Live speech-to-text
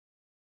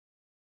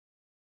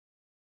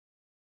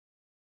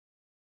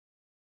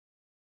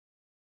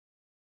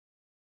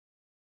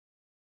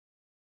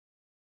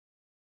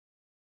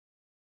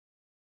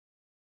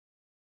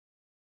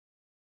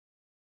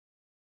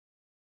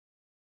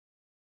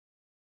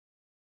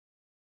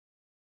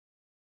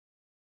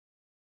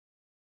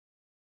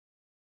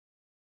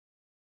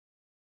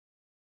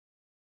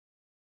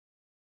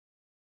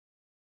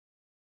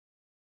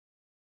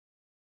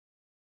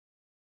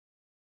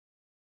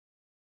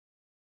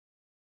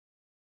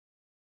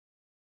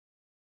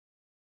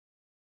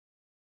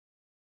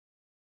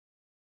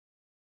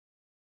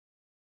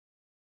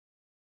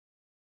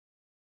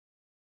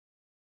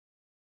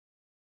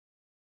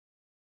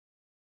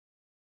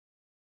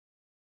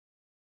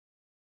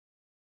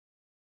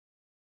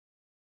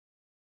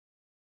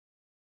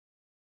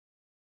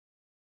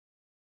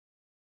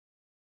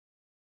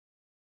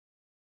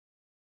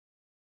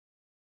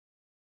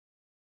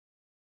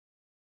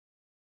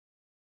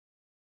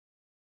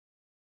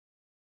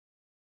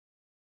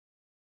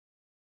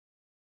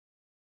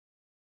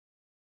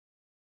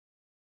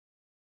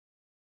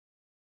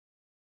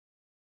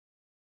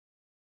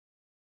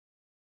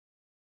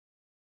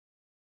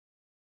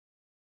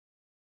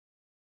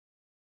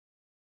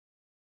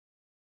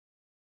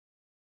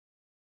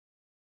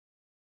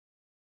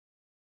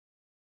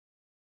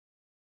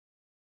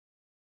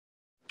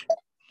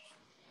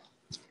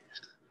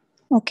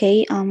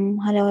Okay,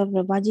 hello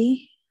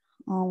everybody.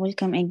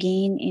 Welcome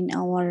again in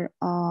our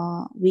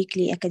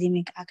weekly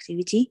academic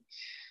activity.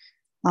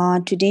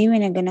 Today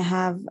we're gonna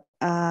have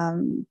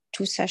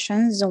two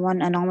sessions. The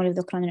one anomaly of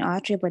the coronary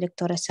artery by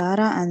Dr.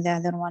 Sara, and the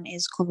other one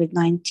is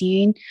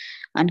COVID-19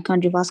 and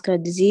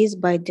cardiovascular disease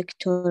by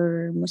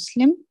Dr.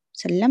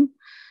 Salam.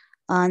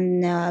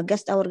 And our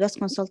guest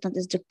consultant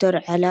is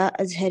Dr. Ala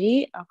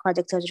Azhari, a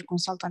cardiac surgery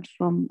consultant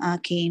from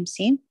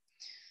KMC.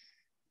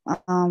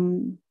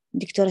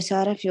 Dr.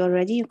 Sara, if you're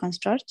ready, you can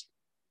start.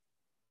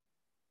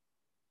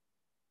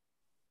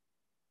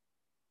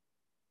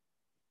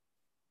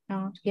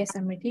 Yes,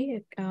 I'm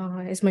ready.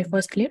 Is my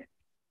voice clear?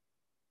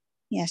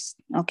 Yes.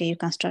 Okay, you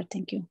can start.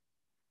 Thank you.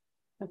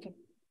 Okay.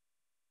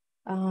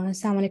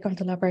 Assalamu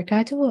alaikum wa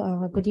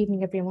barakatuh. Good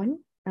evening, everyone.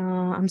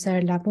 I'm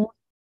Sarah Labon.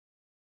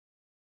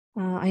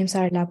 I am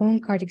Sarah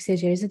Labon, cardiac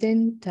surgery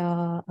resident.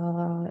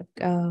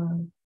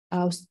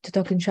 To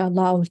talk,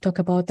 inshallah, I will talk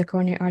about the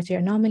coronary artery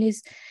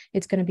anomalies.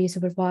 It's going to be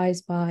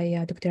supervised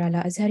by Dr.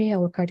 Ala Azhari,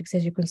 our cardiac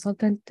surgery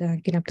consultant,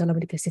 King Abdullah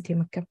Medical City,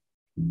 Makkah.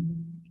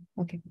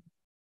 Okay.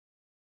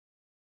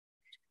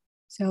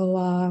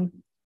 So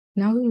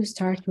now we will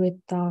start with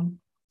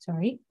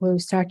we'll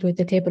start with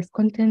the table of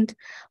content.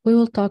 We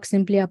will talk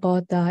simply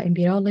about the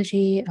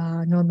embryology,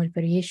 normal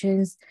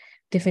variations,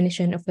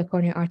 definition of the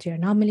coronary artery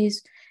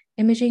anomalies,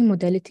 imaging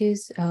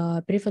modalities,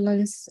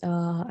 prevalence,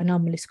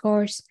 anomaly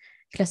scores,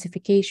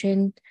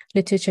 classification,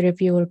 literature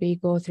review will be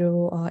go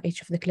through each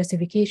of the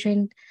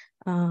classification.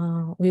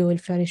 We will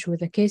finish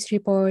with a case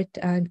report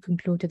and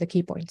conclude to the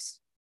key points.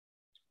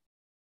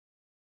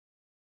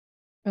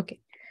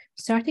 Okay.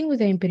 Starting with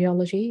the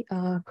embryology,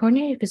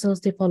 coronary vessels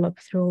develop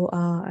through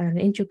an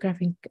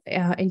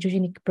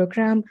angiogenic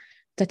program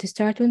that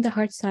starts when the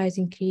heart size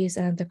increases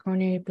and the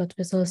coronary blood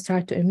vessels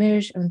start to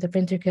emerge on the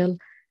ventricle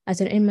as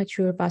an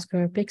immature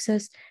vascular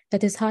plexus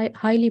that is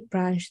highly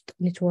branched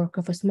network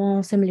of a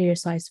small similar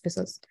sized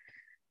vessels.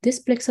 This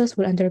plexus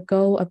will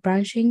undergo a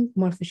branching,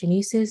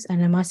 morphogenesis,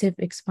 and a massive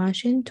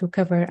expansion to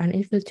cover and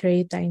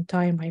infiltrate the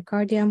entire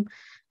myocardium,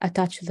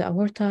 attach to the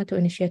aorta to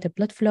initiate a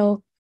blood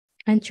flow,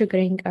 and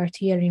triggering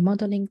arterial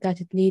remodeling that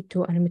would lead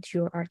to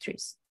immature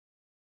arteries.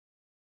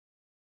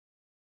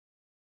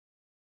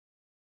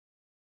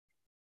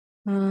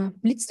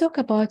 Let's talk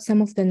about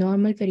some of the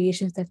normal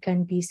variations that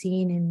can be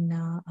seen in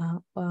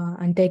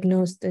and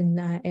diagnosed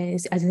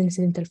as an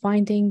incidental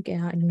finding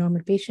in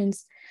normal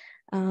patients.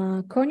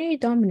 Coronary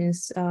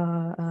dominance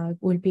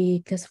will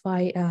be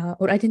classified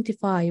or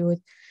identified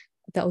with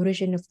the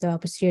origin of the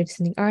posterior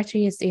descending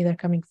artery is either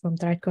coming from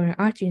the right coronary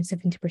artery in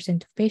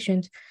 70% of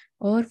patients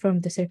or from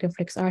the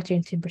circumflex artery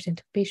in 10%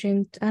 of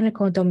patients and a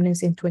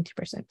codominance in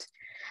 20%.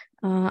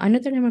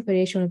 Another normal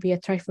variation will be a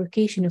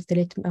trifurcation of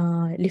the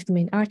left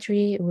main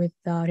artery with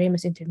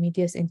ramus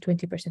intermedius in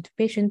 20% of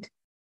patients.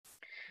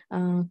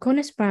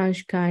 Conus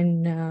branch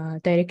can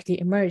directly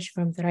emerge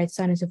from the right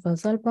sinus of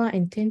Valsalva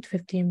in 10 to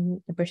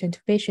 15%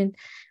 of patients,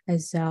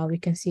 as we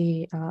can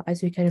see,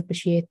 as we can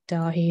appreciate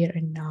here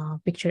in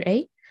picture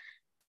A,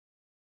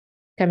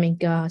 coming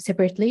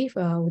separately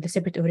with a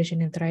separate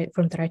origin in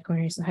from the right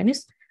coronary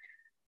sinus,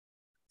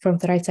 from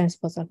the right sinus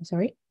of Valsalva,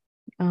 sorry.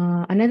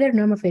 Another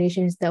normal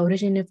variation is the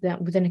origin of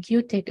with an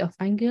acute take-off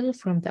angle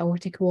from the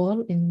aortic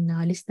wall in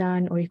less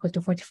than or equal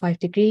to 45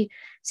 degrees,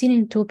 seen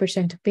in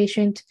 2% of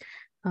patients,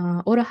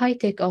 or a high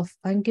take-off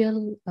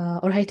angle,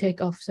 or high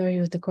take-off,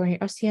 of the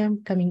coronary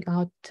ostium coming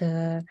out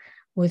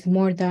with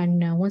more than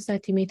 1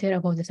 centimeter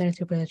above the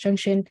sinus-tubular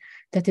junction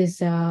that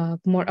is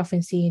more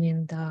often seen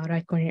in the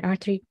right coronary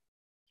artery,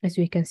 as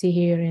we can see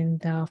here in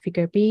the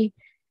figure B,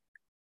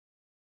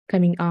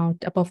 coming out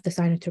above the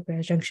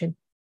sinus-tubular junction.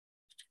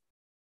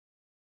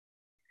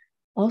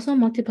 Also,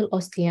 multiple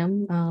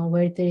ostium,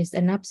 where there is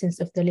an absence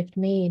of the left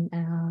main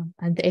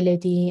and the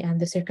LAD and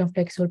the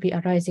circumflex will be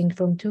arising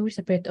from two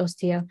separate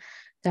ostia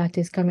that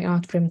is coming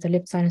out from the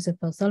left sinus of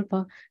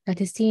Valsalva that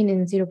is seen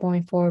in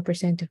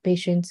 0.4% of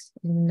patients.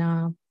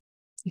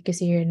 You can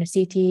see here in a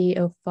CT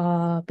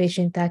of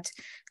patients that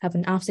have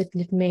an offset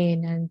left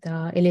main and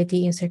LAD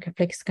and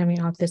circumflex coming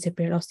out the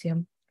separate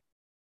ostium.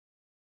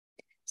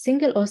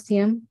 Single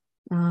ostium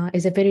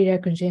is a very rare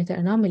congenital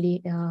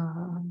anomaly.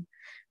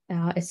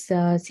 It's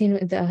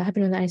seen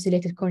happening on the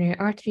isolated coronary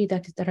artery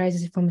that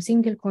arises from a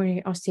single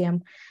coronary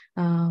ostium,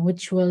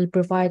 which will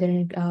provide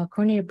a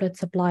coronary blood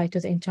supply to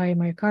the entire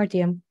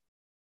myocardium.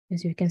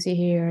 As you can see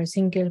here, a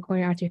single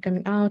coronary artery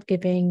coming out,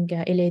 giving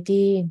LAD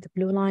in the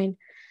blue line,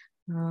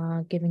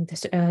 giving the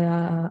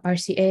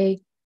RCA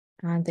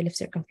and the left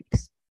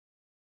circumflex.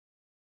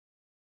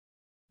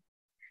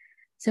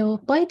 So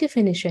by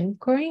definition,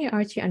 coronary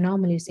artery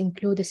anomalies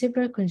include a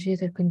severe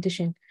congenital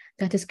condition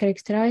that is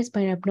characterized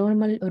by an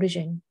abnormal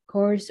origin,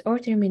 course, or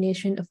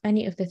termination of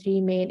any of the three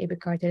main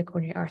epicardial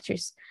coronary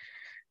arteries.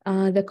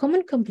 The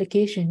common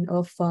complication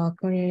of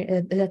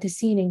that is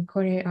seen in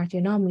coronary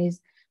artery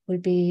anomalies will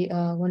be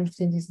one of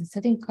them is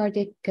sudden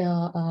cardiac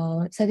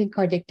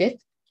death.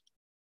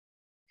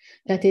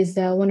 That is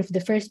one of the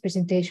first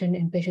presentation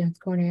in patients with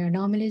coronary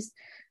anomalies.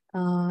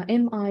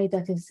 MI,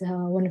 that is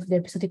one of the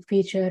episodic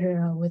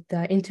feature with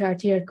the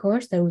intra-arterial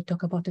course that we'll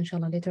talk about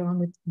inshallah later on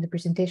with the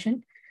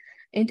presentation.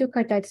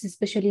 Endocarditis is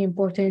especially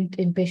important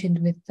in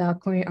patients with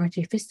coronary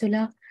artery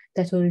fistula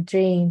that will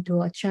drain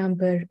to a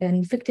chamber, an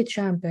infected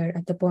chamber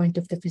at the point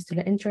of the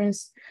fistula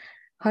entrance.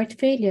 Heart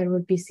failure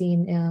will be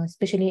seen,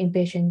 especially in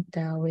patients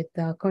with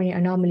coronary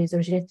anomalies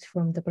originated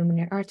from the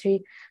pulmonary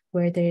artery,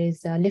 where there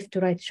is a left to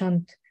right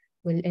shunt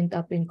will end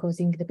up in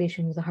causing the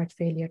patient with a heart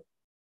failure.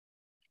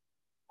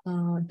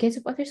 Case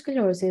of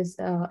atherosclerosis,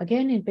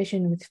 again in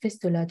patient with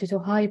fistula due to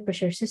high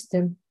pressure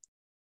system,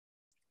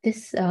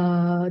 this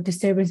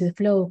disturbance of the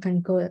flow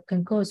can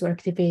cause or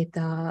activate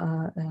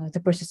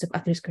the process of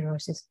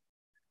atherosclerosis.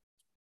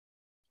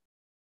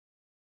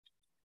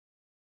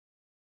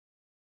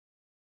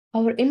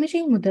 Our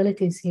imaging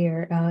modalities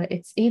here,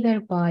 it's either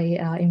by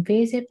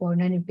invasive or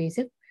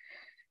non-invasive.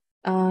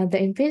 The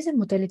invasive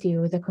modality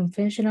or the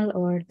conventional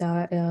or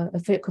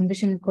the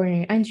conventional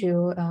coronary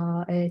angio,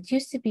 it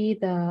used to be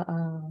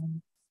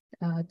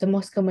the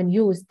most common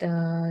used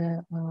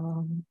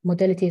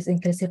modalities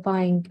in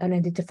classifying and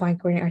identifying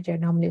coronary artery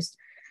anomalies.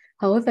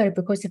 However,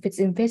 because of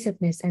its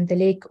invasiveness and the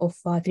lack of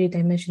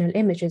three-dimensional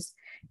images,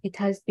 it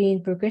has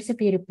been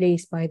progressively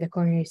replaced by the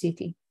coronary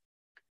CT.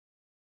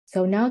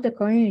 So now the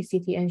coronary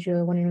CT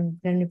angio, one of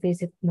the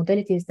non-invasive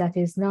modalities that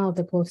is now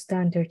the gold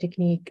standard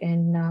technique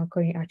in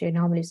coronary artery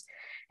anomalies.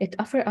 It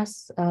offers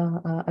us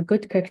a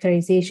good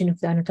characterization of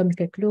the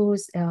anatomical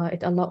clues.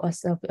 It allows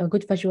us a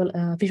good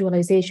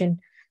visualization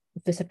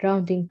of the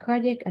surrounding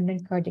cardiac and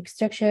non-cardiac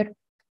structure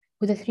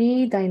with a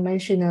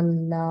three-dimensional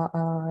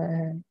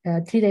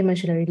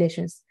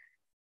relations.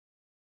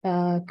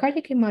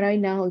 Cardiac MRI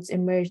now it's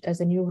emerged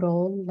as a new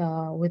role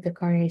with the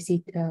coronary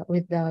CT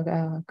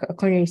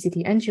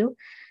angio.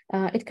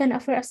 It can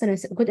offer us a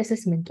good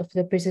assessment of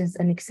the presence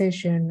and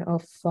extension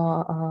of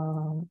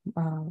the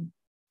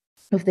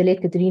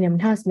late cadherin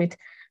enhancement,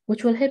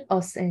 which will help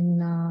us in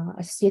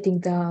associating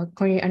the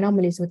coronary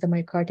anomalies with the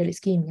myocardial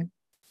ischemia.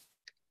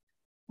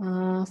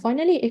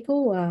 Finally,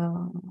 echo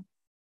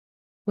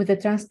with the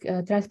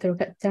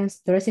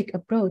transthoracic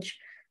approach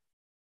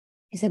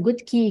is a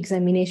good key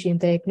examination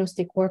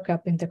diagnostic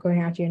workup in the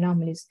coronary artery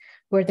anomalies,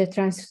 where the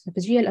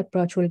transesophageal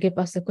approach will give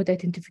us a good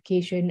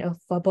identification of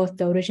both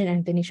the origin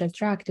and the initial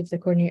tract of the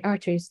coronary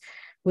arteries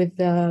with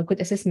a good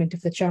assessment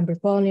of the chamber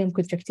volume,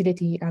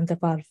 contractility, and the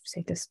valve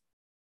status.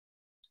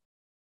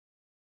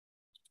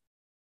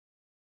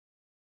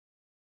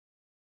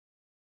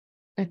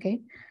 Okay,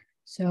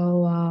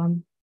 so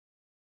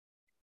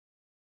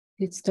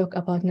let's talk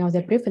about now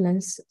the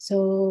prevalence.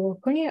 So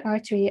coronary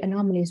artery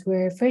anomalies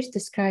were first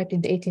described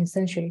in the 18th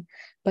century,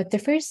 but the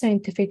first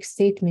scientific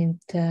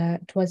statement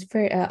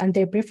on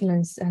their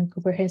prevalence and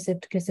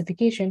comprehensive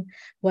classification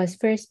was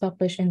first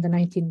published in the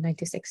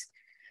 1996.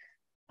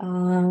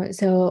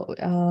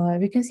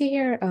 We can see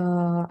here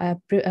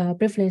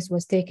prevalence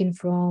was taken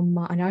from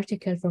an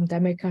article from the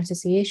American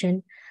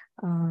Association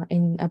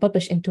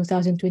published in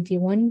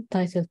 2021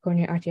 titled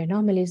Coronary Artery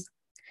Anomalies.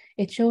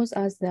 It shows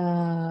us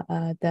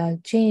the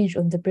change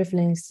on the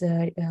prevalence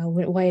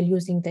while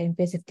using the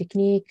invasive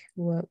technique,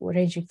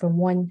 ranging from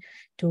 1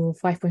 to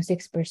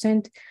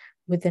 5.6%.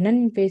 With the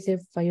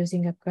non-invasive, by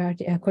using a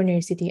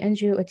coronary CT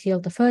angio, it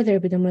yielded a further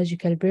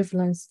epidemiological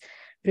prevalence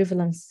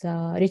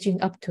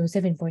reaching up to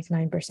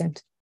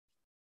 7.9%.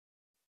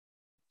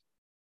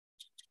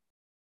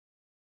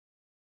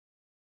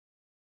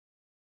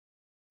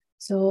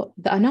 So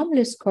the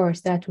anomalous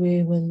course that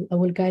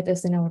will guide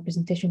us in our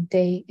presentation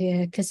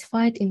today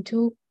classified in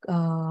two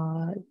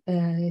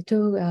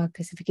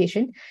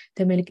classification,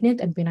 the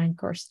malignant and benign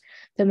course.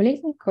 The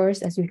malignant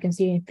course, as you can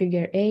see in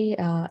figure A,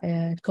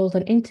 called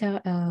an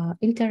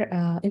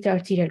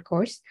intra-arterial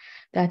course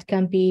that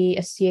can be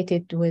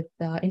associated with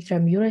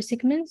intramural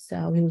segments.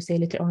 We will say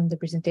later on in the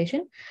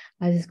presentation,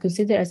 as is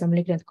considered as a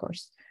malignant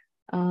course.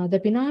 The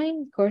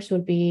benign course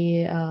will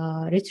be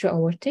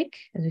retroaortic,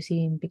 as you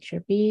see in picture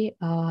B,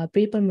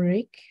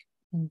 prepulmonaric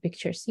in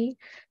picture C,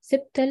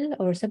 septal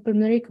or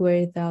subpulmonaric,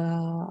 where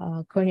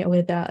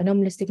the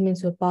anomalous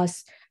segments will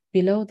pass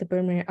below the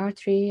pulmonary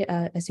artery,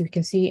 as you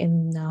can see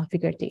in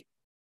figure D.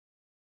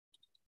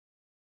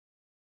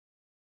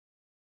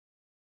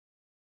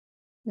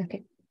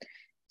 Okay,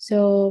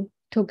 so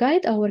to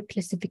guide our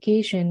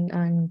classification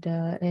and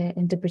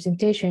in the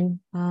presentation,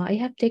 I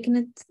have taken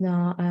it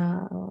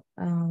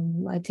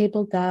a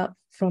table that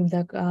from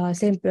the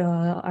same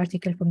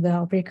article from the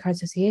American Heart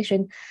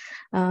Association,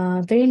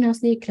 very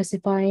nicely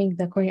classifying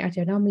the coronary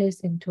artery anomalies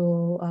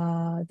into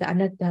the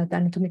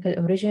anatomical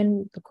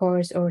origin, the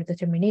course, or the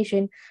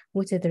termination,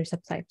 with their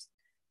subtypes.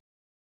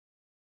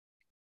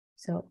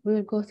 So we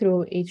will go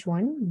through each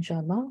one,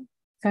 inshallah,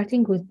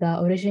 starting with the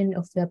origin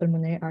of the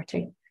pulmonary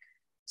artery.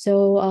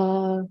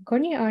 So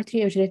coronary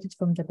artery originated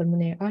from the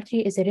pulmonary artery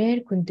is a rare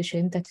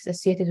condition that is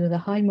associated with a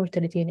high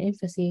mortality and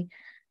infancy,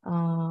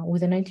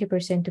 with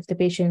 90% of the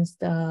patients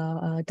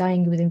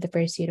dying within the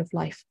first year of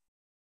life.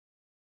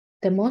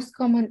 The most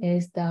common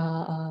is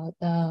the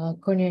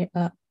coronary,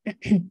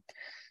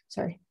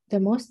 The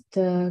most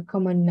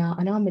common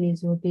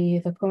anomalies will be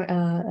the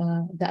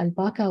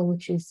alpaca,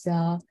 which is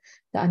the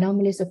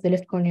anomalies of the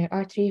left coronary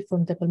artery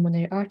from the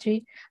pulmonary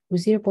artery,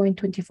 with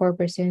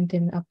 0.24%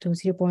 and up to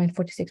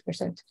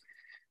 0.46%.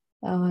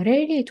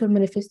 Rarely it will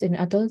manifest in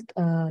adult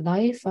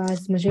life,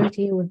 as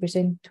majority will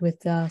present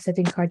with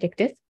sudden cardiac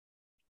death.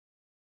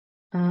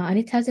 And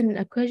it has an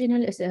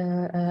occasional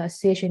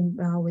association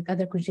with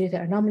other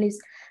congenital anomalies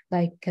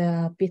like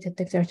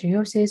beta-ductal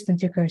arteriosus,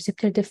 ventricular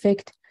septal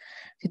defect,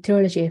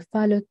 tetralogy of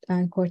Fallot,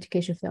 and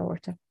cortication of the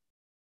aorta.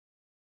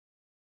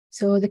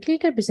 So the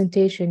clinical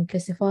presentation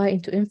classify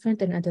into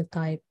infant and adult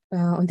type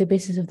on the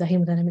basis of the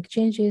hemodynamic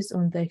changes,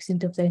 on the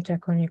extent of the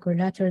intracoronary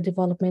collateral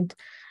development,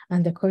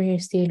 and the coronary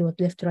stale with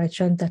left to right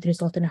shunt that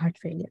result in a heart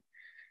failure.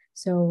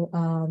 So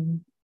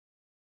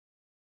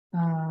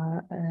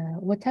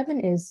what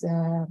happened is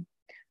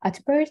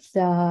at birth,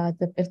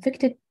 the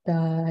affected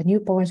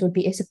newborns will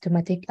be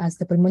asymptomatic as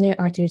the pulmonary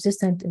artery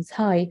resistance is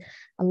high,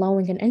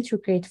 allowing an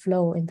intricate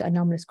flow in the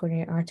anomalous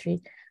coronary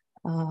artery,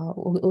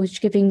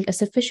 which giving a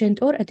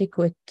sufficient or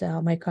adequate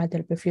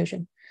myocardial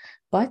perfusion.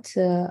 But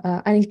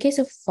and in case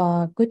of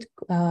good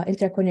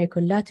intracoronary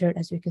collateral,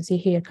 as you can see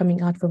here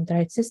coming out from the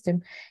right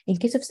system, in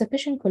case of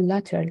sufficient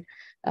collateral,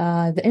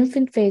 the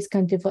infant phase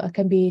can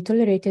be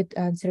tolerated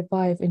and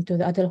survive into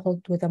the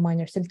adulthood with the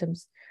minor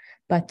symptoms.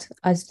 But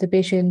as the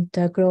patient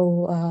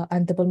grow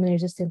and the pulmonary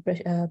resistance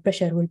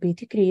pressure will be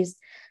decreased,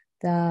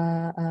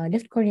 the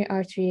left coronary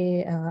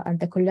artery and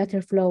the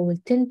collateral flow will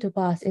tend to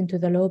pass into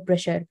the low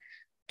pressure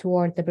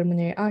toward the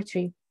pulmonary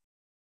artery,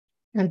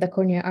 and the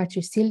coronary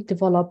artery still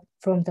develop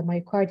from the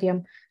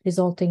myocardium,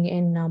 resulting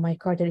in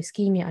myocardial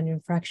ischemia and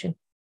infarction.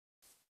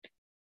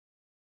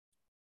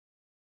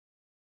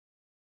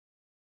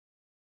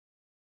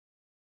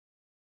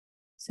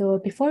 So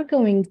before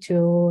going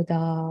to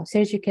the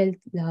surgical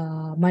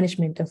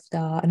management of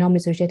the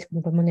anomalies originating from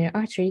the pulmonary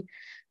artery,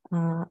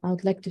 I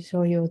would like to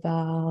show you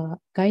the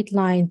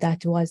guideline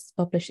that was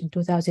published in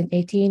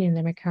 2018 in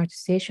the American Heart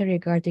Association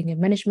regarding the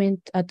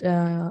management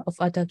of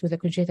adults with a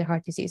congenital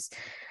heart disease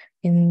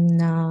in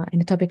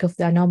the topic of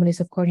the anomalies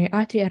of coronary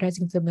artery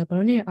arising from the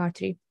pulmonary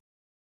artery.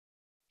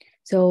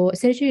 So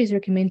surgery is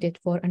recommended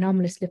for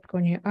anomalous left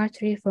coronary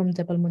artery from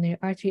the pulmonary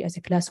artery as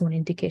a class 1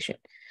 indication.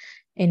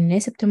 In an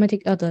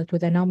asymptomatic adult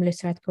with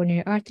anomalous right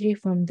coronary artery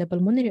from the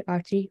pulmonary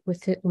artery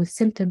with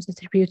symptoms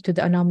attributed to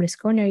the anomalous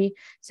coronary,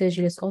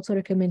 surgery is also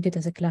recommended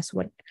as a class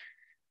 1.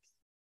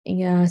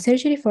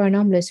 Surgery for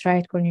anomalous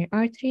right coronary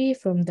artery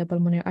from the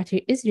pulmonary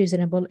artery is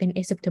reasonable in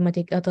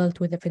asymptomatic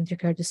adult with a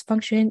ventricular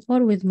dysfunction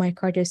or with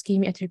myocardial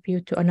ischemia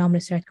attributed to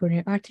anomalous right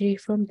coronary artery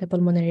from the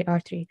pulmonary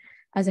artery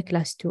as a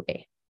class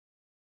 2A.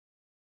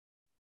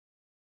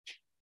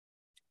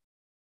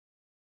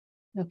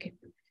 Okay.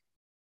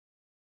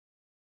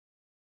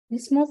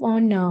 Let's move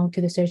on now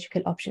to the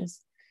surgical options.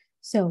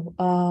 So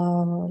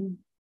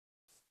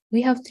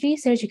we have 3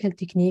 surgical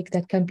techniques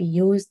that can be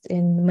used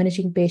in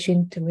managing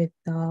patients with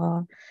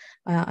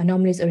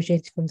anomalies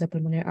originating from the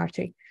pulmonary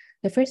artery.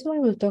 The first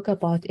one we'll talk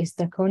about is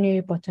the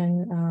coronary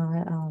button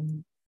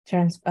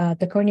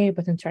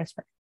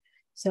transfer.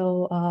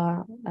 So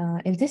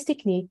in this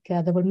technique,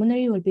 the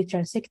pulmonary will be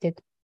transected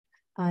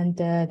and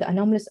the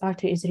anomalous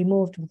artery is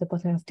removed with the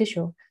button of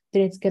tissue.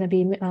 Then it's going to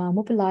be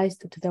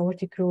mobilized to the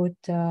aortic root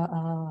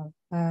and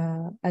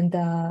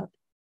the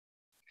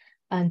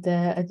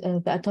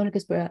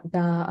autologous,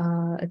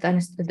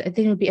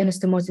 then will be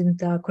anastomosed in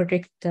the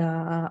correct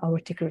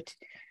aortic root.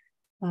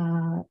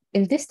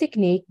 In this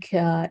technique,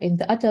 in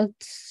the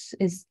adults,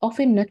 is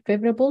often not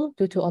favorable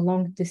due to a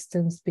long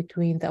distance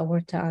between the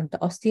aorta and the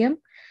ostium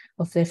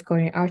of the left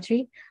coronary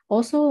artery.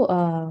 Also,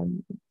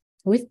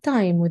 with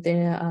time, with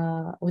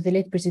the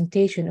late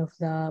presentation of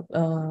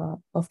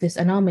this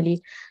anomaly,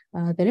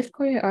 the left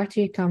coronary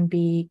artery can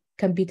be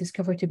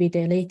discovered to be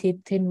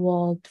dilated,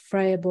 thin-walled,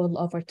 friable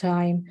over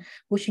time,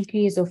 which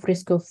increase of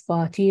risk of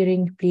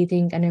tearing,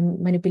 bleeding, and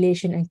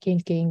manipulation and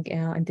kinking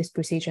in this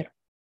procedure.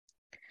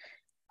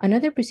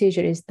 Another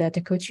procedure is the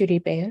Takeuchi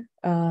repair.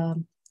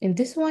 In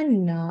this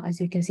one, as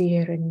you can see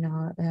here in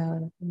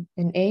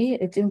A,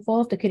 it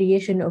involved the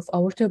creation of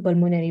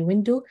aortopulmonary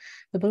window.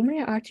 The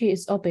pulmonary artery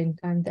is opened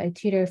and the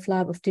anterior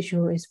flap of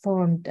tissue is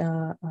formed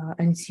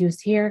and it's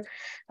used here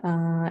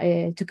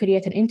to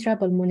create an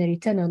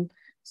intrapulmonary tunnel,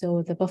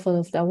 so the buffer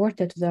of the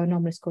aorta to the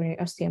anomalous coronary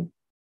ostium.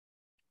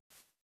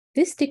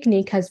 This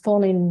technique has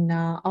fallen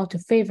out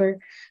of favor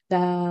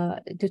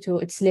due to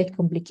its late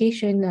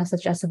complication,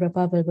 such as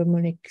suprapubic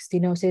pulmonary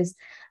stenosis,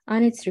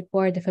 and it's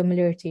required a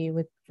familiarity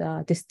with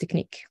this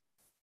technique.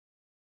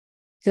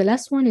 The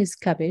last one is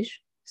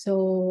CABG.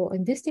 So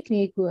in this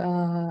technique,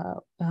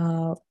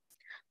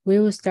 we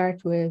will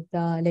start with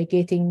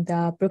ligating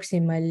the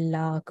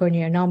proximal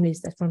coronary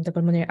anomalies from the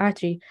pulmonary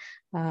artery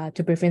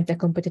to prevent the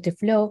competitive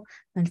flow,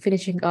 and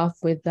finishing off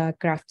with the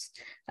grafts.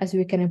 As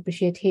we can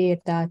appreciate here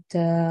that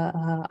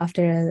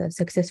after a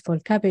successful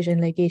CABG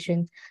and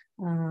ligation,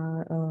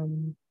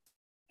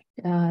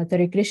 the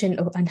regression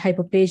and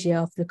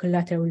hypoplasia of the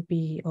collateral will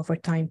be over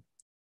time.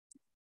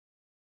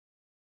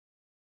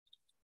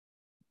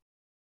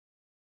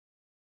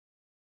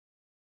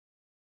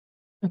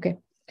 Okay,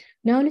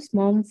 now let's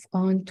move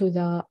on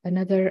to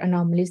another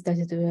anomalies that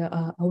is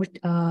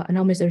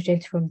anomalies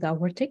originated from the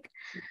aortic.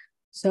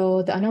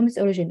 So the anomalous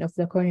origin of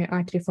the coronary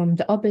artery from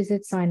the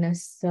opposite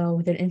sinus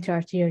with an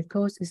intra-arterial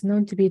course is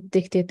known to be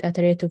detected at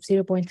a rate of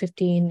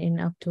 0.15 in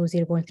up to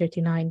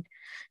 0.39.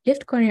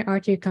 Left coronary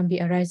artery can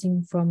be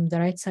arising from the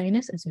right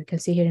sinus, as we can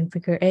see here in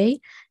figure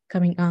A,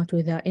 coming out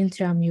with the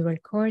intramural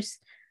course,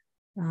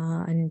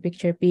 and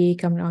picture B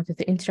coming out with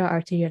the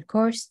intra-arterial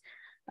course.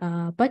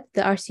 But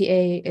the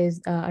RCA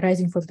is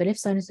arising from the left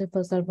sinus of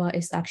valsalva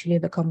is actually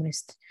the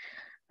commonest.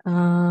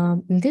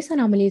 In this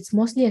anomaly, it's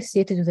mostly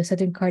associated with a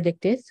sudden cardiac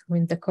death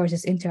when the course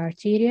is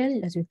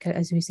intra-arterial,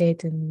 as we say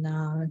it in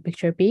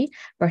picture B,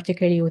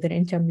 particularly with an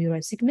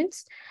intramural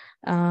segments.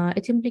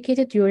 It's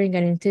implicated during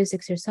an intense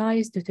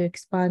exercise due to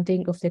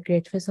expanding of the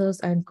great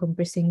vessels and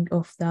compressing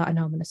of the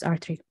anomalous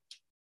artery.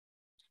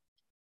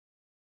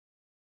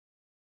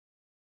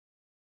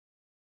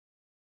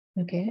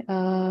 Okay.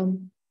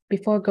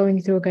 Before going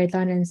through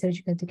guideline and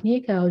surgical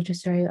technique, I'll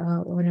just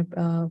want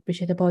to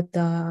appreciate about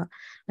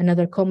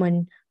another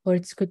common, or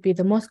it could be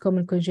the most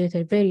common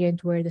congenital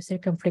variant, where the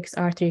circumflex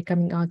artery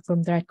coming out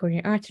from the right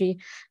coronary artery,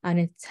 and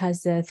it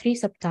has 3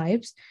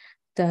 subtypes.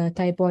 The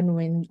type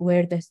 1,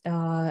 where the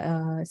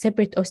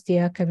separate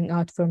ostia coming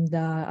out from the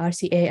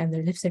RCA and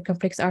the left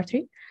circumflex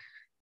artery.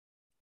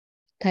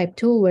 Type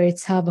 2, where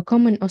it's have a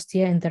common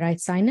ostia in the right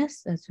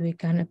sinus, as we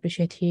can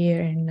appreciate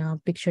here in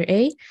picture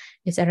A.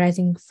 It's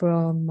arising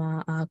from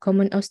a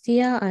common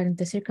ostia and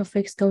the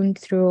circumflex going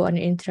through an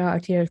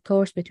intra-arterial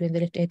course between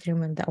the left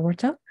atrium and the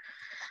aorta.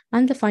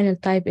 And the final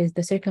type is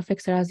the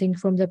circumflex arising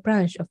from the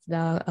branch of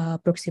the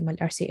proximal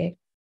RCA.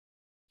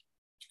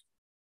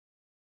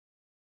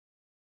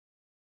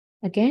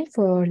 Again,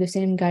 for the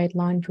same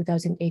guideline,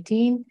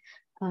 2018,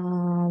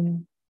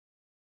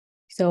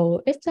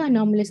 so if the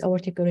anomalous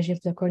aortic origin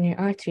of the coronary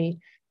artery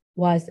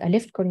was a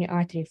left coronary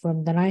artery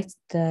from the right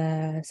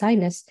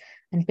sinus,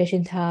 and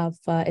patient have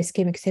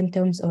ischemic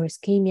symptoms or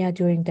ischemia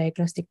during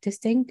diagnostic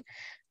testing,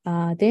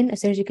 then a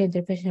surgical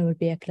intervention will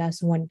be a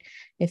class 1.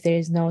 If there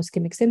is no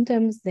ischemic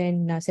symptoms,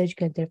 then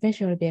surgical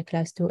intervention will be a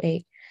class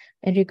 2A.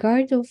 In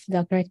regard of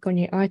the right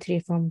coronary artery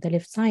from the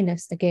left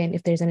sinus, again,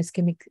 if there's an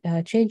ischemic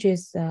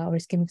changes or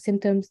ischemic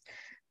symptoms,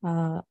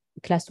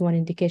 class 1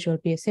 indication will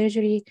be a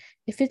surgery.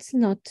 If it's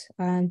not,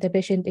 and the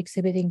patient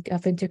exhibiting a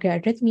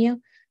ventricular arrhythmia,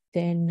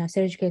 then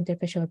surgical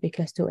intervention will be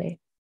class 2A.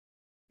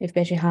 If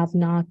patient have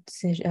not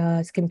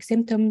ischemic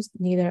symptoms,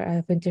 neither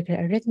a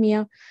ventricular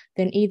arrhythmia,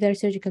 then either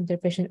surgical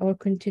intervention or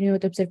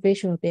continued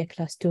observation will be a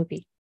class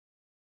 2B.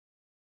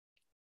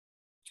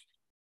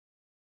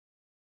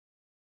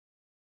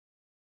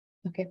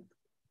 Okay.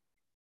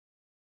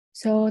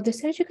 So the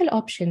surgical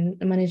option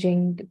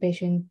managing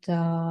patient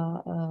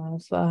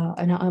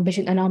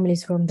patient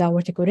anomalies from the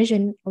aortic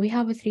origin, we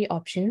have 3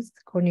 options: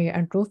 coronary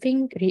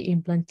unroofing,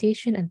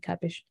 reimplantation, and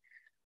CABG.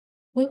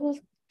 We will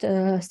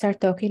start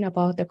talking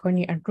about the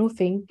coronary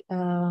unroofing.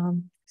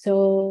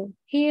 So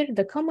here,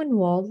 the common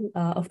wall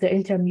of the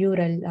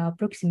intramural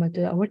proximal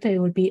to the aorta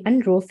will be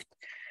unroofed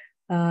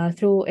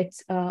through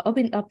its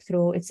opened up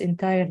through its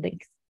entire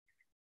length.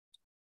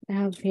 I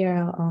have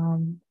here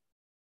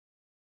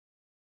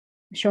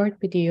short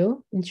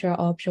video intro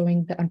of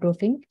showing the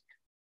unroofing.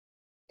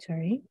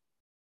 Sorry.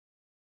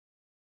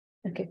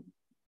 Okay.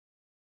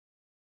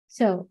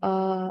 So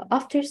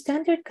after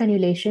standard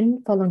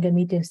cannulation following a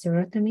median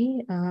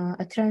sterotomy,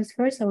 a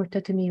transverse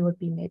aortotomy will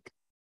be made.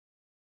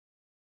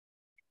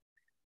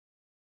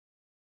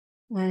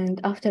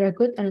 And after a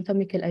good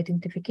anatomical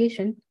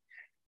identification,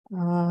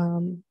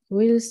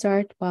 we'll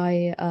start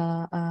by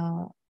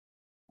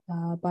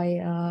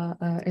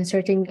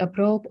inserting a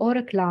probe or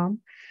a clamp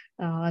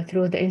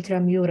through the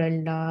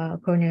intramural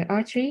coronary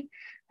artery,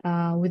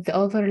 with the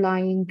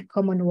overlying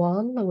common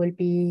wall will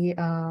be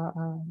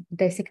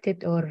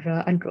dissected or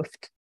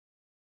unroofed.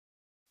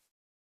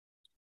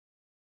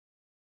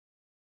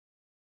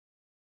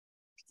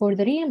 For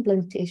the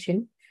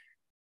reimplantation,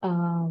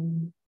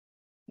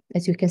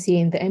 as you can see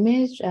in the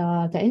image,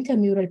 the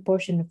intramural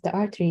portion of the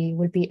artery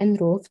will be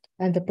unroofed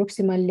and the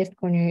proximal left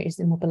coronary is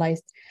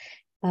immobilized.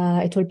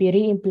 It will be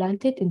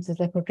reimplanted into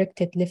the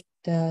corrected left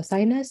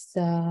sinus,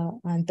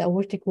 and the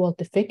aortic wall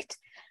defect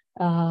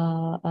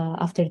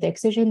after the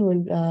excision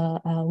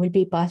will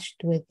be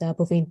patched with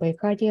bovine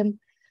pericardium.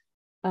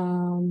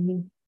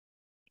 In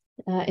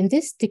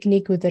this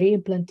technique with the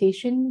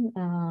reimplantation,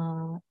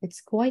 it's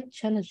quite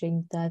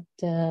challenging that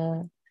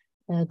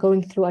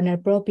going through an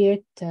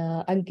appropriate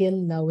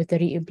angle with the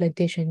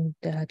reimplantation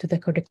to the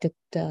corrected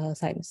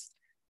sinus.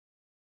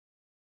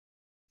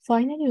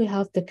 Finally, we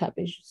have the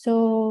CABG.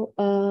 So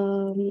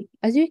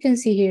as you can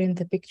see here in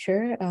the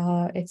picture,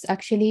 it's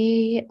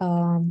actually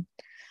an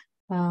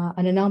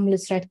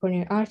anomalous right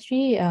coronary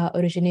artery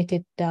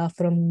originated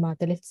from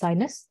the left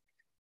sinus.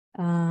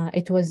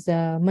 It was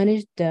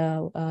managed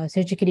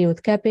surgically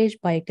with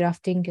CABG by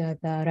grafting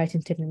the right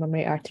internal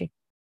mammary artery.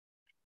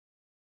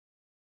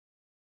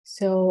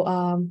 So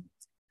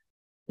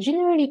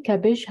Generally,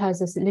 CABG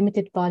has a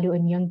limited value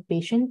in young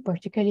patients,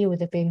 particularly with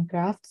the vein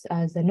grafts,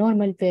 as the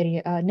normal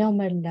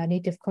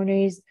native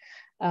coronaries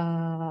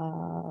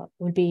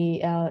will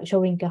be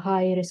showing a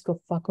high risk of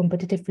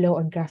competitive flow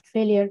and graft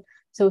failure.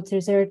 So it's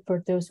reserved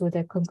for those with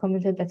a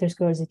concomitant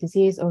atherosclerosis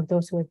disease or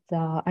those with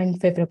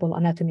unfavorable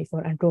anatomy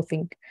for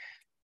unroofing.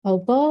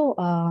 Although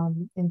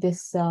in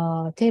this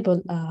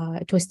table,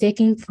 it was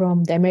taken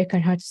from the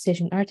American Heart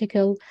Association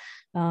article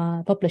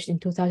published in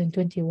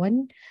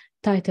 2021,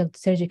 titled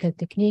Surgical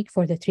Technique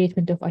for the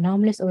Treatment of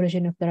Anomalous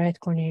Origin of the Right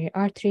Coronary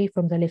Artery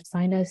from the Left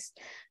Sinus.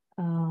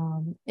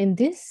 In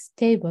this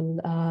table,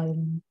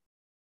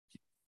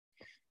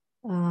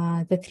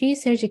 the three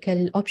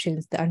surgical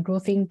options, the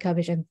unroofing,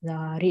 CABG, and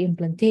the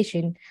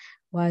reimplantation,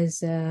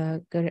 was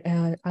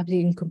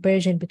in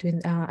comparison between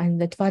and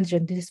the advantage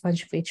and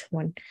disadvantage of each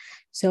one.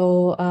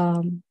 So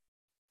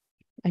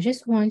I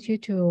just want you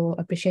to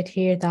appreciate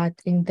here that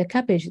in the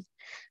CABG,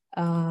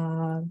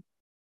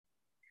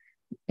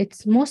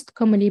 it's most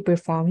commonly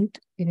performed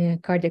in a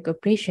cardiac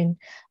operation,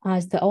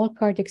 as the all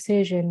cardiac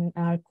surgeons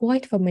are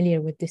quite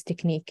familiar with this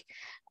technique.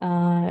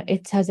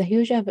 It has a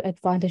huge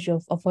advantage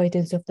of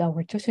avoidance of the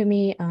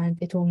aortotomy, and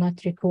it will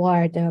not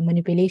require the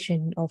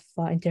manipulation of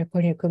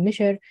intracoronary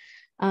commissure,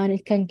 and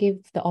it can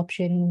give the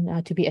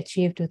option to be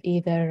achieved with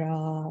either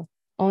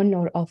on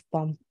or off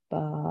pump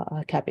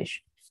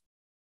CABG.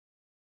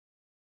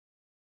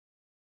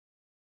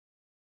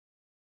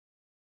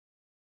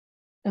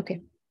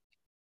 Okay.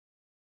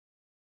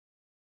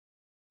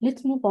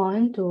 Let's move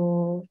on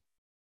to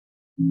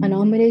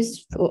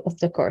anomalies of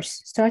the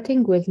course,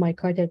 starting with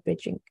myocardial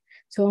bridging.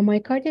 So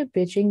myocardial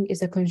bridging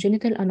is a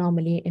congenital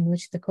anomaly in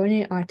which the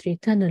coronary artery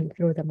tunnels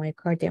through the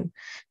myocardium.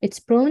 It's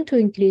prone to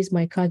increased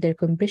myocardial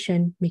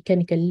compression,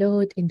 mechanical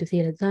load,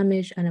 endothelial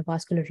damage, and a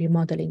vascular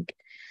remodeling.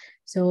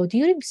 So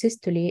during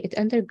systole, it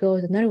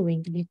undergoes a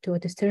narrowing leading to a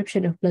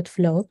disruption of blood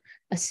flow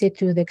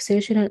associated with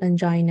exertional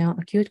angina,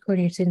 acute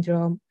coronary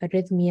syndrome,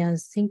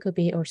 arrhythmias,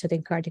 syncope, or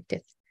sudden cardiac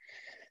death.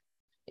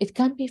 It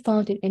can be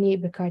found in any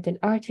epicardial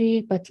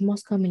artery, but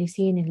most commonly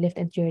seen in left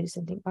anterior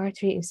descending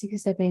artery in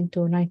 67 to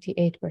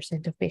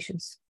 98% of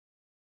patients.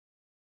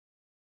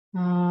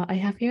 I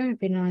have here a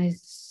very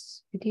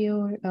nice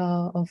video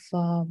of,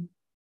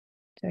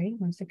 sorry,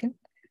 one second.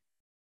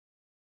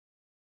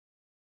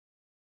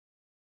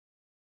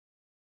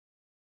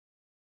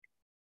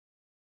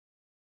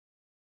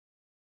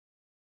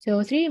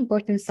 So three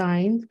important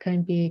signs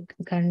can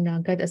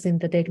guide us in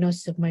the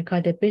diagnosis of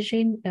myocardial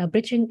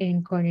bridging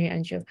in coronary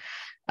angio.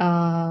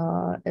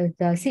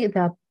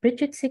 The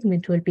bridged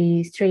segment will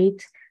be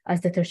straight,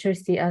 as the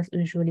tortuosity is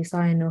usually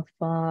sign of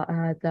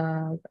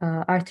the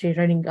artery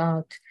running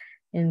out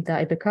in the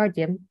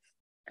epicardium.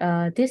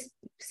 These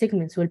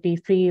segments will be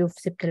free of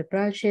septal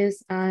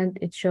branches, and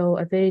it show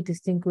a very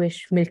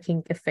distinguished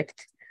milking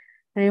effect.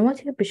 And I want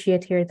to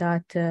appreciate here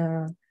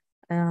that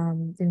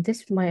in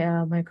this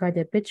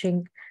myocardial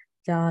bridging,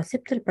 the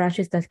septal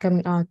branches that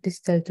coming out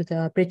distal to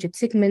the bridged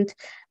segment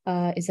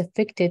is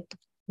affected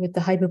with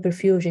the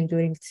hypoperfusion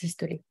during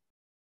systole.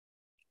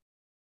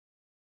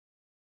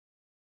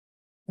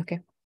 Okay.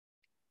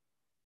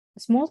 A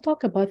small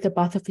talk about the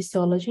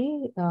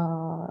pathophysiology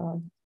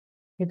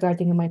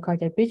regarding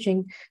myocardial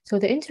bridging. So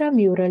the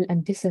intramural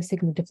and distal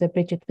segment of the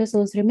bridged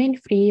vessels remain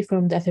free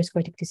from the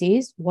atherosclerotic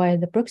disease, while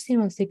the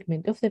proximal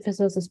segment of the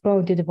vessels is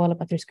prone to develop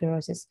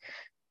atherosclerosis.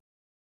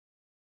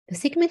 The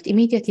segment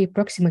immediately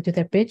proximal to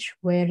the bridge,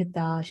 where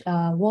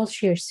the wall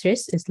shear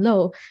stress is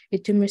low,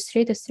 it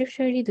demonstrates a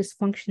structurally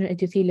dysfunctional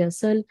endothelial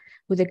cell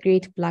with a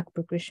great plaque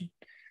progression.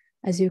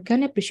 As you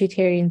can appreciate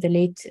here in the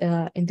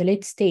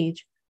late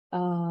stage,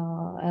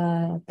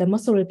 the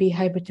muscle will be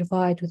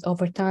hypertrophied with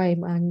over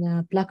time,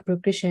 and plaque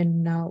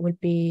progression will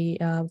be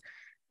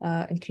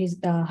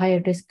increased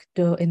higher risk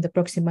in the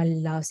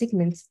proximal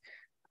segments.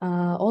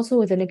 Also,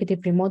 with the negative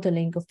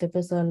remodeling of the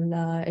vessel,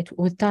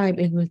 with time,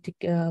 it will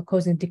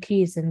cause a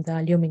decrease in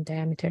the lumen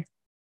diameter.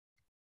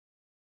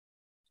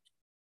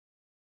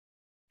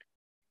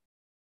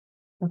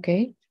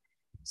 Okay,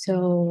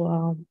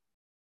 so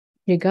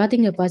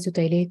regarding a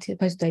vasodilator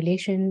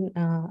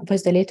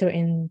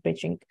in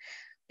bridging,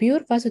 pure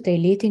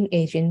vasodilating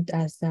agent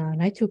as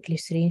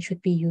nitroglycerin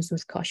should be used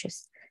with caution.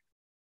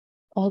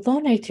 Although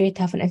nitrate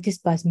have an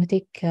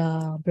antispasmodic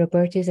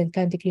properties and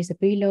can decrease the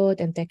preload,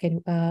 and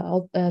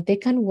they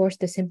can worsen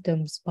the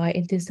symptoms by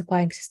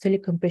intensifying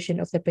systolic compression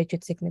of the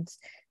bridged segments.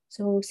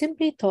 So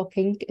simply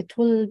talking, it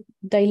will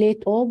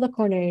dilate all the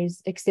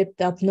coronaries except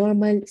the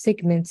abnormal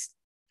segments,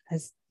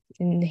 as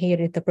in here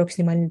at the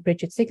proximal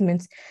bridged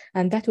segments,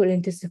 and that will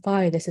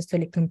intensify the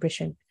systolic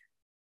compression.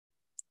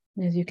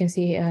 As you can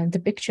see,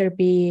 the picture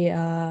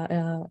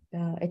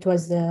it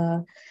was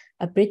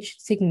a bridge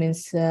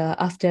segments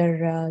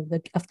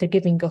after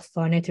giving of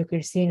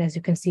nitroglycerin. As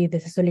you can see, the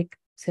systolic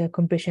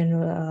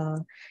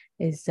compression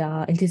is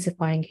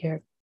intensifying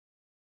here.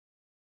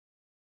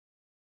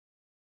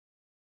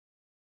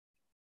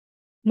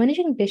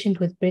 Managing patient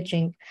with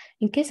bridging.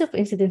 In case of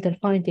incidental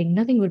finding,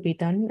 nothing will be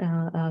done.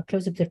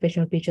 Close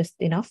observation will be just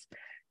enough.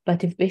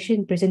 But if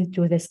patient present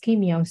with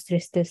ischemia on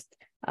stress test,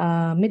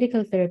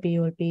 Medical therapy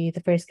will be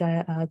the first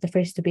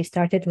to be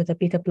started with a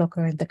beta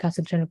blocker and the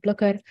calcium channel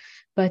blocker.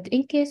 But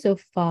in case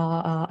of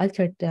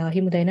altered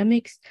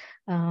hemodynamics,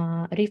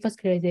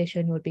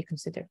 revascularization will be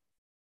considered.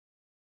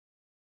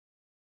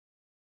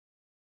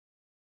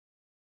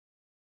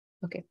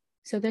 Okay,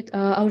 so that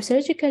our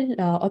surgical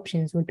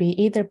options will be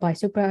either by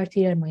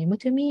supraarterial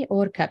myotomy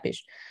or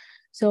CABG.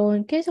 So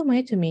in case of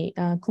myotomy,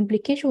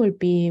 complication will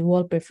be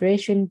wall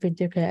perforation,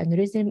 ventricular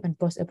aneurysm, and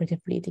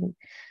postoperative bleeding.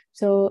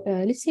 So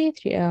let's see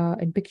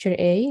in picture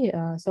A.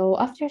 So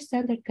after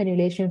standard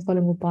cannulation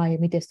followed by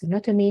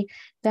mediastenotomy,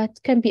 that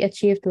can be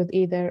achieved with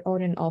either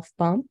on and off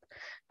pump.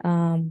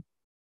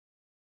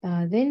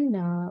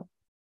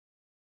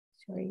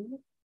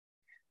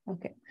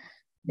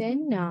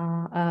 Then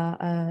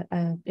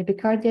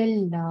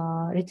epicardial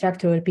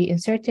retractor will be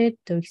inserted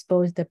to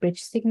expose the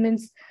bridge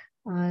segments,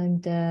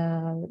 and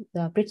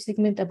the bridge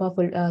segment above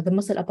the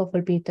muscle above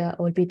will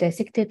be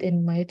dissected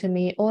in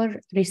myotomy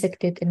or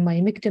resected in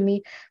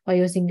myomectomy by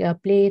using a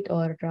blade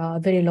or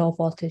very low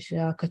voltage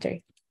cutter.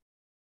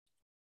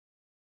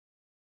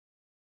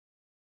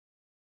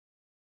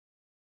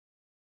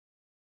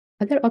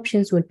 Other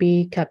options will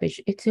be CABG.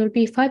 It will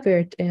be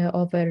fibered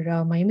over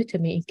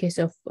myotomy in case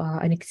of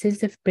an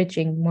extensive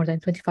bridging more than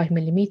 25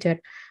 millimeter,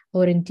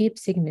 or in deep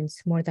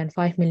segments more than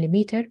 5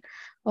 millimeter,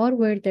 or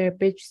where the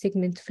bridge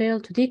segment fail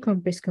to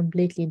decompress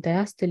completely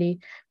diastole,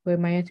 where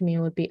myotomy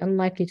will be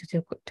unlikely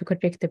to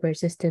correct the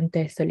persistent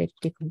diastolic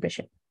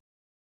decompression.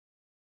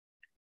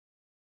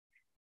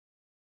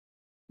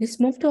 Let's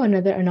move to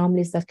another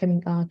anomalies that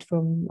coming out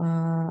from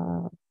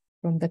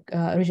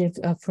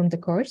the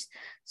course.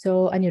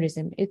 So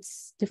aneurysm,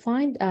 it's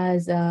defined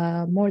as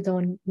more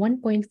than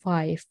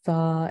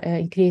 1.5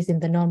 increase in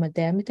the normal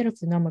diameter of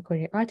the normal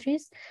coronary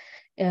arteries.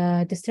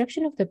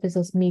 Destruction of the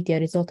vessels media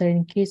resulted in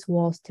increased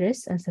wall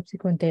stress and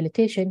subsequent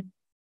dilatation,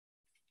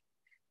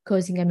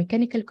 causing a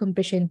mechanical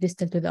compression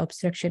distal to the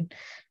obstruction.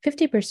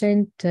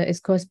 50%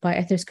 is caused by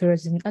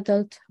atherosclerosis in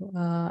adult,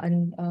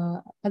 and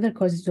other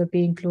causes will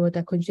include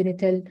a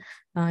congenital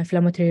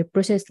inflammatory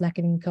process like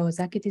in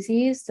Kawasaki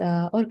disease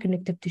or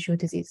connective tissue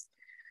disease.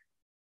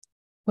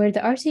 Where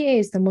the RCA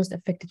is the most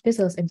affected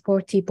vessels in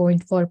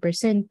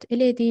 40.4%,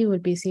 LAD will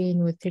be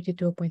seen with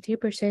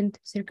 32.3%,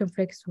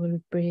 circumflex will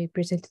be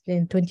presented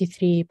in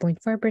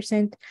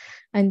 23.4%,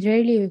 and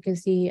rarely you can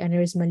see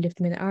aneurysmal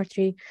left middle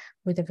artery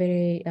with a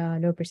very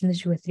low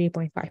percentage with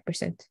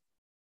 3.5%.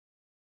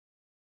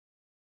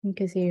 You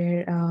can see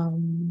here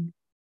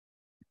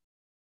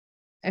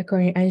a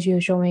coronary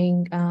angio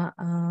showing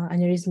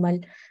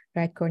aneurysmal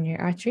right coronary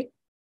artery.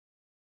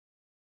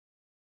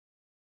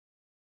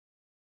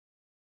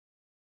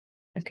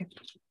 Okay.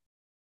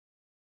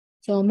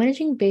 So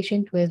managing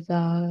patient with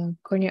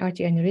coronary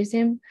artery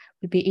aneurysm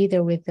will be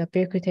either with the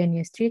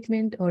percutaneous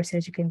treatment or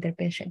surgical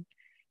intervention.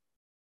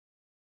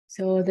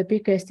 So the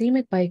percutaneous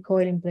treatment by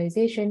coil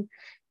embolization.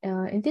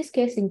 In this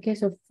case, in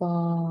case of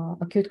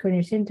acute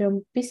coronary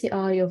syndrome,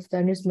 PCI of the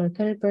aneurysmal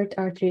Calvert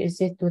artery is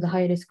set with a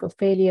high risk of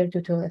failure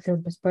due to a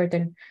thrombus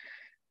burden.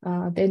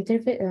 The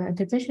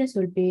interventionist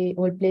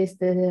will place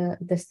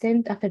the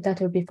stent. After that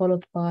will be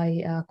followed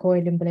by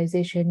coil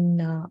embolization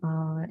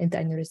in the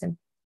aneurysm.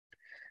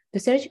 The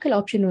surgical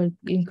option will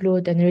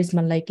include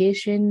aneurysmal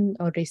ligation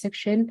or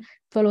resection,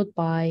 followed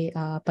by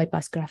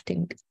bypass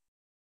grafting.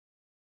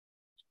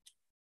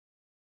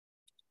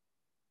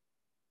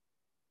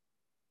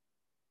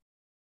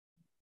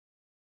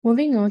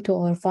 Moving on to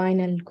our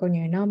final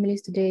coronary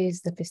anomalies today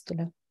is the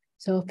fistula.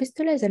 So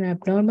fistula is an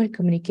abnormal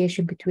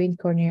communication between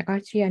coronary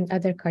artery and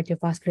other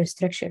cardiovascular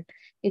structure.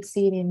 It's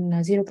seen in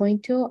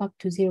 0.2 up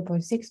to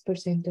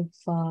 0.6% of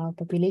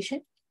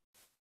population.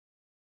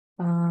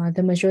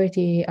 The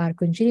majority are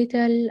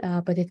congenital,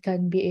 but it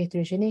can be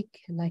iatrogenic,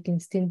 like in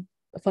stent,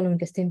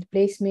 following a stent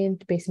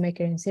placement,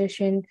 pacemaker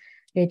insertion,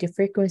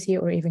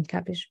 radiofrequency, or even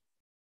CABG.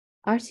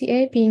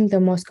 RCA being the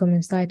most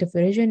common site of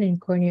origin in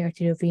coronary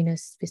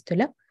arteriovenous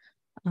fistula.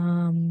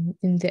 In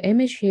the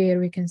image here,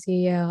 we can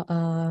see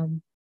a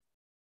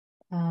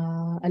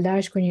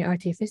large coronary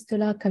artery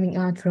fistula coming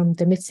out from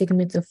the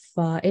mid-segment of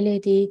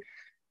LAD,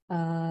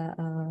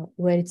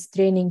 where it's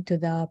draining to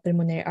the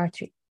pulmonary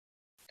artery.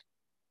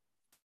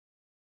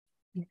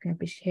 You can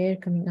be here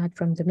coming out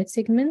from the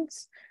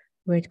mid-segments,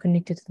 where it's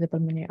connected to the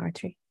pulmonary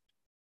artery.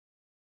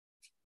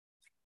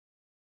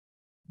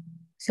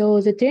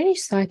 So the drainage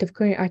site of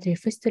coronary artery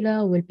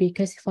fistula will be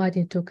classified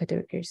in two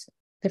categories.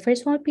 The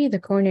first one will be the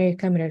coronary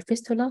cameral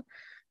fistula,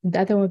 and the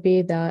other will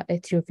be the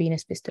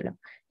arteriovenous fistula.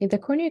 In the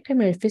coronary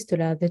cameral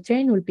fistula, the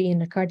drain will be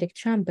in a cardiac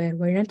chamber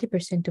where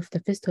 90% of the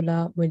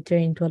fistula will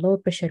drain to a low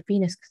pressure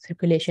venous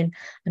circulation,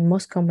 and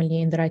most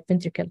commonly in the right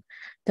ventricle.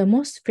 The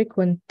most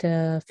frequent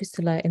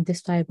fistula in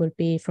this type will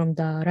be from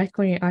the right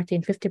coronary artery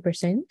in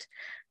 50%,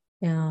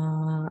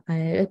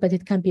 but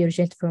it can be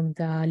originated from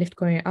the left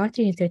coronary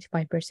artery in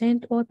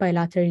 35% or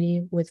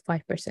bilaterally with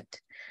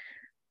 5%.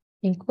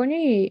 In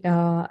coronary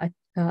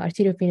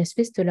arteriovenous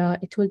fistula,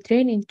 it will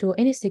drain into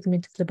any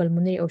segment of the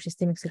pulmonary or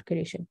systemic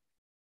circulation.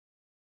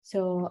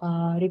 So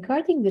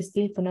regarding the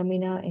stent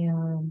phenomena,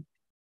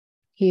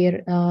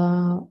 Here,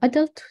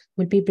 adult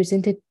will be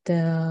presented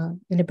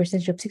in a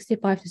percentage of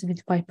 65 to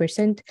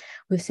 75%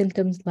 with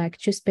symptoms like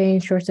chest pain,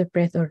 shortness of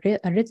breath, or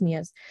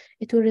arrhythmias.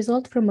 It will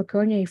result from a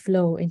coronary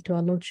flow into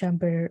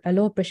a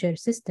low pressure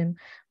system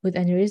with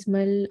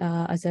aneurysmal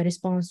as a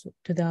response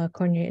to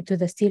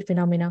the steel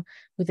phenomena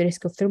with the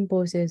risk of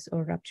thrombosis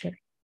or rupture.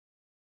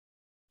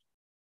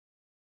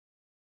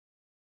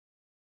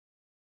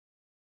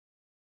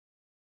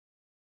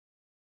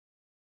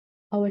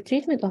 Our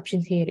treatment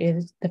options here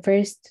is the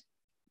first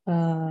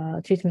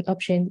treatment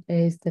option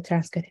is the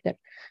transcatheter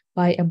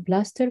by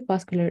emplaster,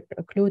 vascular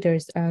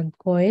occluders, and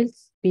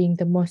coils being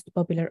the most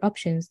popular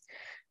options.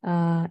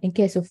 In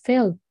case of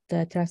failed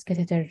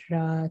transcatheter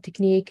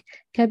technique,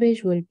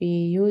 CABG will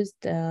be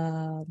used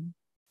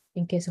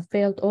in case of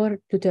failed or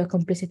due to a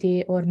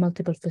complicity or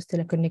multiple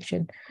fistula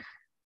connection.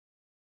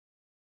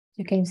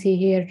 You can see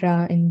here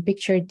in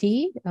picture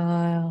D,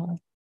 there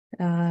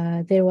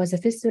was a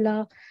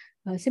fistula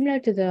similar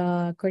to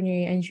the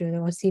coronary angio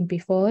that was seen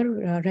before,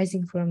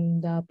 rising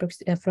from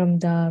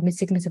the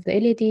mid-thickness of the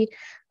LAD,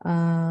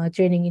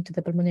 draining into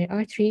the pulmonary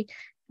artery.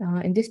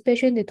 In this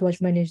patient, it was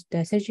managed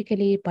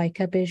surgically by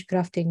CABG,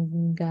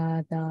 grafting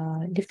the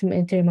left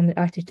anterior pulmonary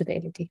artery to the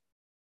LAD.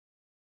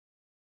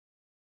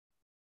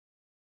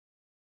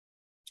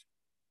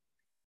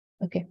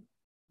 Okay.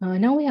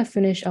 Now we have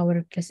finished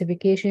our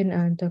classification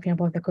and talking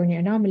about the coronary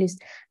anomalies.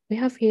 We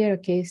have here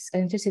an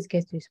interesting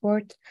case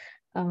report.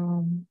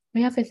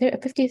 We have a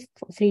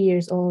 53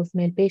 years old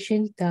male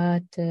patient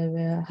that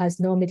has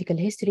no medical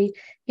history.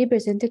 He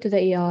presented to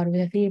the ER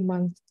with a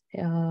 3-month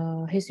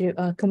history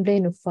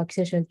complaint of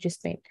exertional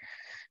chest pain.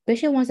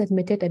 Patient was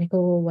admitted and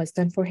echo was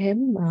done for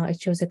him.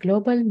 It shows a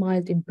global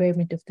mild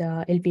impairment of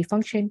the LV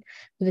function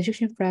with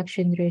ejection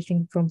fraction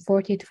ranging from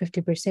 40 to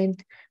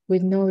 50%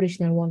 with no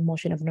regional wall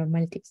motion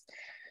abnormalities.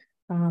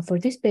 For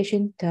this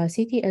patient,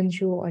 CT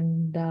angio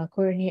and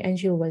coronary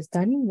angio was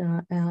done,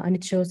 and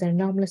it shows an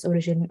anomalous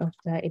origin of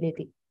the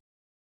LAD.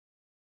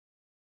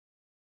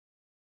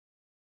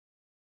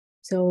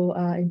 So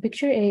in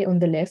picture A on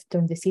the left,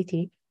 on the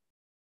CT,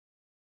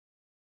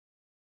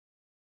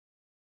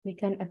 we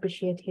can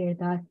appreciate here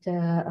that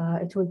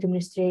it will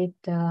demonstrate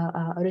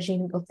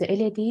origin of the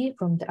LAD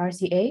from the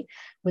RCA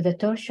with a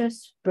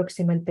tortuous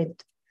proximal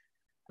bend.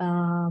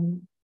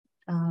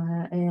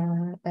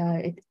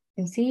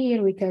 In C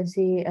here, we can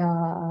see,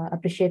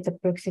 appreciate the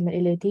proximal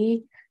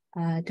LAD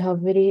to have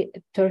very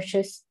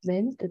tortuous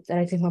bend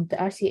arising from the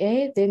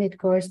RCA, then it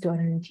goes to an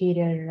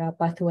anterior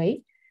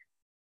pathway.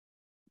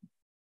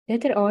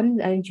 Later on,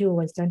 angio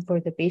was done for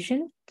the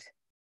patient.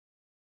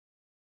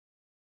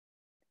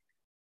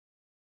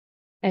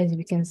 As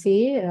we can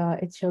see,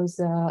 it shows,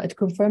 it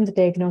confirmed the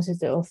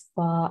diagnosis of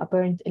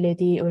apparent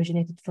LAD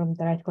originated from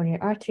the right coronary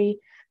artery,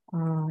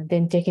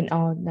 then taken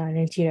out an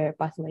anterior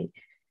pathway.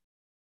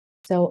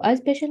 So as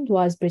patient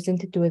was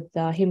presented with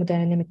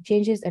hemodynamic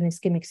changes and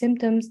ischemic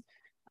symptoms,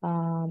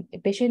 a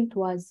patient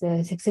was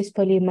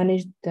successfully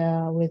managed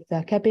with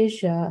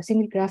CABG.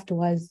 Single graft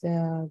was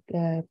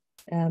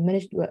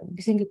managed,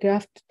 single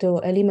graft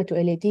to LEMA to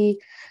LAD.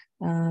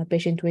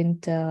 Patient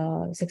went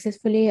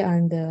successfully,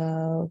 and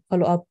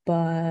follow-up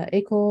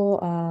echo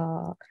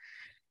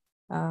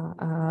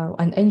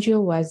and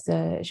angio was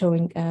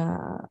showing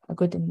a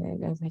good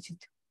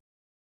method.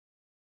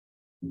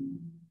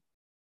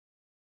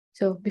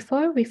 So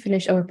before we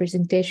finish our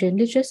presentation,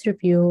 let's just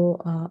review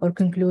or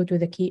conclude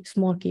with the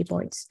small key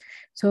points.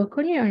 So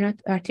coronary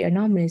artery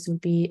anomalies will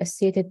be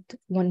associated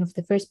one of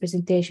the first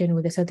presentation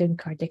with a sudden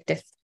cardiac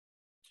death.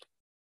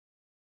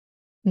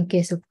 In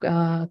case of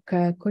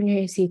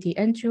coronary CT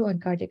angio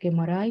and cardiac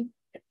MRI,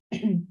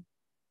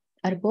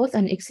 are both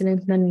an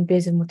excellent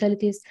non-invasive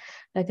modalities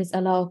that is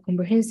allow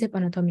comprehensive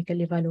anatomical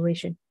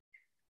evaluation.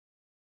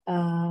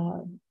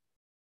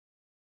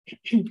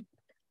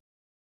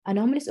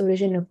 Anomalous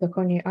origin of the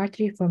coronary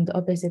artery from the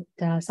opposite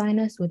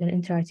sinus with an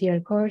intra-arterial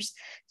course,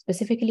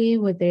 specifically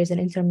where there is an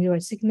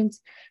intramural segment.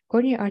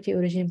 Coronary artery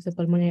origin of the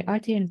pulmonary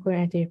artery and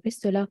coronary artery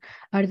fistula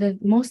are the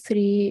most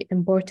 3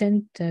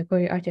 important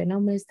coronary artery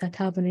anomalies that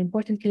have an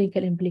important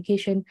clinical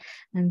implication,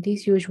 and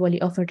these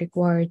usually often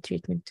require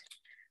treatment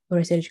or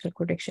a surgical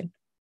correction.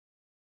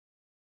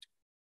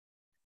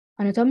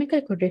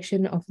 Anatomical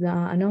correction of the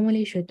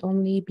anomaly should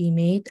only be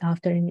made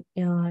after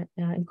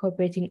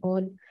incorporating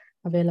all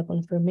available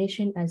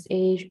information as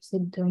age,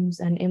 symptoms,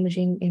 and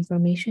imaging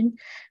information,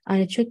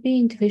 and it should be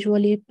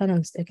individually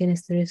balanced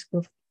against the risk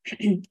of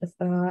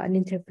an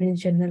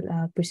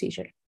interventional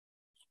procedure.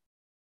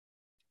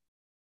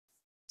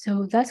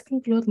 So that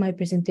concludes my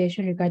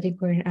presentation regarding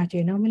coronary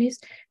artery anomalies.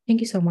 Thank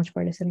you so much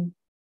for listening.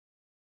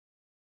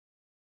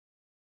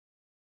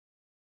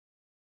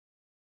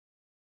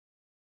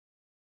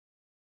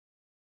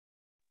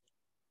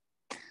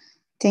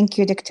 Thank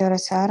you, Dr.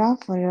 Sarah,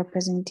 for your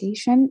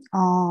presentation.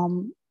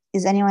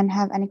 Does anyone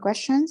have any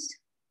questions?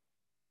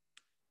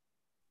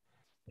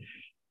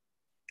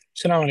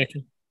 Assalamu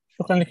alaikum.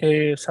 شكرا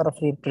لك Sarah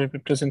for your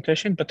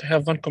presentation, but I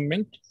have one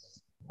comment.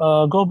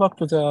 Go back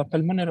to the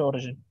pulmonary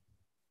origin.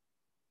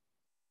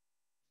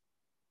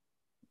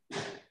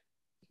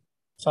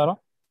 Sarah?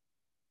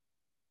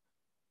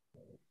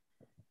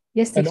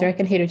 Yes, doctor, Hello? I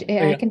can hear you.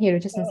 I Yeah. can hear you.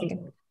 Just a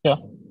second. Yeah.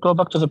 Go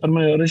back to the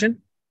pulmonary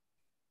origin.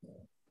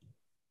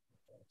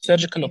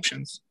 Surgical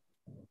options.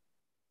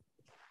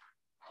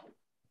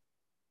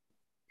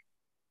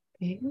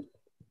 Okay.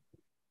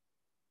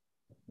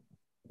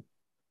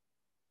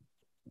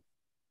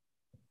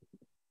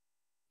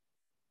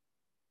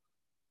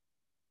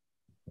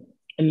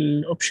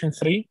 Option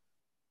 3.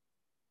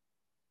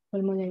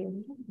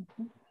 Pulmonary.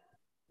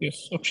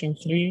 Yes, option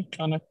 3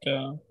 كانت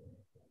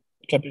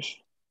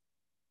كبش.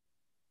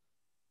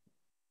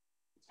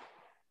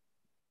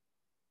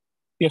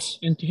 Yes,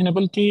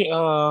 intuinability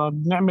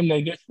بنعمل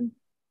ligation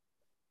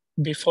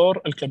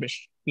before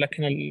الكبش،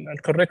 لكن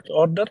correct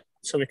order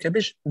تسوي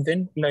كبش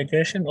then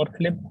ligation or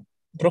clip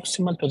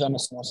proximal to the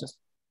anastomosis.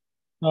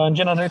 In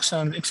general,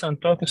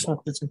 excellent talk,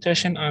 excellent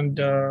presentation, and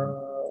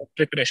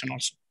preparation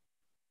also.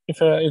 If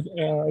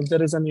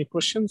there is any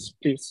questions,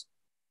 please.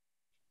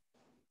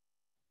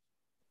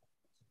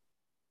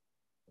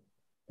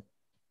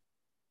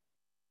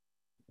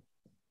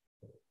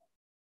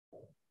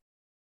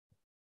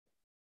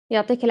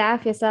 يعطيك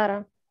العافية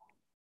سارة.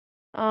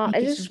 Thank I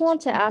you so just much.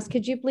 want to ask,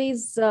 could you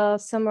please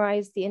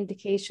summarize the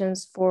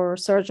indications for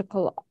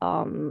surgical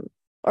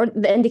or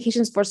the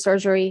indications for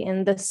surgery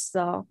in this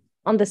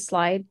on this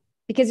slide?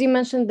 Because you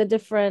mentioned the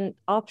different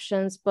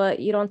options, but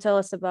you don't tell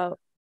us about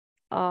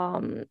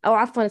oh,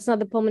 عفوا, it's not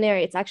the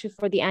pulmonary, it's actually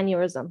for the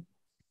aneurysm.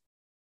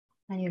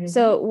 Aneurysm.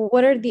 So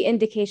what are the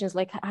indications,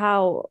 like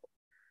how,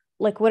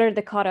 like what are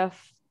the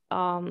cutoff,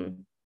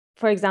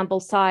 for example,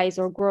 size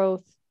or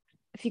growth?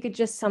 If you could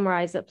just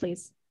summarize it,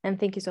 please. And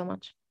thank you so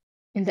much.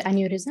 In the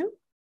aneurysm?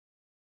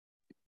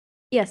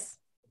 Yes.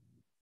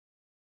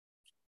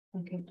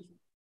 Okay.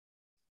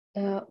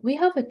 We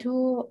have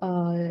two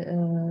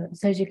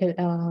surgical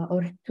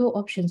or two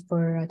options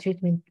for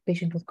treatment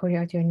patient with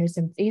coronary artery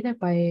aneurysm, either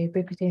by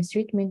percutaneous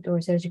treatment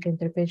or surgical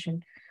intervention.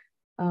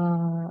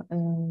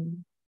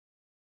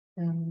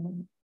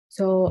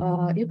 So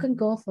you can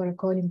go for a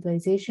coil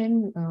embolization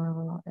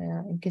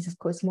in case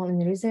of small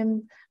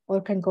aneurysm,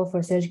 or can go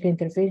for surgical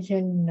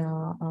intervention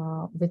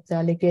with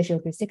ligation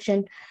or resection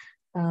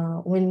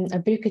when a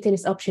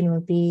percutaneous option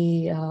will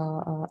be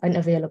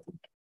unavailable.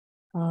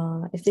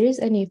 If there is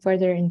any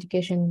further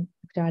indication,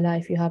 Dr. Ala,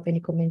 if you have any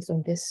comments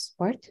on this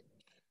part.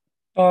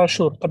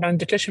 Sure. طبعا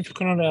indication في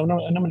coronary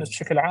anomalies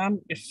بشكل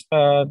عام if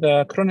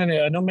the coronary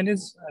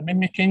anomalies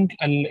mimicking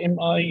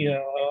MI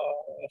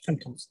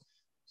symptoms,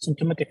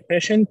 symptomatic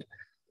patient,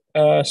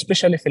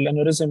 especially في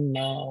aneurysm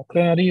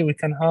coronary, we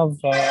can have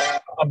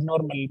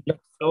abnormal blood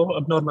flow,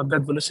 abnormal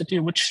blood velocity,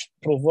 which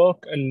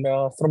provoke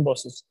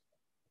thrombosis.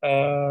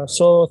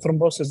 So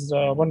thrombosis is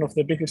one of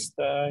the biggest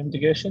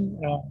indication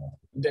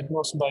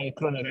diagnosed by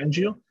coronary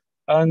angio.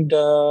 And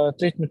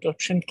treatment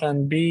option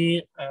can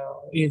be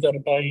either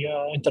by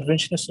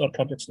interventionist or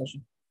cardiac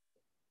surgeon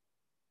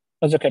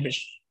as a cabbage.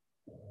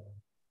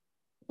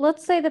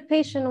 Let's say the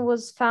patient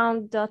was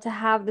found to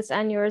have this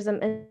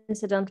aneurysm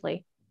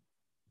incidentally.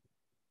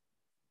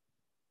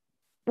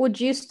 Would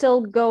you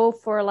still go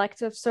for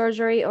elective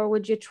surgery, or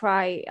would you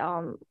try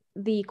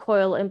the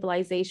coil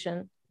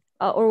embolization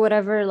or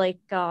whatever,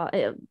 like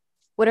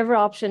whatever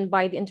option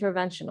by the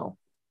interventional?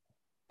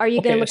 Are you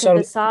going to look at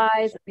the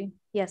size?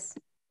 Yes.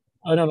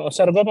 I don't know.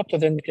 So go back to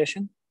the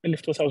indication in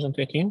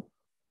 2018.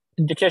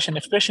 Indication,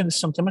 if patient is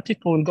symptomatic,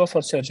 we will go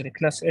for surgery,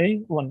 class A,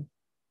 1.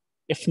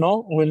 If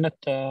no, we will not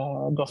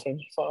go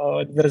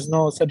for there is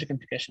no surgical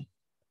indication.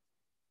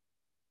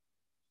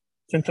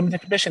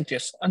 Symptomatic patient,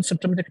 yes.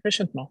 Unsymptomatic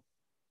patient, no.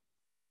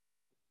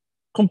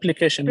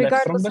 Complication like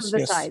Regardless thrombus, of the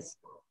yes. size.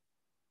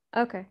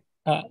 Okay.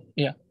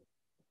 Yeah.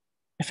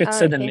 If it's All right,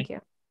 suddenly, thank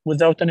you.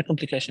 without any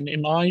complication,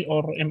 MI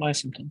or MI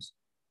symptoms.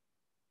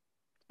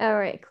 All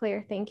right,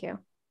 clear. Thank you.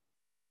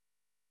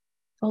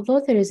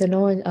 Although there is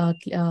no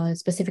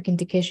specific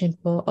indication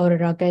for or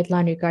a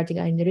guideline regarding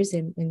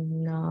aneurysm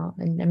in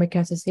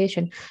American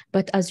Association,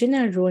 but as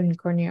general rule in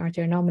coronary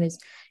artery anomalies,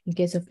 in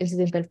case of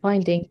incidental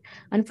finding,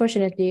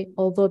 unfortunately,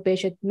 although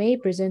patient may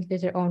present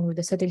later on with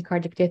a sudden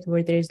cardiac death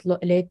where there is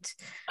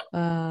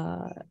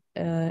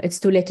it's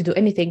too late to do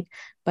anything,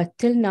 but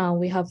till now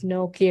we have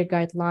no clear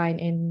guideline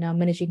in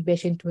managing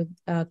patient with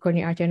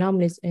coronary artery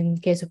anomalies in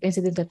case of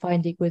incidental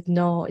finding with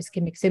no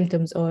ischemic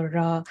symptoms or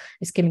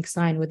ischemic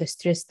sign with a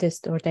stress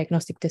test or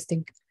diagnostic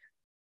testing.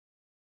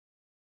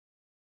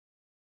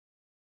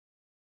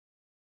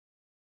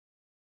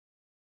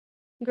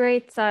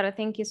 Great, Sarah.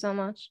 Thank you so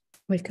much.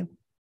 Welcome.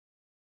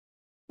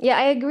 Yeah,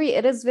 I agree.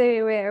 It is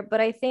very rare, but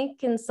I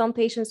think in some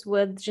patients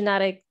with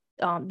genetic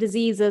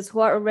diseases who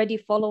are already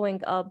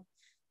following up,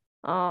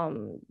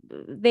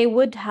 they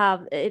would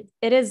have it.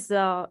 It is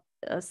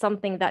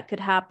something that could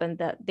happen,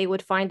 that they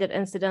would find it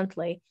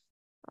incidentally.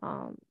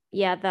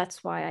 Yeah,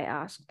 that's why I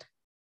asked.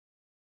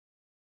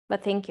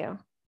 But thank you.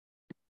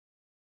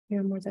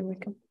 You're more than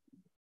welcome.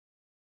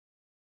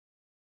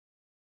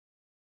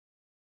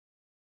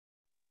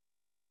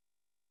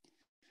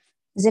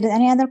 Is there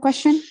any other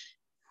question?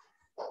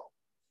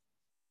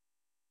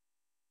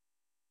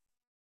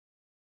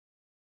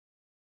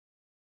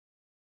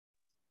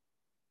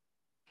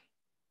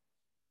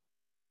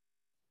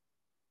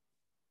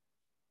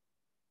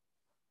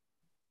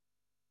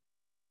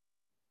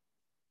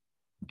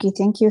 Okay,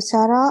 thank you,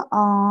 Sarah.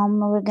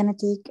 We're gonna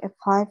take a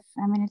 5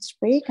 minutes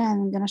break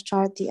and we're gonna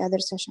start the other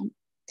session.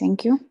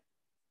 Thank you.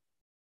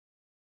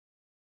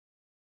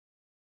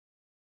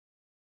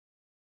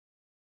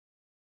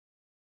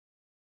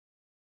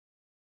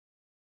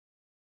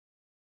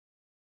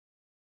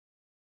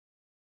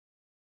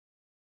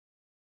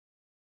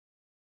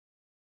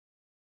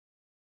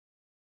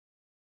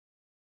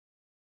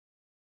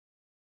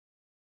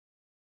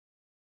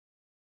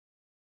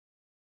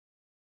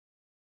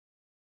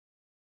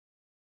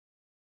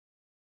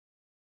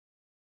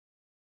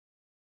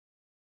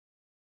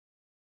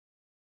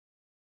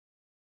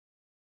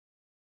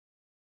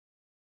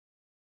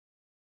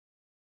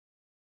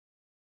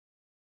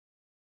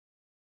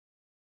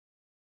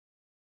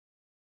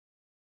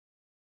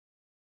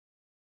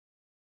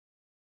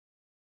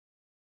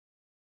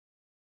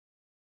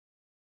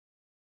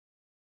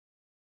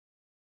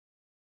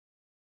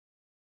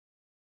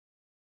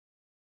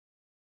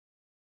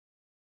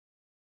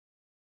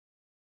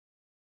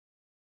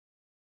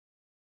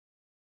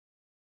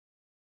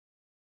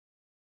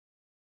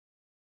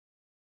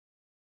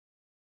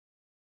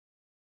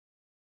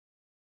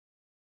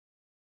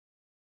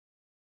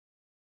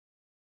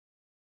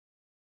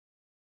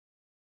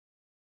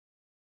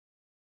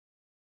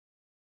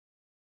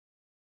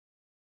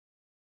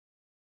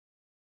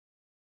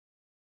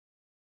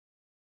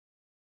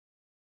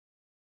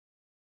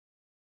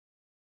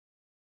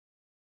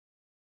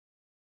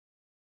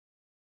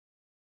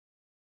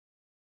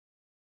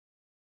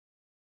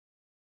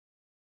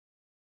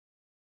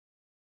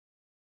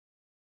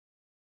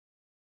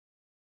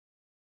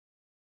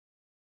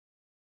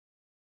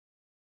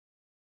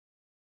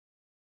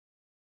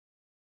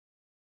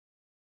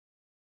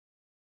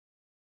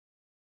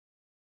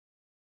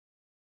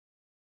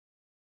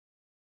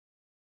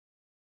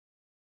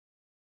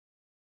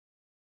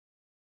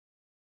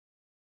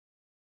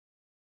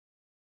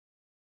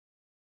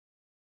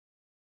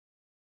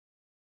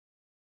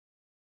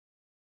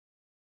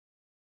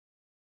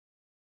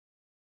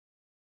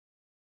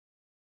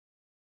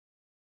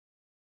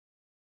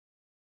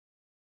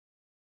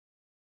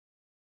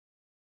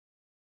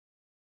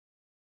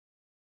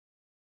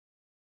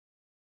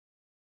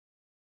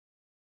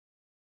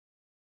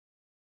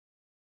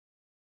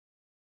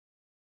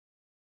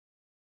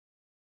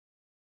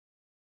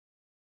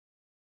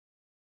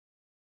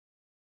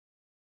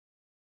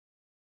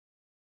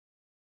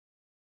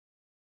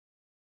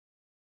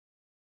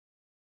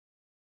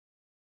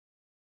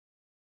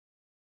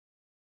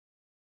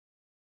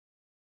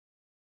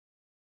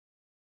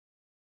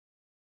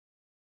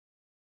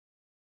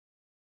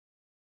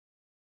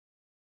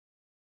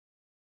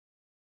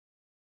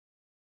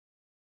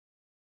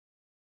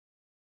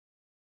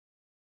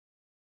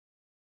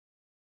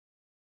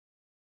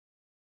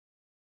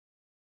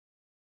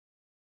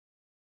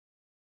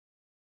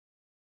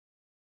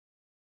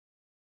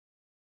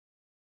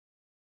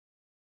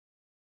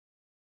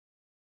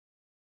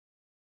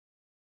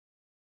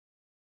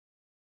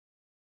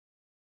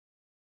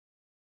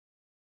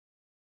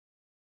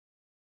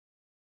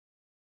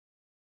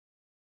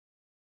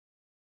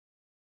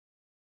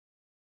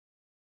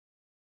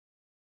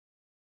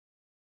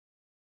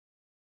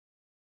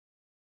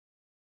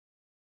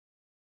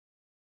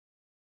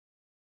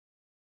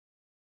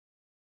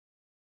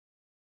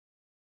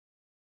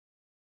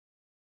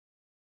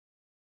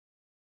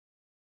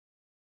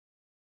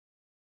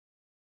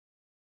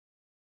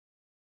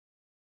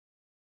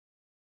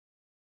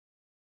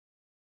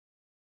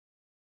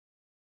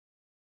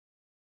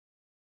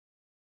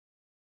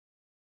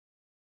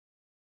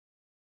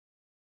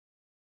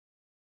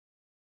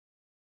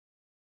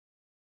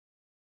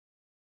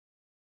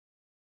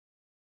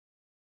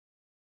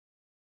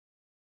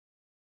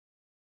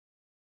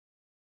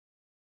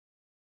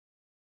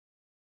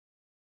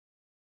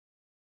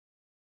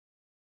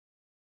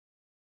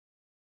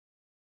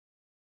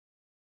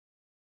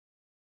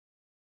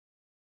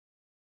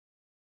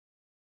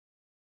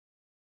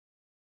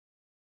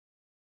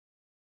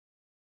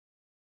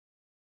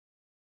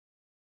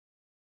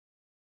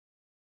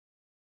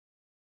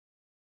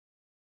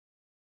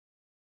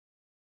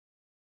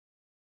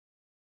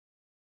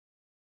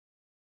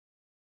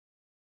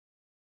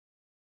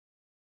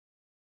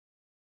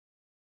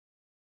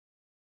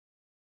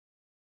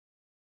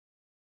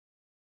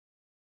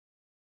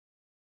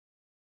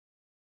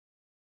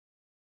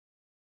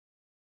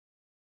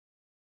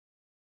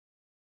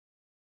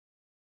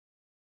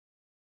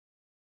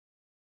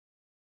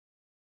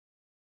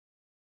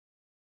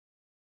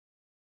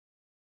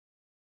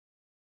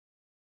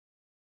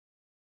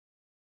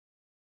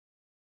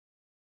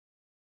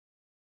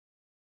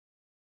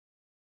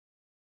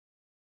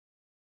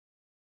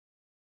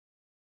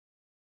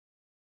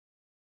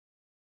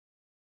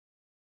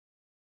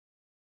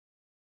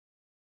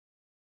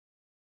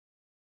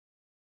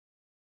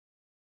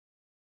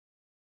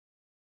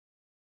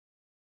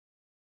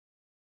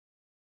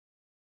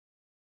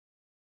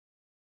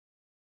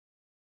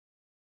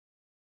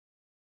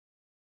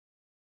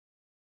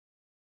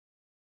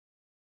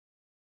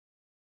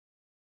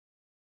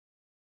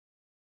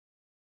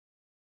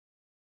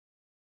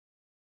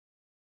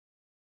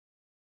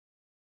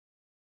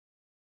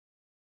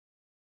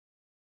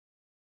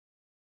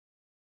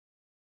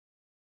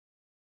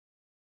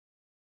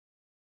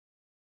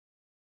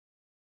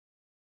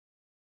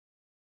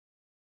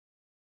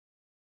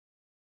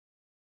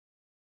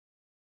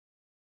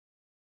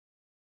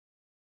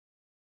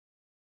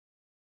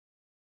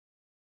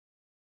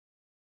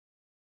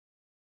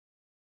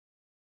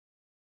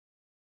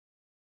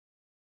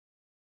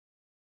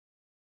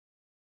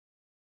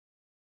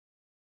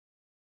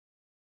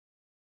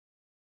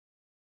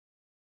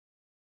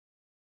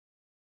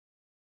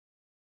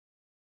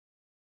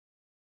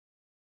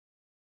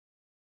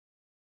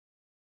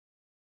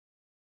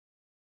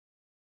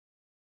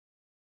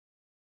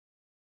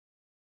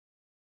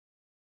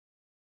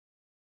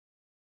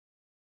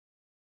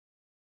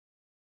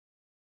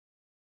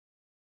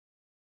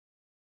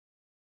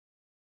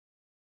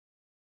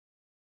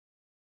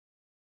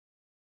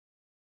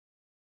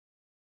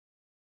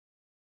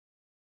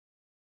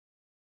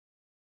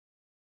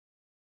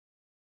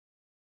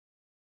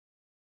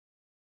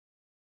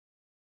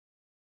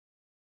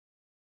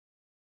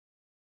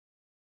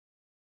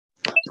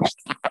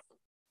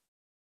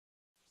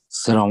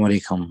 السلام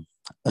عليكم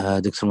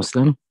دكتور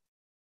مسلم.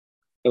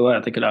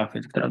 يعطيك العافية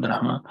دكتور عبد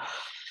الرحمن.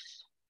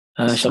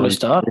 Shall we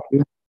start?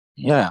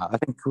 Yeah, I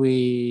think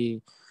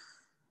we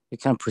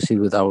can proceed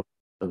with our.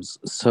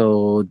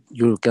 So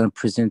you're going to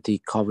present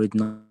the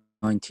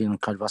COVID-19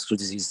 cardiovascular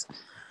disease.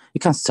 You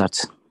can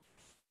start.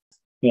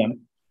 Yeah.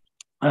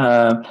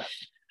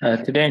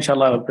 Today,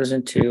 inshallah, I will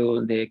present to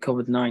you the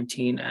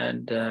COVID-19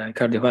 and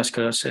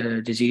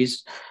cardiovascular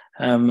disease.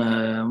 I'm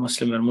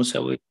Muslim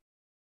al-Musawi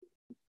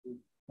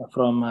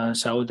from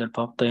Saud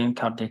al-Babtain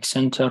Cardiac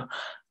Center,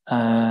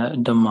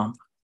 Dammam.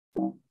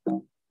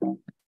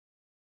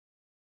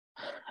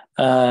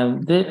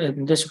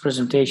 This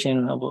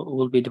presentation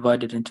will be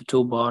divided into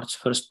two parts.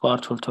 First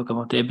part will talk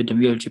about the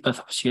epidemiology,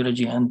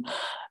 pathophysiology,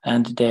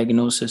 and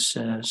diagnosis,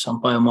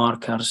 some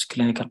biomarkers,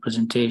 clinical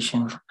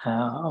presentation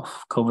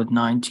of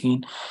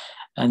COVID-19,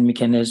 and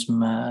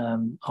mechanism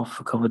of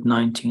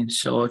COVID-19.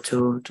 So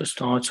to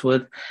start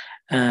with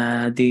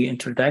the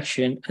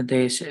introduction,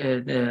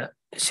 the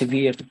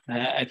severe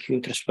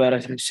acute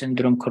respiratory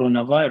syndrome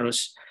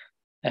coronavirus,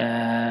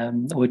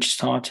 which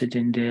started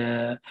in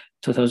the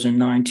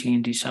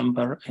 2019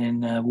 December in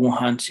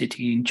Wuhan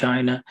city in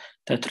China,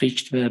 that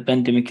reached the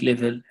pandemic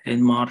level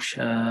in March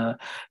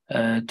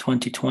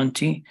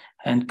 2020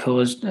 and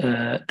caused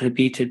a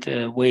repeated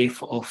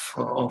wave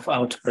of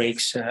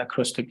outbreaks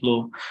across the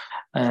globe.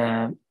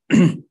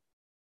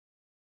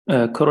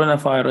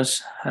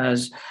 Coronavirus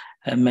has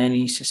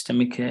many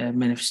systemic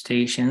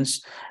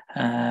manifestations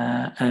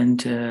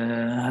and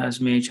has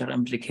major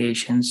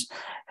implications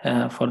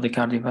for the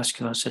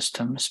cardiovascular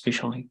system,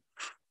 especially.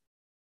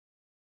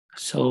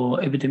 So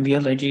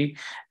epidemiology,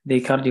 the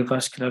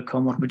cardiovascular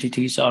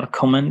comorbidities are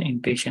common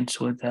in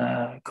patients with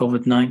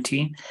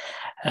COVID-19.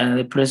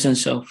 The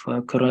presence of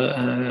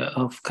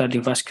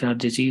cardiovascular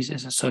disease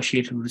is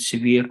associated with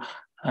severe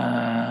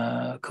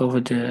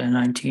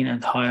COVID-19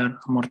 and higher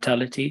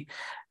mortality.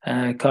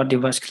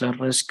 Cardiovascular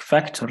risk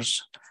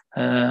factors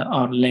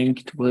are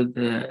linked with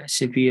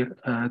severe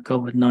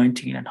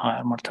COVID-19 and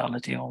higher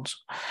mortality also.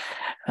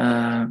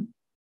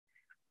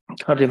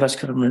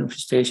 Cardiovascular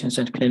manifestations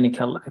and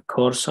clinical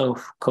course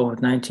of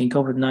COVID-19.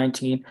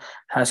 COVID-19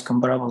 has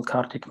comparable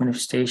cardiac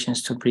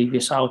manifestations to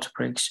previous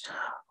outbreaks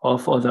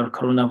of other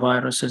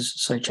coronaviruses,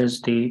 such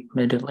as the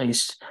Middle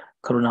East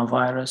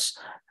coronavirus,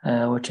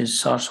 which is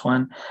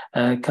SARS-1.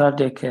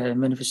 Cardiac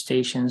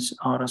manifestations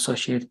are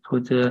associated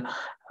with the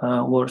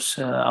worse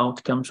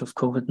outcomes of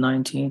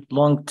COVID-19.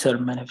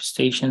 Long-term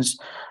manifestations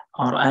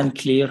are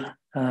unclear.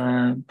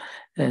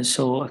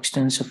 So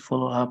extensive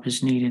follow-up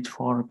is needed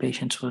for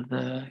patients with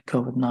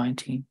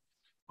COVID-19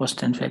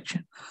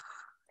 post-infection.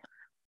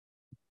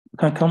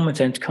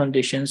 Concomitant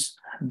conditions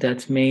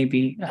that may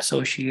be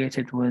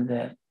associated with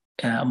a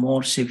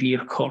more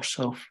severe course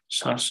of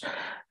SARS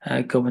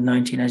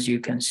COVID-19, as you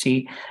can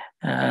see,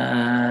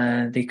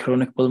 the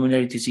chronic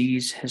pulmonary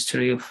disease,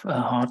 history of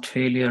heart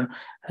failure,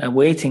 a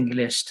waiting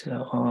list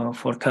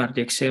for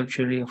cardiac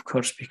surgery, of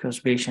course, because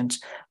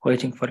patients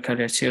waiting for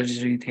cardiac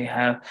surgery, they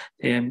are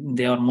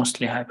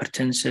mostly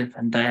hypertensive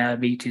and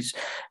diabetes,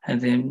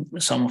 and then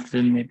some of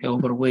them may be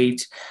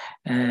overweight,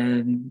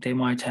 and they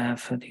might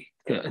have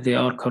they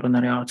are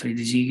coronary artery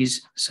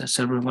disease,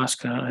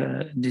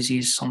 cerebrovascular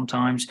disease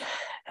sometimes,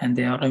 and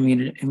they are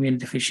immune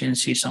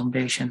deficiency. Some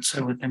patients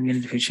with immune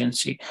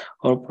deficiency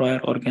or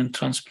prior organ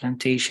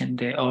transplantation,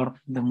 they are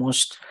the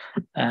most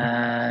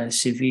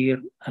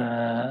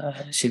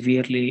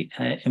severely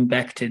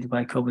impacted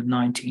by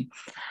COVID-19.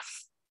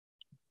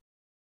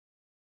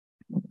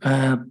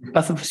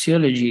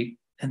 Pathophysiology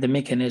and the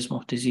mechanism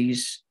of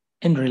disease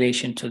in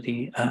relation to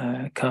the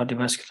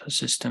cardiovascular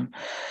system.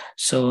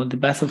 So the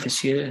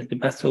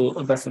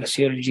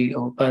pathophysiology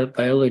or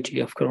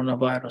biology of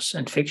coronavirus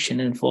infection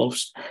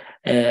involves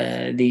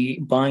the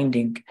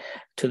binding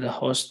to the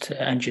host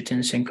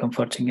angiotensin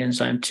converting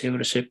enzyme 2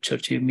 receptor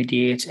to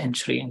mediate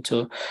entry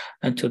into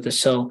the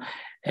cell.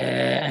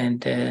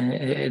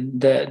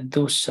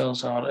 Those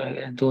cells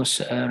are those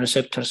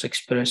receptors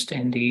expressed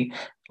in the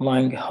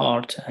lung,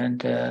 heart,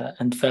 and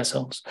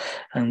vessels,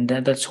 and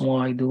that's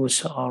why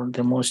those are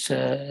the most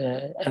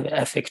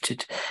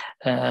affected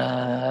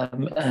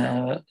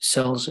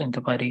cells in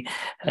the body.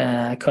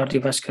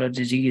 Cardiovascular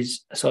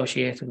disease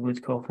associated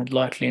with COVID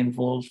likely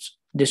involves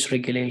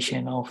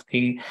dysregulation of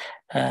the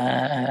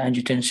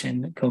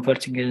angiotensin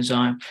converting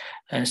enzyme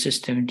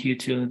system due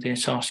to the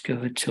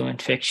SARS-CoV-2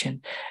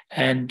 infection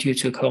and due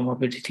to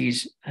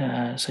comorbidities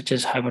such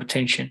as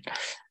hypertension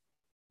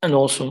and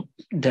also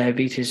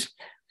diabetes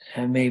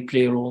may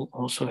play a role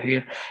also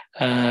here.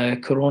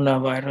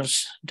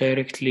 Coronavirus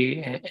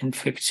directly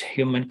infects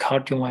human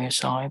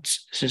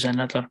cardiomyocytes. This is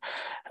another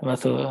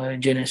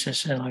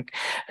pathogenesis, like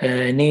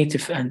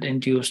native and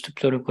induced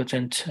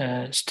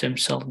pluripotent stem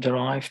cell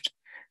derived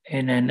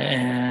in an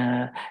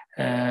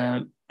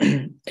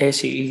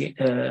ACE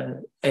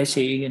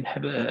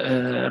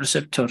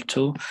receptor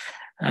 2,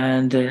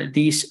 and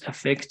these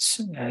effects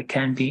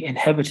can be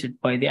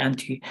inhibited by the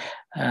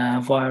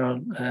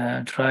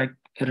antiviral drug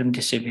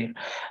remdesivir.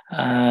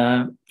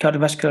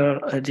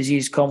 Cardiovascular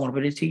disease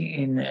comorbidity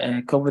in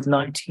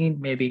COVID-19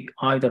 may be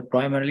either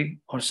primary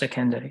or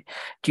secondary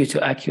due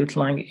to acute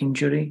lung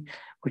injury,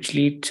 which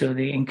lead to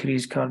the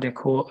increased cardiac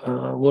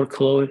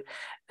workload.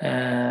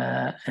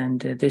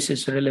 And this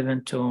is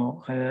relevant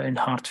to in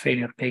heart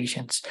failure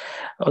patients.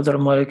 Other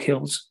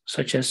molecules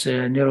such as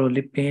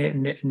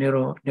neuropilin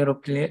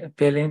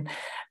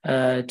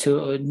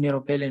to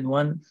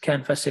neuropilin-1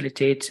 can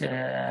facilitate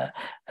the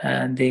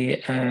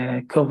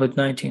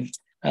COVID-19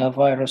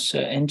 virus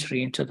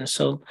entry into the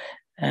cell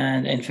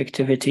and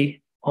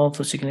infectivity.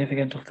 Also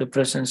significant of the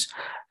presence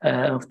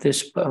of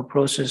this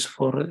process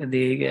for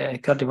the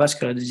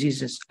cardiovascular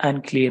diseases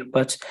unclear,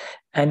 but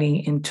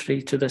any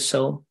entry to the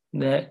cell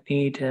that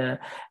need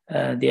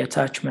the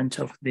attachment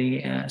of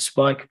the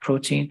spike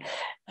protein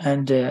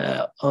and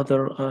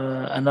another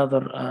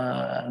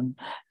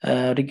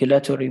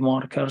regulatory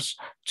markers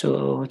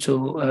to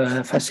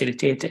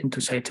facilitate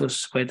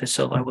endocytosis by the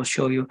cell. I will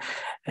show you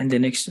in the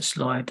next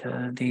slide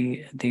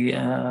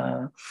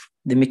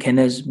the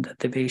mechanism that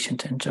the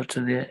patient enters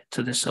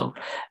to the cell.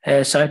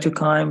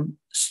 Cytokine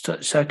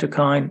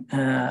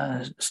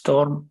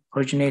storm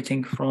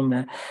originating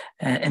from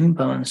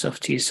imbalance of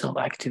T cell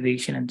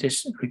activation and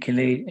this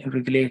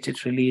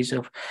regulated release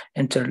of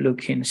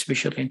interleukin,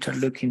 especially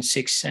interleukin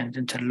 6 and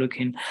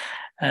interleukin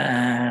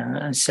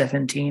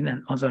 17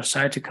 and other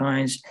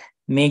cytokines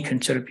may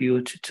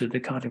contribute to the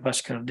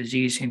cardiovascular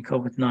disease in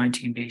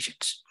COVID-19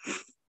 patients.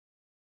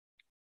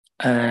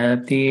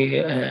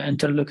 The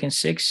interleukin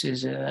 6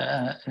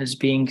 is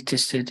being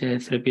tested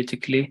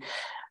therapeutically.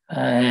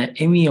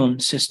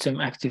 Immune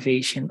system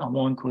activation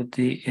along with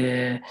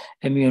the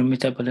immune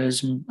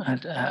metabolism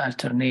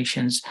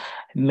alternations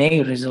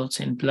may result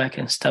in plaque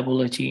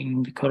instability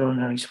in the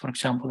coronaries, for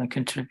example, and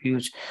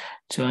contribute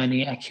to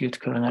any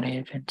acute coronary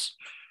events.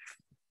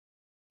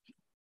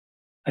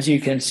 As you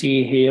can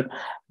see here,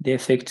 the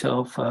effect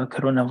of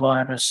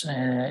coronavirus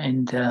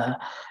in the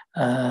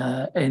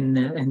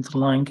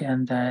lung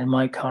and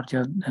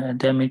myocardial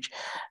damage.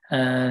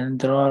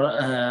 There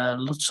are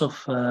lots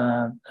of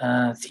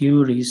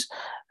theories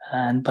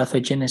and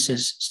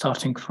pathogenesis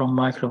starting from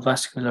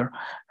microvascular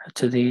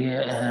to the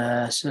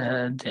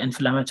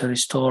inflammatory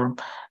storm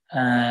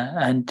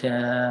and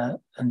the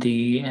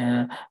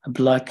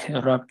black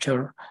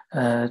rupture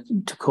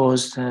to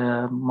cause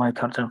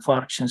myocardial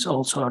infarctions,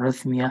 also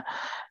arrhythmia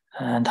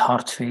and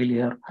heart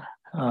failure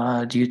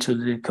due to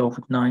the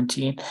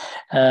COVID-19.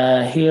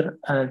 Here,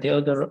 the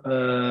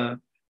other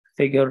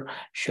figure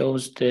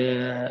shows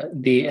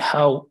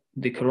how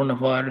the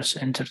coronavirus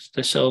enters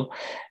the cell.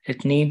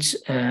 It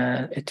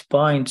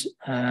binds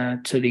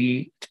to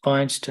the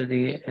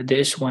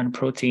S1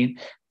 protein,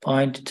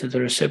 bind to the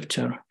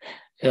receptor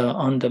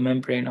on the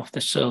membrane of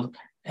the cell,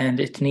 and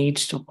it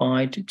needs to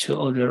bind to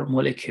other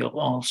molecule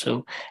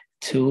also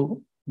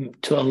to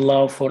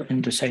allow for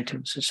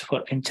endocytosis,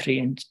 for entry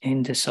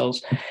in the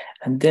cells.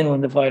 And then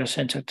when the virus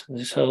enters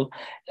the cell,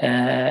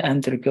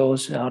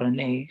 undergoes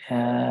RNA,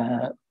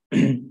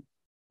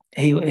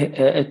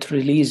 it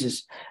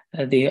releases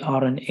the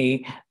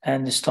RNA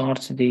and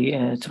starts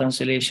the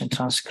translation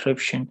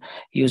transcription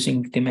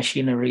using the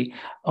machinery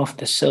of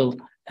the cell,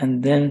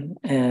 and then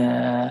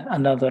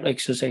another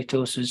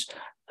exocytosis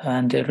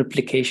and the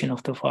replication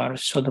of the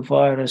virus. So the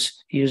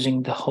virus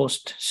using the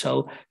host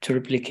cell to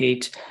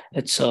replicate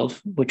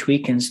itself, which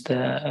weakens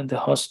the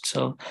host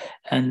cell,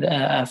 and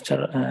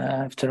after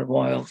a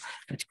while,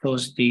 it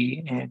causes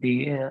the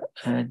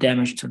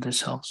damage to the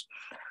cells.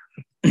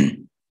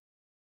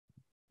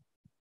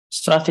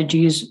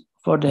 Strategies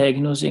for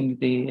diagnosing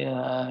the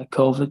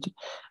COVID.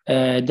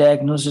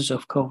 Diagnosis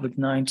of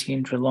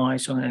COVID-19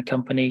 relies on a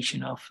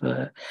combination of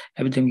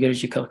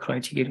epidemiological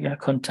criteria,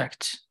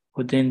 contact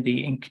within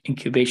the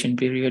incubation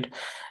period,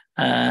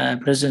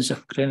 presence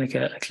of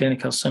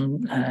clinical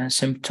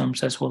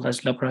symptoms, as well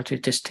as laboratory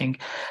testing,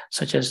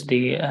 such as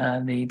the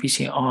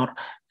PCR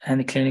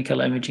and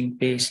clinical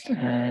imaging-based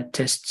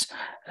tests.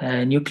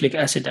 Nucleic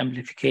acid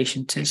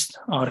amplification tests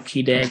are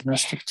key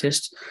diagnostic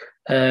tests.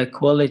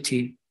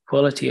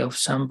 Quality of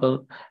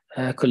sample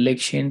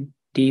collection,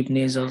 deep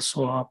nasal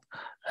swab,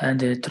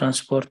 and the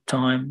transport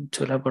time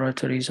to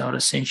laboratories are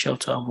essential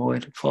to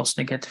avoid false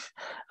negative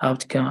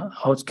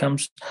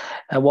outcomes.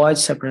 Wide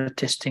separate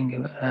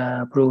testing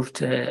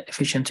proved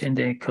efficient in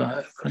the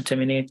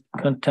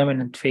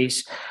contaminant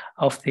phase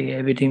of the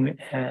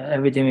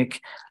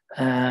epidemic.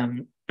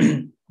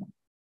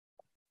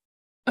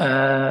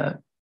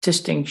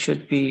 Testing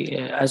should be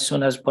as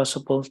soon as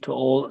possible to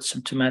all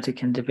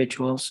symptomatic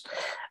individuals,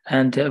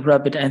 and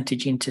rapid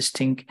antigen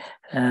testing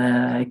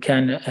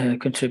can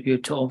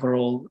contribute to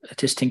overall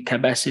testing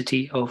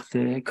capacity of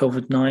the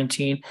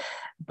COVID-19,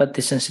 but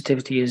the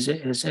sensitivity is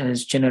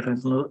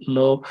generally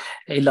low.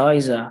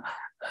 ELISA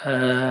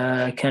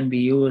can be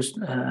used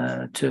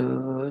to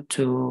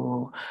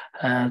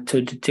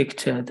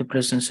detect the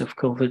presence of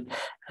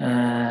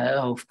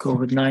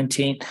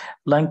COVID-19.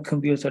 Lung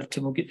computer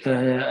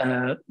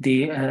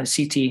the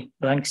CT,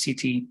 lung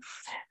CT,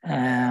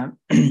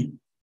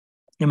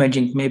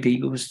 imaging may be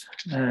used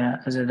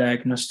as a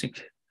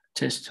diagnostic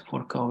test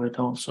for COVID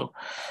also.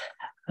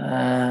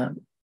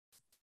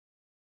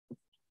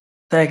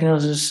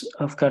 Diagnosis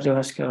of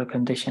cardiovascular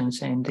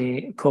conditions in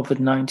the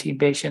COVID-19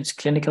 patients,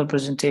 clinical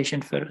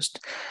presentation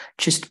first,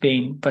 chest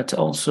pain, but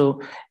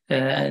also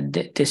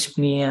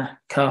dyspnea,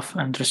 cough,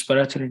 and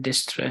respiratory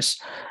distress.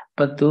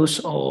 But those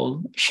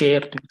all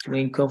shared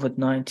between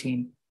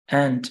COVID-19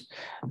 and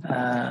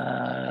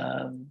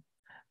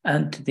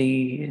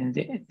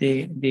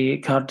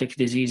the cardiac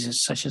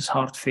diseases such as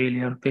heart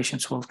failure.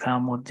 Patients will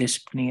come with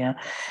dyspnea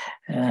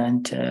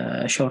and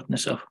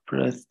shortness of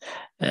breath,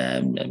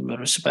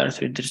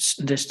 respiratory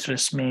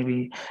distress,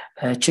 maybe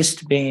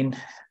chest pain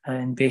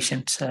in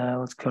patients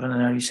with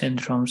coronary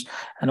syndromes,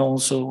 and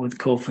also with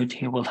COVID,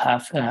 he will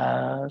have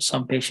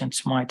some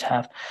patients might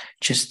have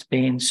chest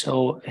pain.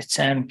 So it's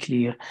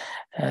unclear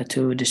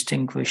to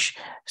distinguish.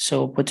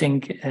 So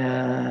putting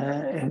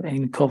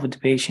in COVID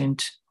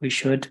patient, we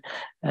should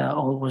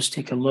always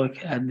take a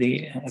look at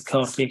the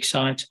cardiac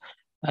side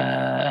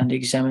and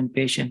examine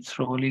patient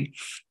thoroughly.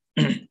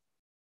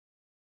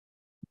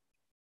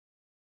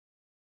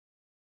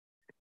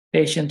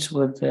 Patients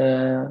with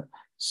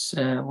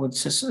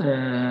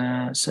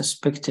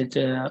suspected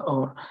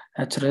or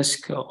at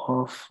risk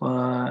of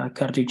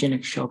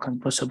cardiogenic shock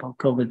and possible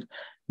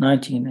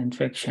COVID-19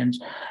 infections,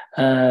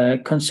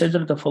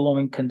 consider the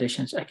following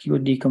conditions: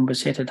 acute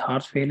decompensated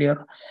heart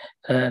failure,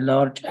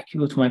 large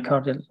acute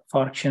myocardial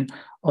infarction,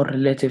 or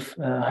relative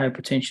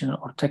hypertension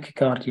or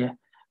tachycardia,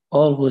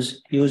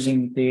 always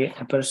using the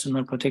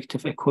personal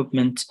protective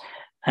equipment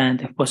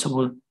and, if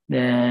possible,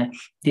 the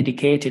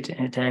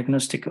dedicated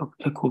diagnostic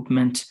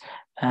equipment.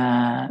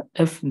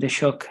 If the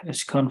shock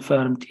is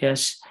confirmed,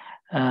 yes,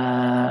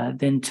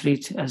 then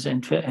treat as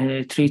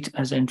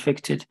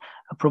infected.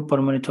 A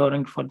proper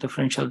monitoring for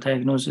differential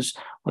diagnosis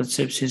with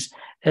sepsis.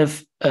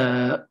 If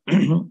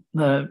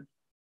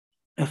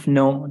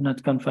no,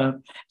 not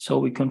confirmed, so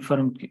we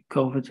confirm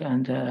COVID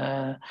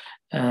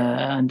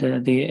and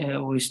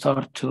we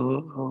start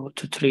to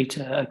treat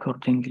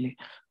accordingly.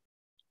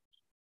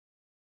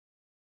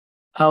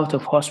 Out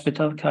of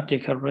hospital,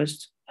 cardiac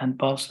arrest and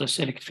pulseless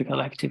electrical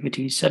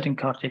activity, sudden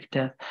cardiac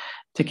death,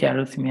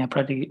 tachyarrhythmia,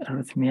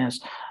 bradyarrhythmias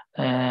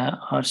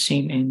are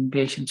seen in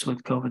patients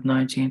with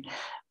COVID-19.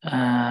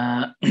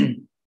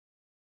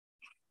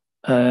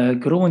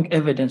 Growing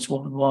evidence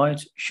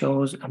worldwide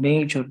shows a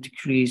major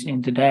decrease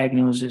in the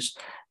diagnosis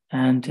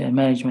and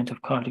management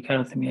of cardiac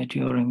arrhythmia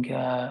during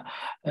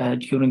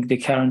the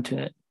current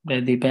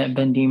the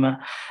pandemic.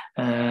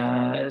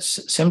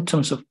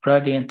 Symptoms of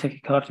brady and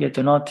tachycardia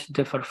do not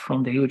differ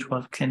from the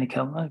usual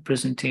clinical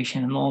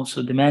presentation, and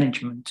also the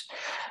management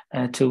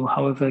too.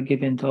 However,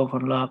 given the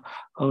overlap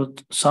of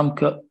some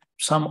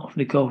of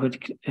the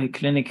COVID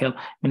clinical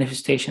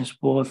manifestations,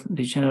 both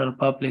the general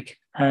public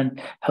and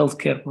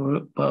healthcare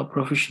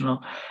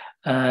professional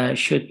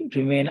should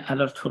remain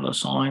alert for the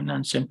signs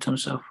and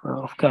symptoms of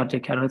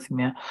cardiac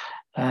arrhythmia.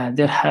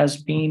 There has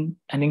been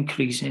an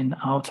increase in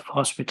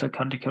out-of-hospital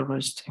cardiac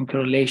arrest in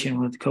correlation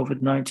with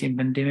COVID-19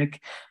 pandemic,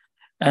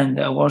 and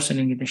a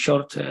worsening in the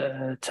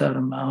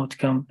short-term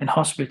outcome in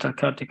hospital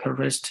cardiac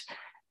arrest.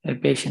 A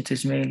patient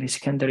is mainly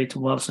secondary to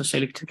pulseless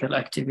electrical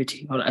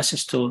activity or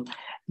asystole.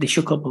 The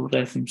shockable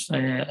rhythms,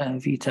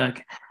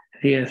 VTAC,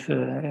 VF,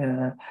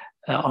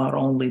 are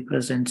only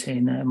present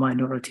in a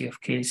minority of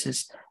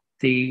cases.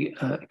 The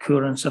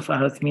occurrence of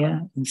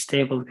arrhythmia in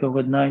stable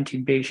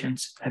COVID-19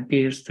 patients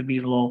appears to be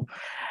low.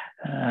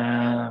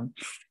 The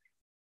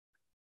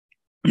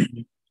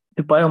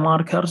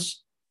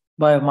biomarkers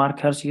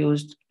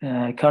used,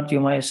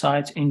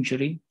 cardiomyocyte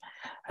injury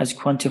as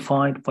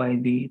quantified by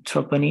the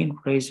troponin,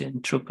 raise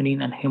in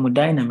troponin, and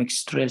hemodynamic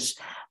stress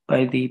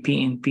by the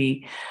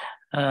PNP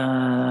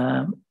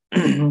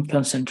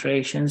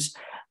concentrations.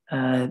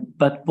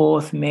 But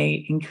both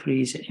may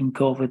increase in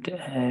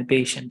COVID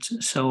patients.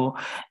 So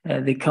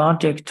the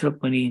cardiac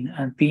troponin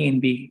and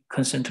PNP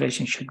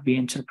concentration should be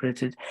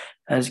interpreted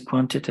as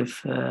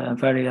quantitative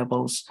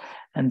variables,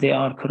 and they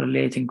are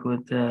correlating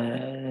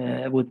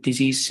with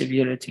disease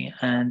severity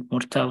and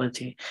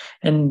mortality.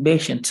 In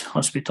patients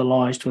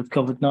hospitalized with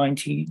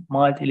COVID-19,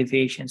 mild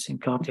elevations in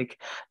cardiac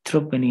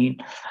troponin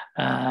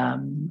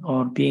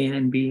or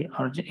PNP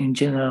are in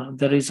general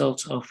the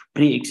results of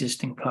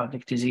pre-existing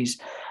cardiac disease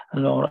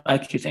or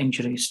acute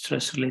injury,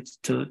 stress related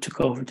to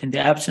COVID. In the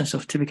absence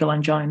of typical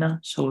angina,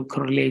 so we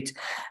correlate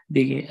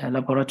the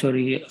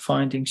laboratory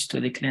findings to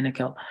the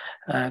clinical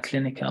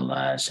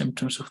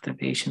symptoms of the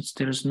patients.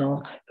 If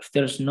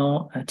there is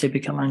no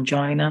typical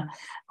angina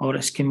or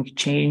ischemic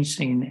change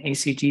in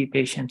ECG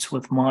patients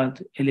with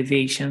mild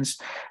elevations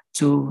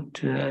to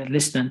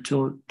less than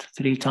 2 to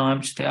 3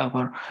 times the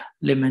upper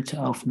limit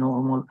of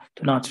normal,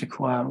 do not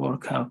require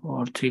workup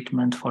or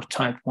treatment for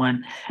type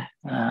 1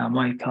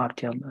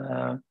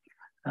 myocardial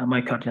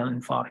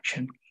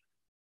infarction.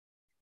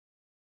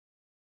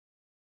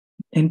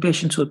 In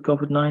patients with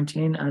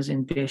COVID-19, as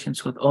in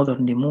patients with other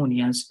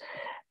pneumonias,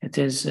 it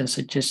is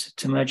suggested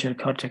to measure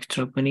cardiac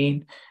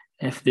troponin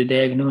if the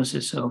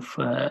diagnosis of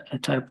a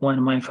type 1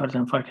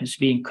 myocardial infarction is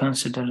being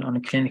considered on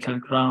a clinical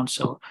ground,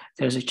 so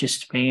there's a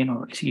chest pain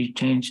or ECG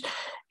change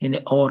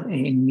or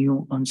a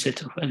new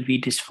onset of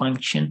LV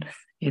dysfunction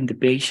in the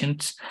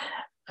patients.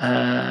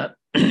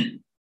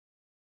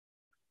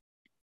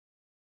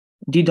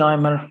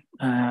 D-dimer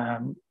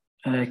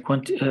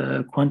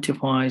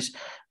quantifies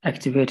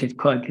activated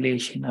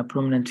coagulation, a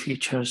prominent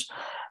features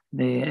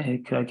the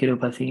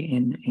coagulopathy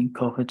in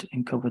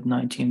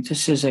COVID-19.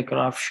 This is a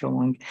graph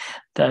showing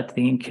that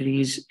the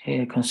increased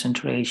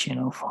concentration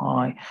of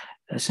high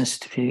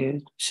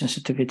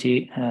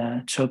sensitivity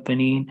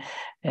troponin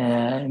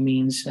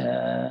means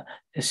a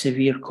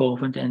severe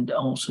COVID, and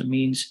also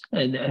means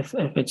if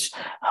it's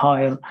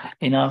higher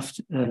enough,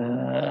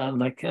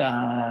 like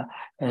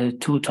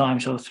 2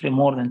 times or 3,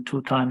 more than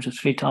 2 times or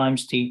 3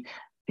 times the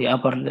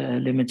upper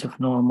limit of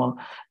normal,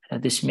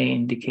 this may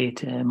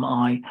indicate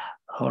MI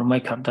or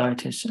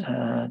myocarditis,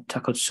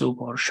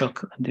 Takotsubo, or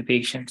shock in the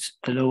patients.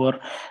 The lower,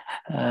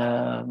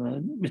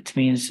 it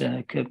means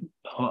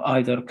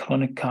either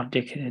chronic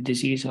cardiac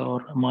disease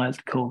or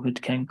mild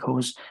COVID can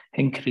cause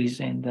increase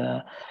in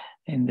the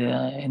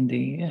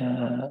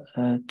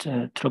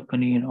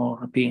troponin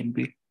or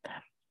BNP.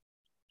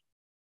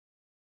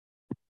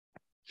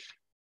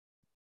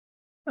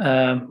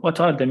 What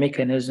are the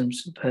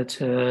mechanisms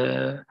that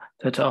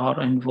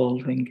are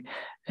involving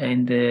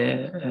in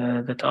the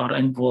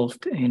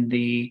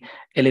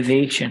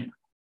elevation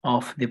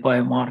of the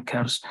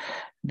biomarkers?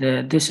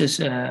 This is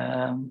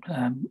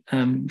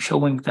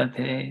showing that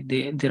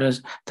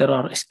there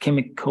are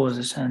ischemic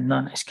causes and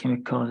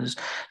non-ischemic causes.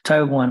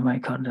 Type 1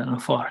 myocardial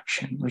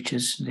infarction, which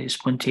is the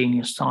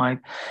spontaneous type,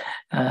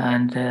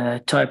 and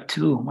type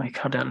 2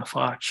 myocardial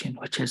infarction,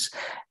 which is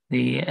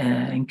the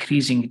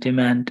increasing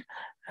demand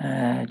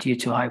due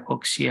to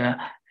hypoxia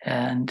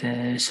and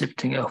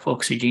septic of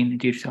oxygen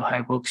due to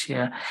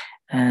hypoxia,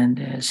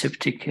 and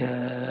septic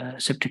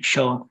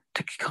shock,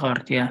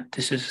 tachycardia.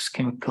 This is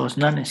ischemic cause.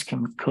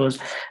 Non-ischemic cause,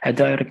 a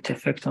direct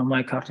effect on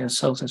myocardial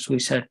cells, as we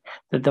said,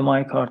 that the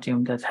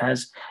myocardium that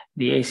has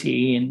the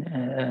ACE and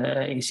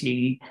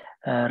ACE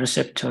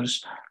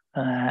receptors,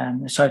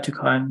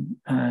 cytokine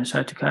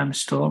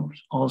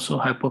storms, also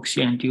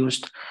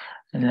hypoxia-induced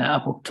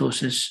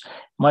apoptosis,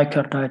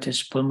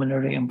 myocarditis,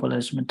 pulmonary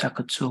embolism,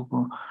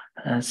 Takotsubo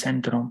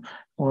syndrome,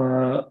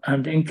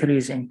 and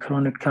increase in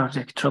chronic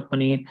cardiac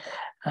troponin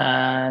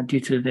due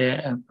to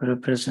the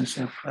presence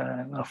of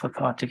a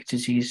cardiac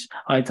disease,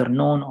 either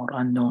known or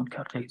unknown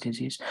cardiac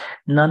disease.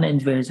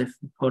 Non-invasive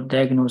for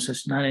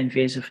diagnosis,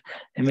 non-invasive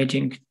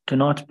imaging do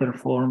not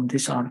perform.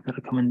 These are the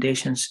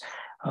recommendations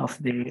of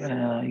the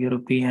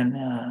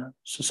European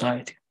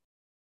Society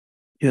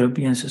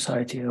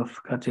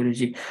of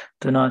Cardiology.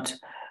 Do not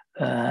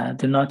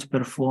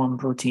perform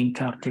routine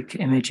cardiac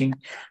imaging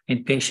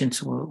in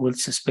patients with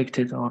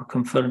suspected or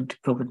confirmed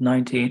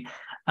COVID-19.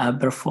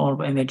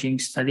 Perform imaging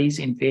studies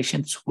in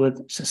patients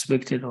with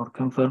suspected or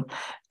confirmed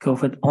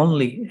COVID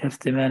only if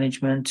the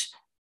management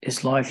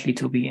is likely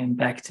to be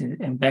impacted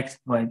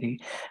by the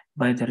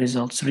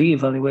results.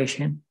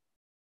 Re-evaluation,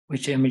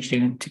 which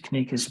imaging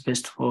technique is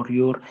best for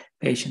your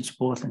patients,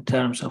 both in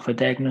terms of a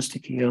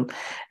diagnostic yield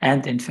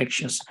and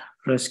infectious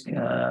risk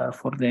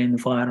for the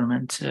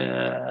environment.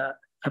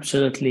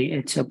 Absolutely,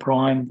 it's a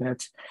prime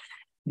that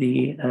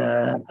the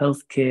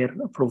healthcare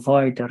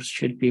providers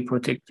should be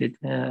protected.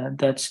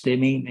 That's the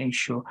main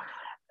issue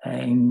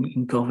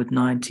in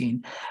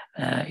COVID-19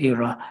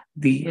 era.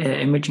 The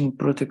imaging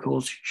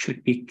protocols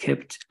should be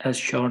kept as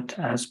short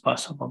as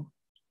possible.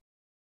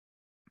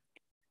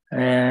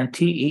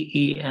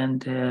 TEE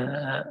and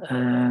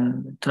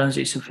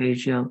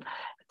transesophageal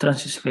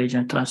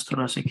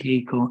transthoracic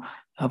echo,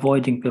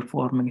 avoiding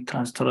performing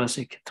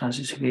transthoracic,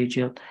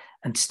 transesophageal,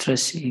 and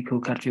stress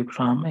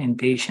echocardiogram in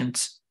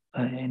patients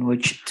in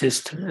which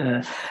test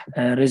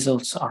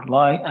results are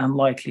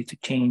unlikely to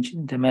change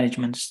the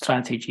management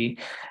strategy.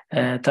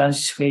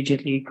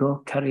 Transesophageal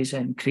echo carries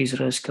an increased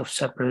risk of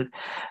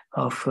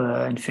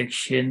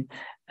infection,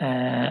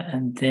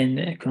 and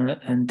then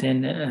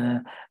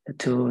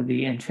to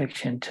the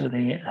infection to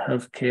the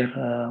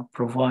healthcare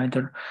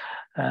provider.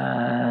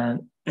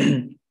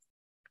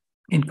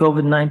 In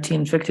COVID-19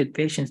 infected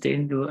patients, the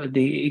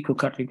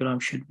echocardiogram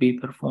should be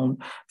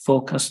performed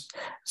focused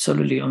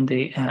solely on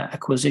the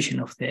acquisition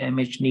of the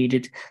image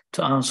needed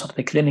to answer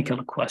the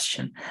clinical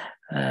question,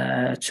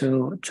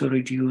 to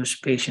reduce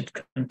patient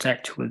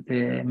contact with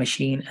the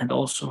machine and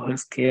also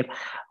healthcare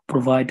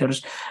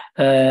providers.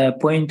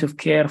 Point of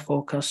care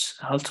focus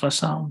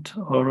ultrasound,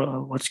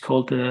 or what's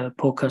called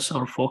POCUS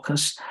or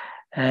focus,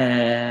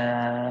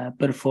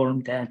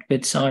 performed at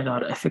bedside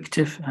are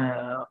effective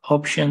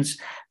options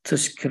to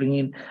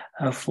screen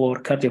for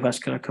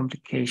cardiovascular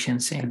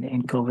complications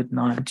in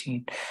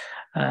COVID-19.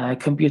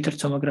 Computer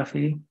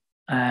tomography,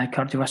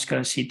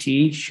 cardiovascular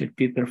CT should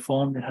be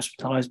performed in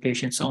hospitalized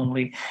patients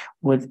only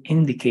with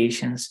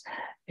indications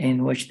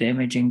in which the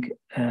imaging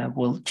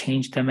will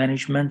change the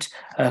management.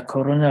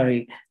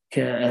 Coronary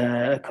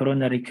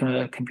coronary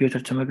computer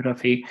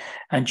tomography,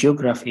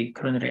 angiography,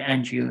 coronary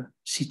angio,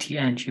 CT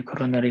angio,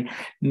 coronary,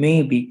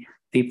 maybe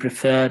the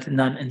preferred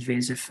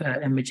non-invasive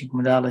imaging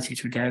modality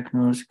to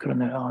diagnose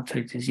coronary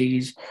artery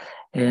disease,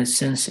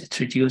 since it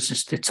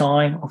reduces the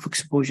time of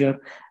exposure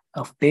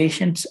of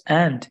patients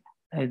and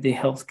the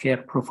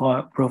healthcare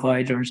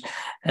providers.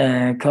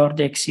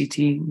 Cardiac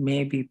CT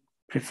may be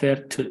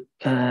preferred to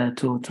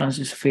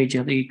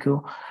transesophageal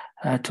echo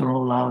to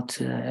rule out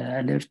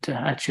alert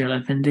atrial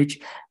appendage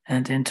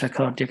and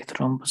intracardiac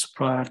thrombus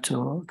prior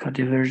to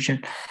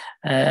cardioversion.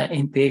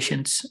 In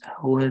patients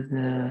with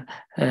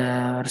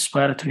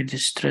respiratory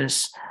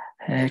distress,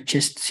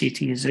 chest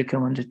CT is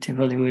recommended to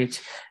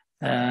evaluate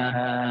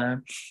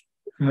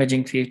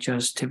imaging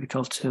features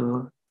typical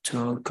to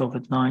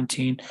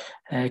COVID-19.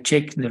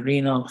 Check the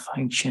renal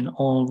function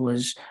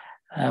always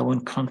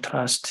when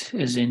contrast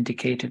is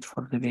indicated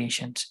for the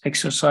patient.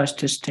 Exercise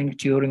testing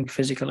during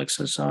physical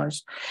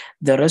exercise.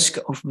 The risk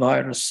of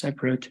virus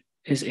spread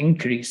is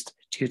increased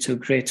due to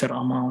greater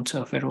amount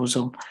of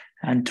aerosol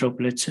and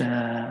droplet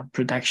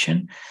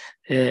production.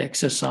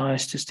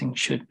 Exercise testing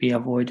should be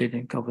avoided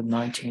in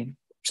COVID-19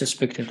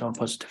 suspected or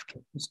positive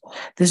cases.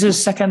 This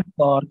is second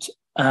part.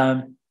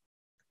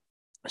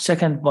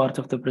 Second part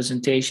of the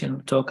presentation,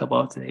 we'll talk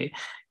about the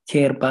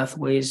care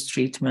pathways,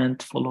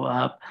 treatment,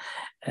 follow-up,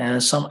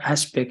 some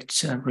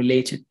aspects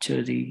related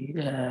to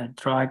the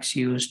drugs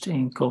used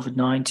in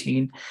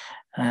COVID-19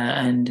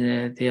 and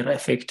their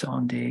effect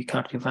on the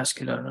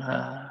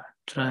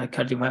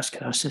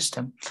cardiovascular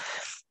system.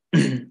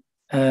 In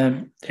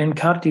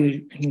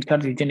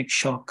cardiogenic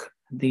shock,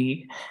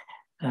 the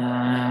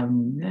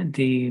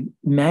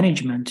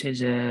management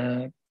is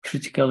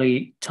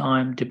critically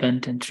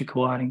time-dependent,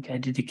 requiring a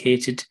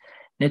dedicated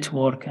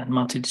network and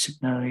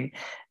multidisciplinary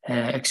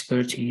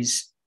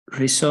expertise.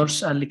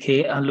 Resource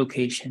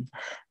allocation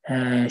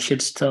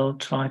should still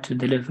try to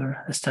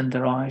deliver a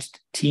standardized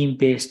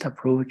team-based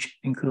approach,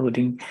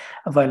 including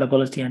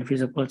availability and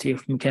feasibility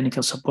of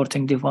mechanical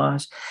supporting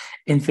device.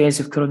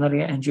 Invasive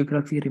coronary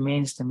angiography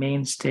remains the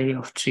mainstay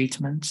of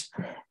treatment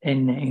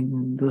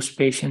in those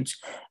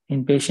patients.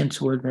 In patients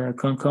with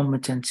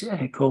concomitant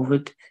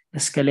COVID,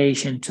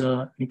 escalation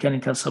to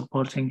mechanical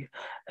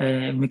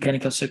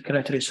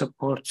circulatory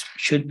support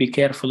should be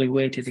carefully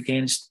weighted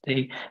against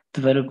the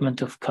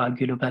development of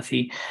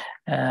coagulopathy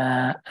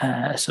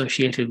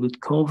associated with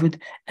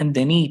COVID and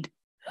the need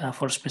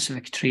for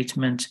specific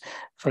treatment,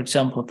 for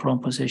example, prone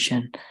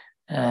position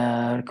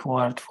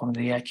required for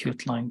the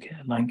acute lung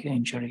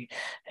injury.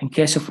 In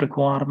case of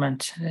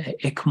requirement,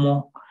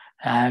 ECMO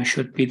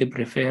should be the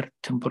preferred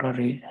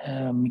temporary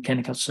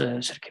mechanical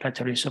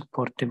circulatory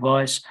support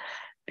device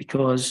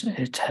because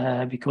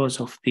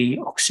of the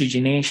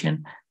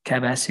oxygenation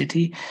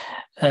capacity.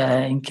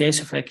 In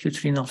case of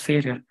acute renal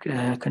failure,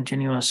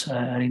 continuous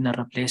renal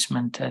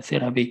replacement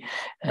therapy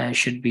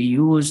should be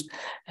used.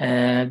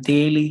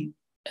 Daily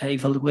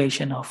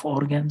evaluation of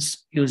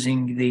organs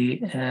using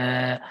the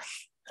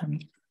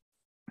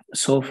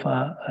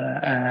SOFA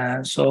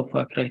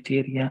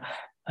criteria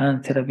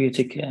and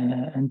therapeutic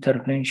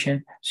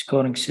intervention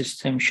scoring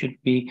system should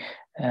be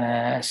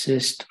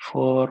assessed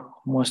for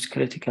most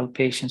critical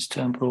patients to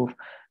improve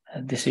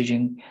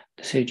decision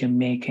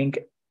making.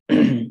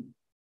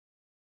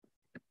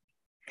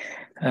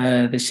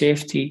 The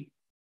safety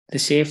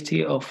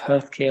of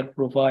healthcare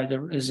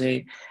provider is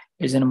an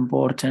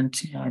important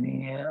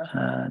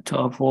to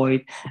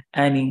avoid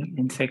any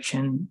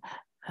infection,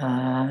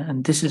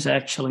 and this is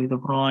actually the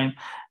prime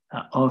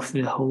of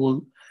the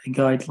whole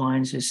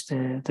guidelines is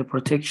the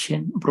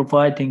protection,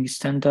 providing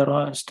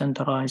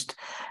standardized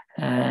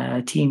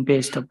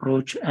team-based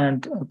approach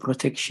and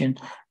protection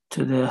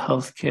to the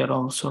healthcare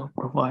also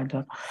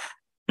provider.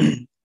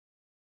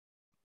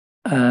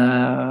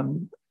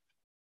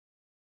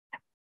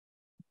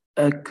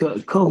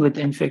 COVID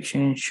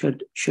infection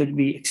should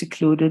be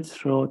excluded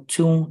through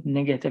 2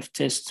 negative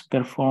tests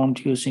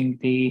performed using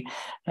the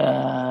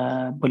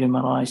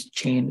polymerase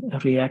chain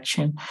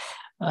reaction.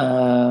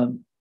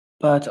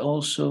 But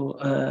also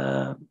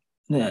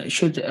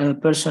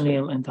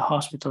personnel in the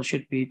hospital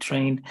should be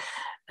trained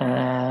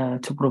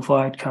to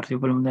provide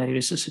cardiopulmonary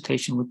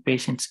resuscitation with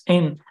patients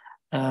in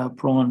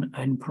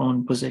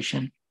prone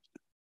position.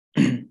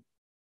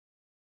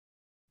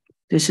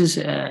 This is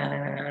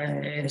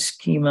a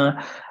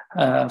schema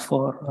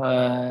for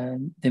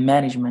the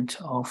management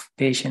of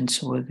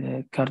patients with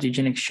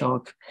cardiogenic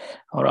shock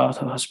or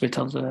out of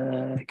hospital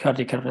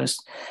cardiac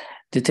arrest.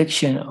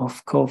 Detection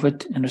of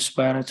COVID and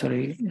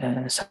respiratory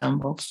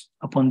samples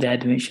upon the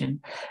admission,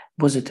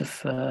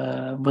 positive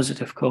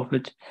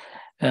COVID.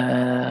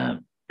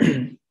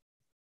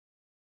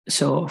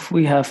 So if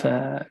we have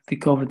the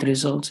COVID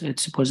results,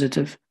 it's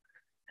positive.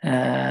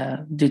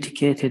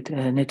 Dedicated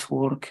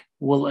network,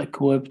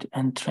 well-equipped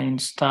and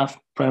trained staff,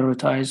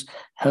 prioritize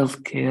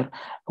healthcare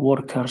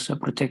workers'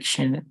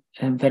 protection,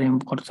 and very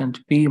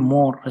important, be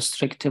more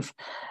restrictive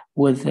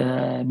with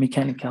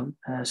mechanical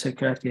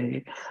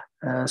circulatory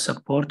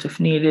support. If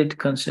needed,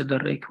 consider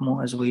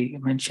ECMO as we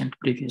mentioned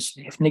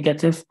previously. If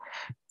negative,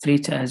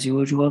 treat as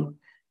usual.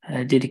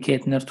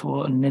 dedicated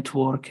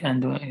network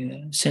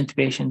and send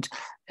patients,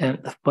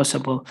 if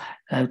possible,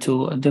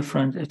 to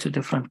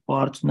different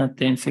parts, not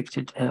the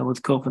infected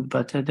with COVID,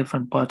 but a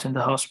different part in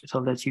the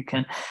hospital that you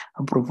can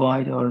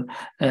provide. Or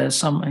in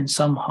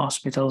some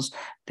hospitals,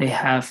 they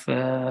have,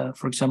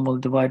 for example,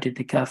 divided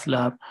the cath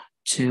lab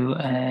to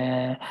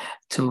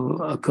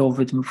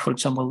COVID, for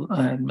example,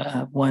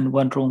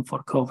 one room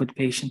for COVID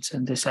patients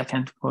and the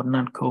second for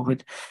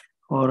non-COVID,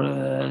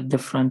 or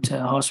different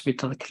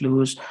hospital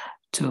clues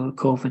to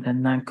COVID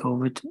and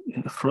non-COVID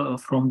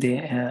from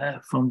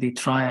the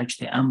triage,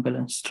 the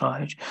ambulance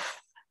triage.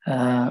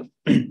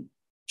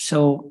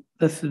 So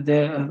if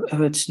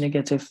it's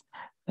negative,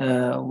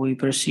 we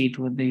proceed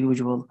with the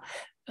usual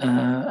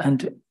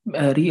and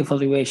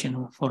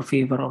re-evaluation for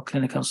fever or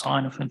clinical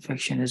sign of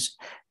infection is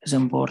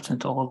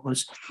important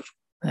always.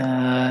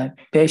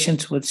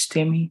 Patients with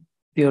STEMI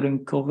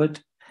during COVID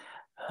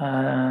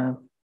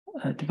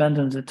depend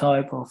on the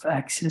type of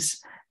access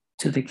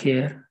to the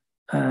care.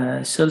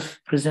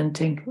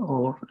 Self-presenting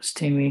or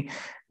STEMI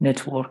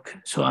network,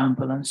 so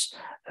ambulance.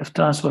 If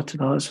transport to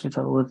the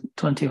hospital with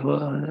 24,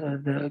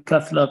 the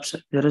cath labs,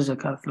 there is a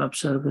cath lab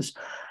service,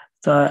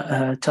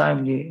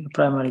 timely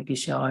primary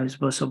PCI is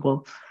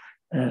possible.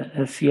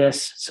 If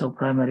yes, so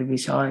primary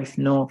PCI. If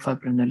no,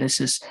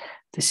 fibrinolysis,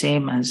 the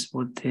same as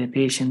with the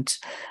patient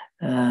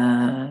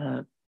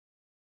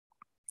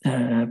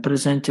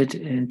presented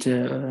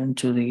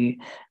into the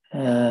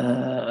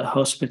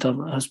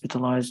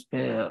hospitalized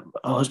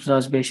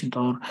patient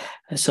or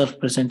a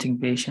self-presenting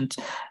patient.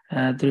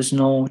 There is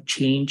no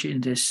change in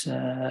this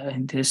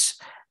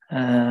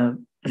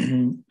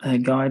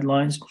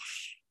guidelines.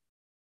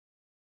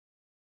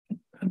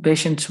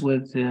 Patients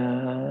with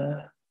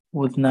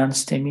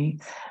non-STEMI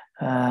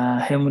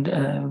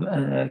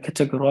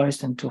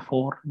categorized into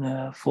four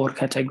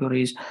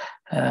categories: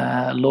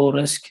 low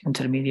risk,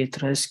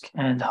 intermediate risk,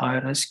 and high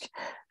risk.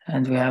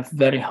 And we have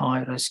very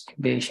high risk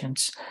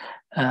patients.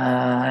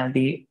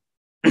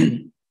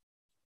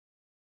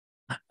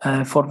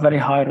 For very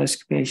high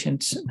risk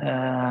patients,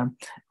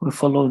 we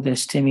follow the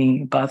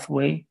STEMI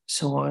pathway,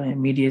 so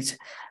immediate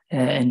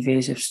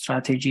invasive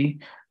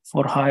strategy.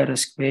 For high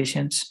risk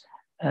patients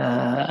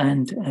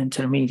and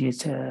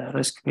intermediate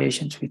risk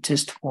patients, we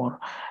test for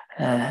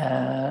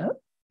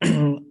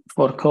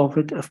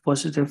COVID, if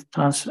positive,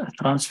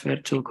 transfer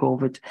to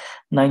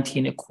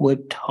COVID-19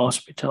 equipped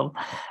hospital,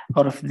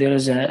 or if there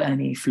is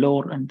any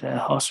floor in the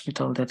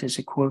hospital that is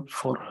equipped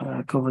for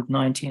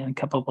COVID-19 and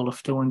capable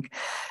of doing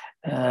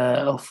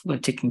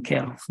taking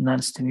care of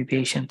non-STEMI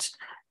patients,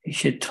 you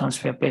should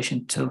transfer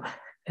patient to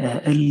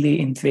early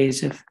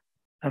invasive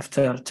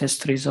after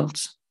test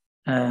results,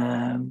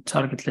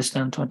 target less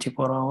than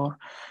 24 hours,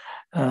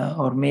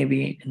 or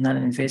maybe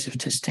non-invasive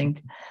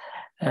testing.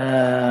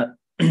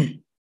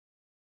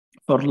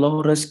 For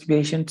low-risk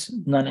patients,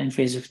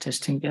 non-invasive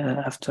testing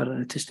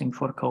after testing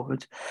for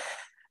COVID.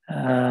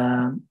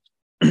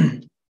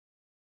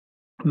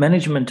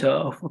 Management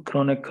of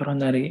chronic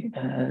coronary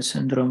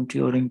syndrome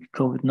during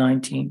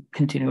COVID-19,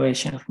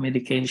 continuation of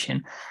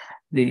medication,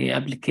 the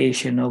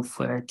application of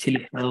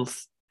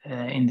telehealth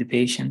in the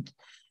patient,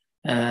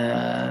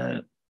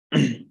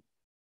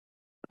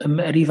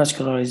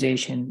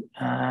 revascularization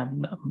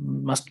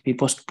must be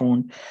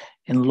postponed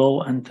in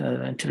low and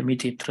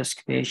intermediate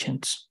risk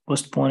patients.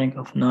 Postponing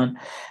of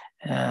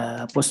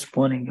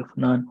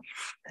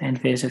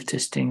non-invasive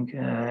testing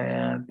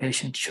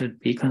patients should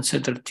be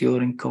considered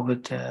during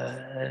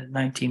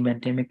COVID-19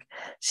 pandemic.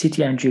 CT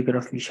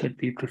angiography should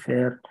be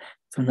preferred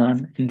to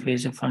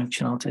non-invasive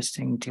functional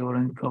testing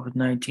during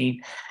COVID-19.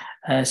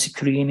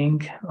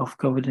 Screening of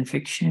COVID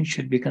infection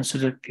should be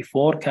considered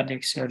before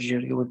cardiac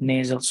surgery with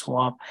nasal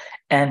swab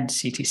and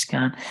CT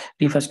scan.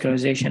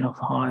 Revascularization of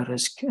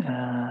high-risk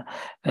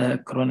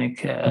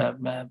chronic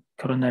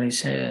coronary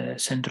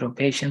syndrome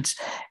patients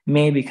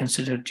may be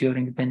considered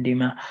during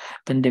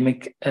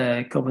pandemic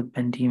COVID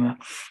pandemic.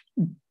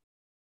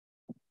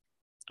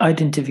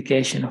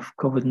 Identification of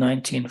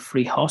COVID-19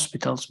 free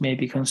hospitals may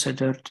be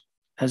considered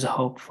as a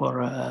hope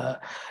for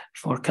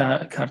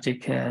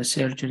cardiac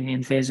surgery.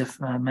 Invasive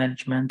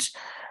management,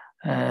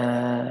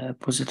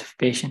 positive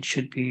patient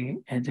should be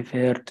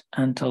deferred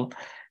until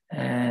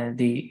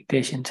the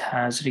patient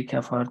has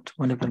recovered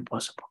whenever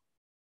possible.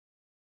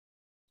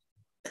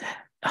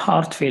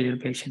 Heart failure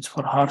patients.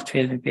 For heart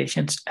failure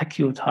patients,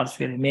 acute heart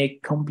failure may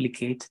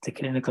complicate the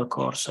clinical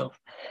course of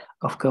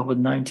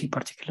COVID-19,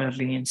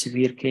 particularly in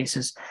severe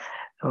cases.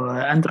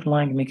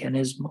 Underlying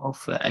mechanism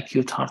of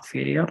acute heart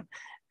failure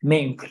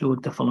may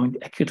include the following: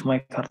 acute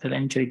myocardial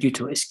injury due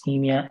to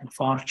ischemia,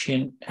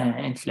 infarction,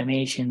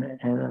 inflammation,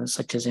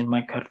 such as in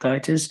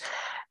myocarditis,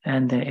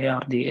 and the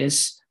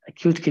ARDS,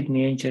 acute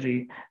kidney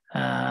injury,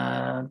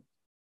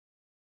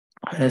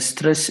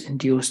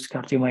 stress-induced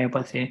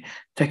cardiomyopathy,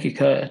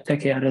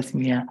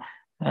 tachyarrhythmia,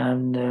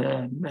 and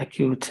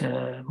acute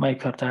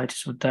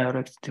myocarditis with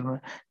direct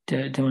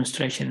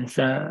demonstration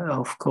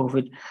of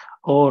COVID,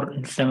 or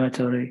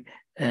inflammatory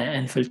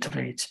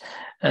infiltrates.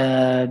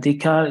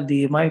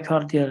 The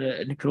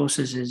myocardial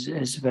necrosis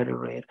is very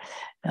rare.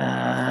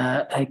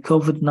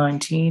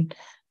 COVID-19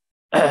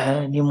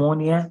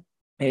 pneumonia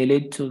may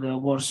lead to the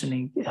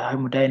worsening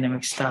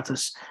hemodynamic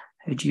status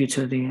due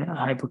to the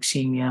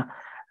hypoxemia,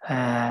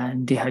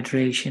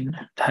 dehydration,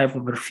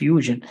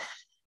 hypoperfusion.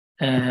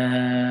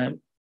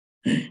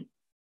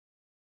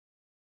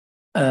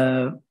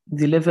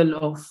 The level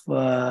of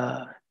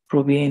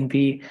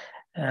proBNP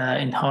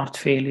in heart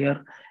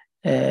failure,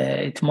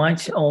 it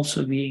might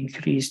also be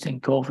increased in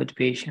COVID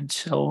patients.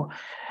 So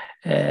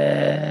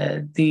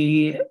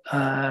the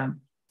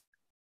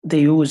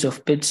use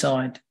of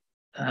bedside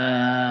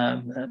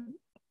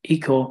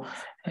echo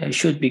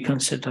should be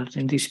considered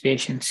in these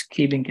patients,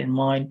 keeping in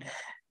mind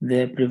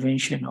the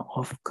prevention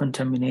of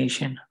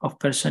contamination of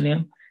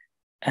personnel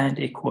and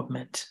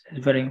equipment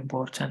is very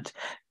important.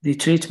 The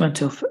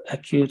treatment of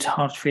acute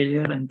heart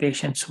failure in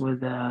patients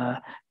with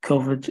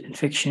COVID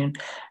infection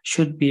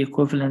should be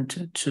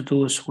equivalent to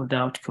those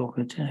without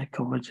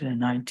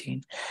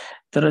COVID-19.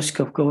 The risk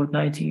of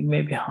COVID-19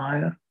 may be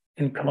higher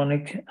in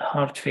chronic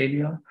heart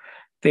failure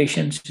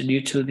patients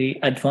due to the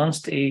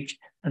advanced age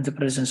and the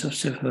presence of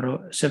several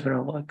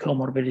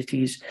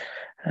comorbidities.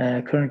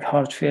 Chronic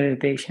heart failure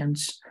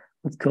patients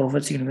with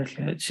COVID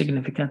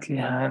significantly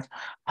have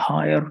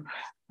higher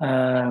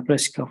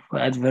risk of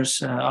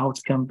adverse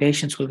outcome.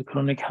 Patients with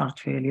chronic heart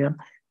failure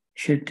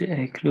should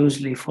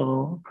closely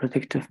follow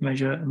protective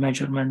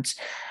measurements.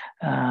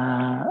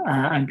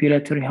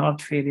 Ambulatory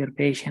heart failure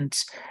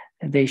patients,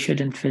 they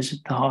shouldn't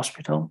visit the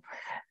hospital.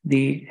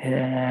 The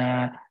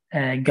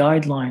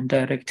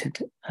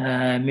guideline-directed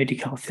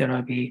medical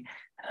therapy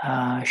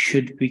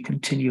should be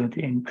continued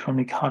in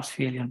chronic heart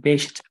failure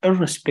patients,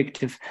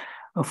 irrespective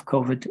of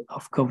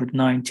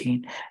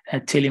COVID-19.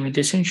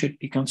 Telemedicine should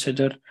be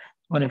considered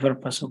whenever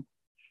possible.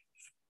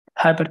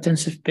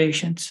 Hypertensive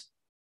patients,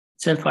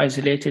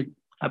 self-isolated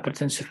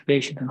hypertensive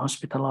patient and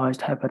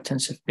hospitalized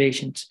hypertensive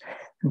patients,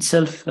 and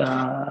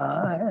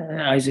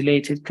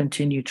self-isolated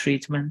continued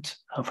treatment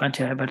of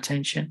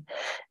antihypertension.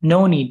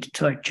 No need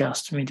to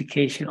adjust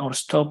medication or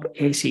stop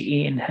ACE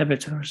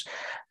inhibitors.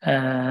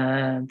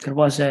 There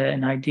was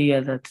an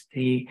idea that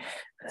the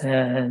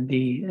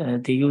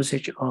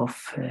usage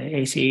of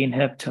ACE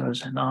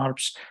inhibitors and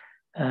ARBs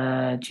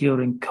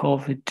during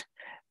COVID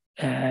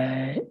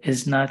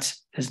is not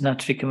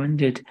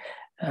recommended.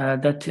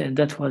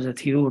 That was a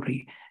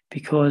theory,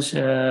 because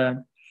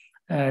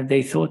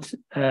they thought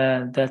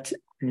that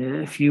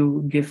if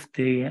you give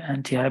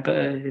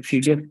if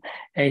you give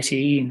ACE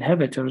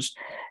inhibitors,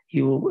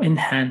 you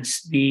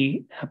enhance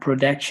the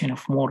production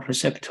of more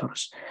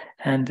receptors,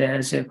 and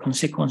as a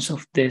consequence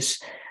of this,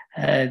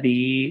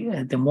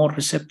 the more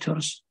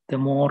receptors, the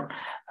more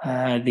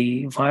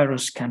the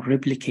virus can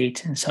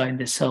replicate inside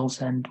the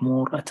cells and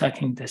more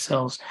attacking the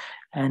cells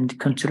and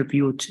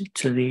contribute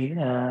to the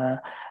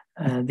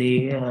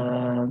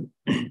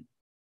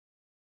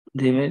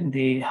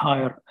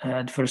higher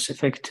adverse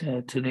effect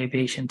to the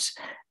patients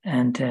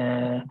and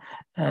to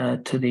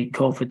the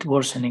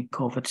worsening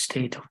COVID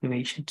state of the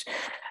patients.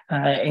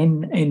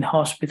 In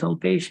hospital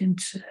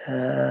patients,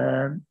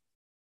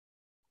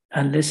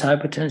 unless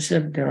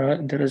hypertensive,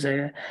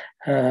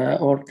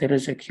 there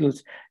is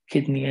acute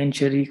kidney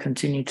injury,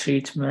 continued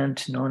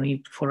treatment, no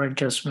need for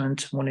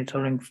adjustment,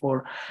 monitoring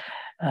for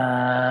the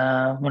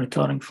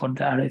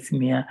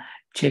arrhythmia,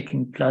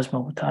 checking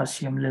plasma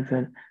potassium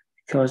level,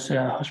 because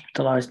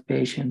hospitalized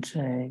patients,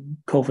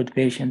 COVID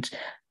patients,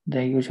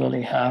 they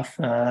usually have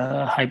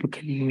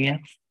hypokalemia.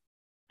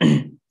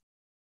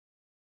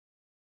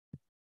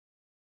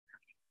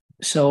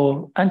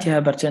 So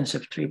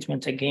antihypertensive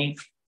treatment, again,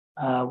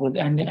 with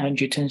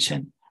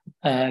angiotensin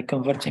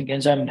converting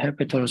enzyme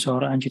inhibitors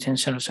or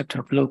angiotensin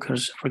receptor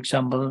blockers, for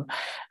example,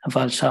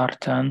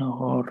 valsartan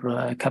or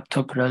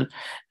captopril.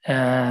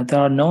 There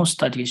are no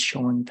studies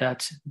showing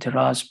that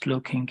DRAS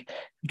blocking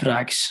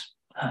drugs,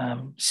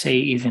 say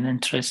even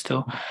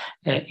Entresto,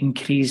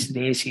 increase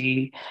the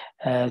ACE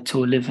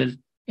to a level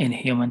in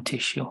human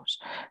tissues.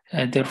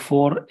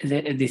 Therefore,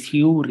 the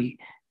theory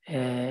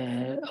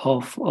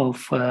of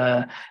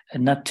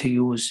not to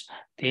use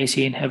the ACE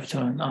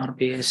inhibitor in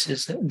RBS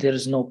is there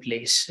is no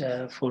place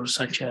for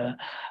such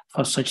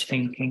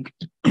thinking.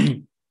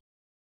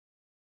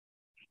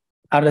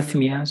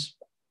 Arrhythmias,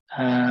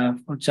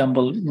 for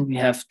example, we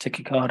have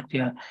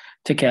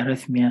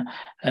tachyarrhythmia,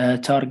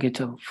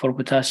 target for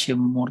potassium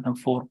more than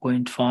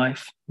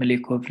 4.5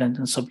 milliequivalent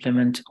in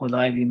supplement with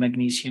IV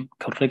magnesium,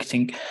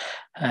 correcting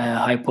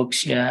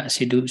hypoxia,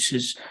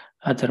 acidosis.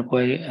 Other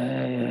way,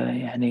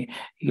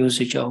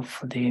 usage of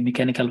the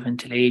mechanical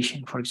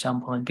ventilation, for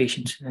example, in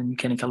patients in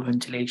mechanical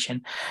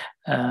ventilation,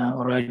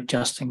 or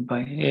adjusting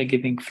by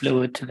giving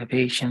fluid to the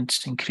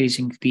patients,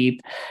 increasing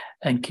PEEP,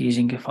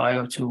 increasing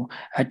FiO2,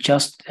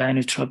 adjust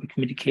inotropic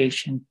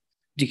medication,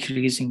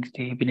 decreasing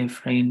the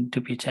epinephrine,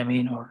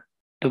 dobutamine, or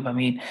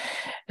dopamine.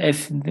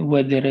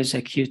 Where there is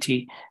a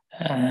QT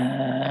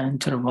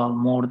interval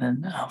more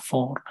than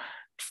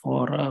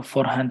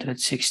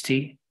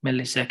 460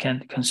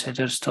 millisecond,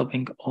 consider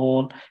stopping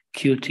all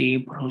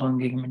QT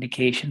prolonging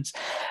medications.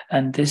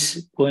 And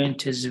this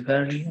point is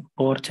very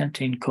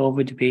important in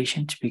COVID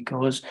patients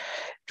because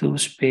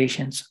those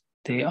patients,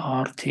 they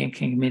are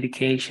taking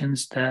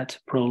medications that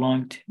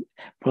prolonged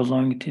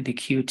the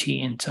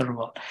QT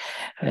interval,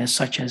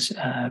 such as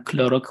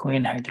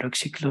chloroquine,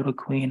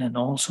 hydroxychloroquine, and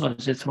also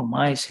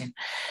azithromycin,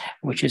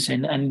 which is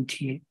an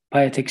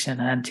antibiotics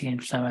and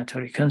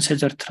anti-inflammatory.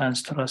 Consider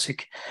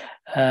transthoracic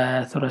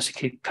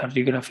thoracic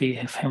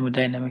cardiography if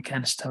hemodynamic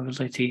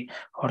instability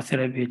or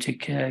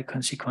therapeutic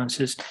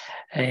consequences.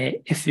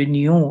 If a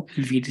new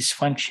LV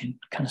dysfunction,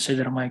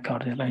 consider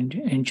myocardial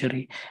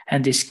injury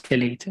and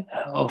escalation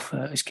of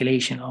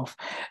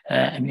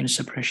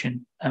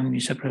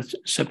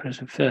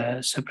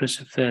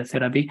immunosuppressive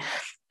therapy.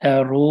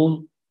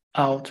 Rule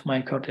out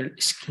myocardial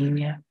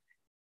ischemia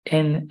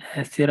in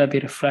therapy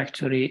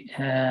refractory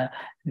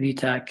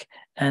VTAC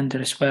and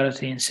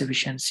respiratory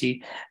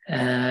insufficiency.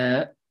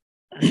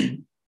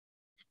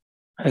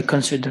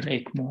 Consider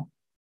ECMO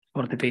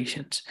for the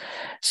patients.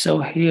 So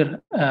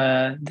here,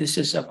 this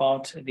is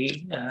about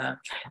the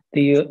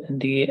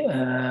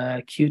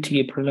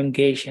QT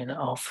prolongation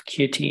of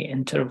QT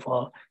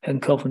interval in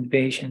COVID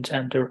patients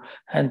under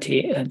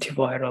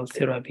antiviral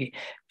therapy.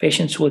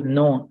 Patients with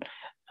known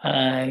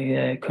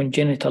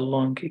congenital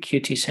long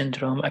QT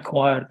syndrome,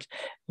 acquired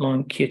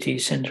long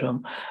QT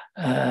syndrome,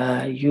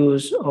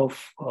 use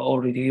of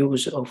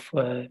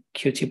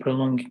QT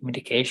prolonging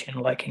medication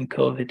like in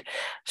COVID,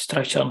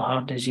 structural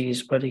heart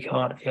disease,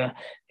 bradycardia,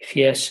 if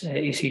yes,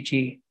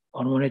 ECG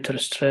or monitor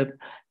strip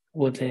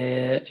with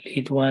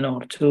lead 1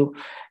 or 2.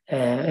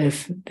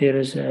 If there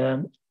is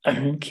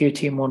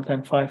QT more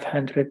than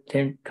 500,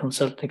 then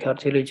consult the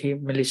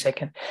cardiology,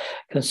 millisecond,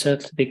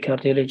 consult the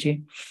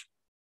cardiology.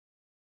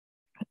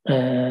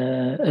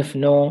 If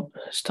no,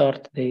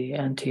 start the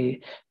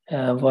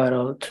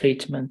antiviral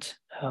treatment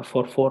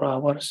for 4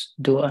 hours,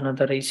 do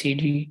another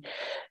ECG.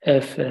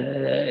 If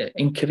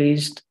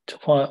increased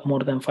to more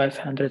than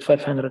 500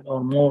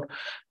 or more,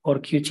 or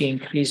QT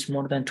increased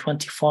more than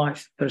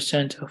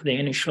 25% of the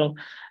initial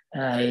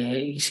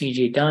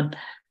ECG done,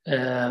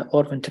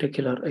 or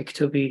ventricular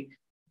ectopy,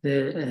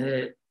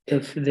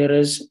 if there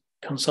is,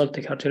 consult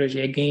the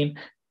cardiology again,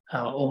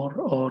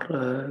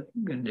 or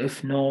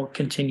if no,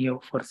 continue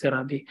for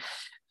therapy.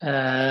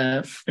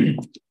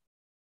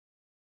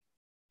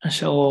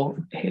 So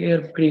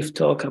here, brief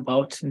talk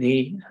about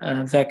the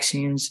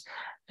vaccines.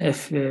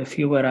 If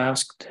you were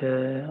asked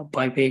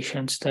by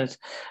patients that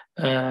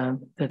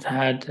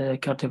had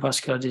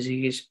cardiovascular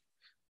disease,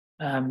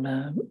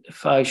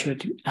 if I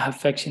should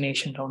have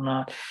vaccination or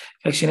not.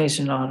 Vaccines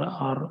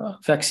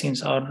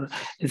are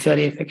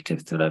very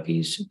effective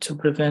therapies to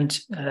prevent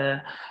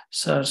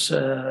SARS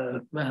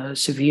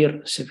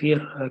severe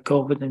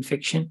COVID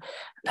infection.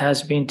 It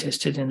has been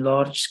tested in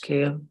large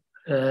scale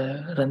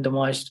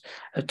randomized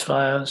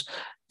trials.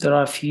 There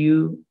are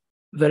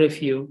very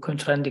few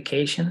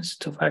contraindications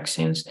to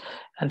vaccines,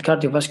 and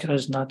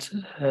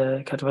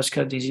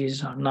cardiovascular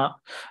disease are not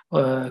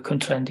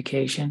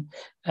contraindication.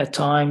 A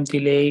time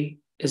delay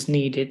is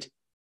needed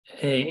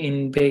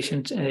in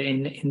patients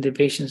in the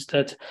patients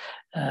that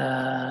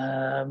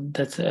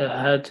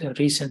had a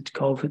recent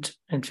COVID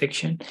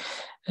infection.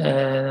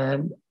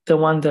 The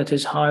one that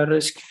is high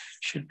risk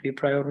should be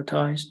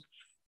prioritized.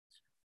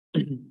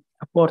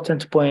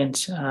 Important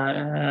points: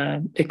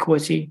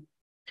 equity.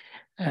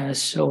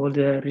 So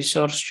the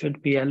resource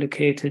should be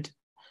allocated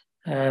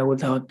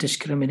without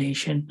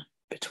discrimination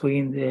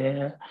between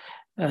the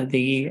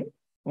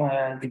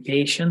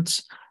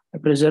patients,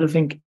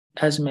 preserving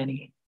as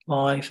many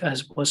lives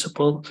as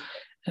possible,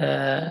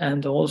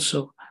 and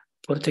also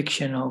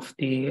protection of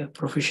the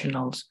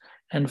professionals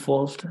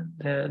involved.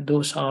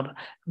 Those are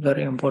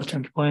very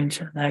important points.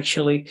 And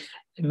actually,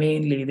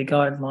 mainly the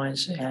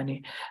guidelines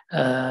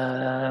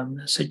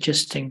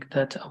suggesting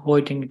that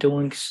avoiding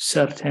doing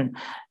certain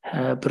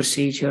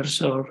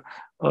procedures or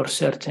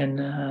certain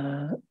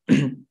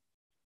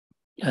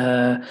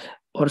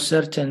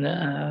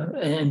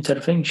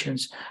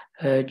interventions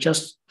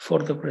just for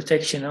the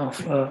protection of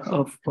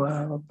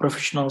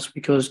professionals,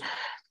 because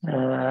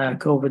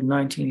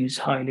COVID-19 is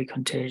highly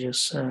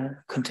contagious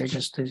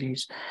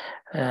disease.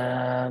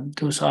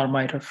 Those are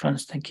my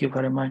reference. Thank you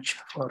very much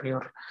for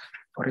your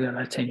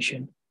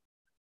attention.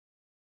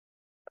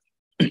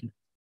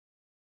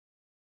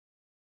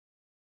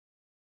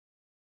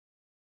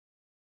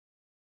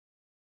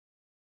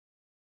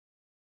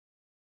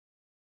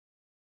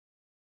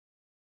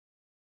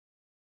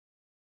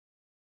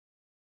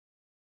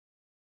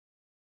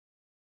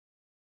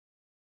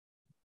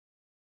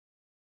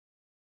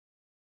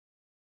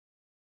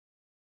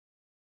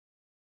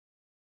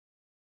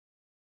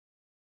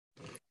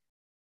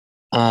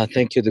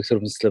 Thank you, Dr.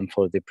 Muslim,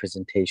 for the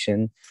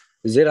presentation.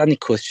 Is there any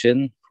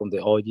question from the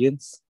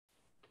audience?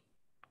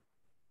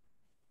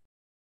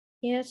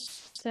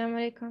 Yes, Assalamu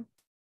alaikum.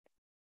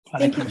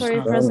 Thank you for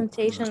your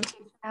presentation.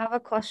 I have a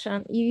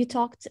question. You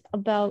talked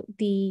about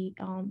the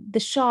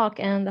shock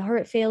and the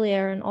heart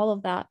failure and all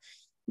of that,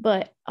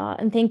 but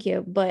and thank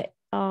you. But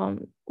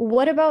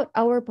what about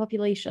our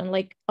population,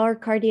 like our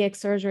cardiac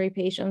surgery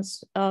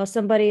patients?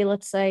 Somebody,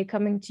 let's say,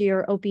 coming to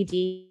your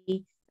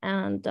OPD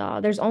and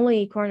there's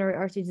only coronary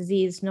artery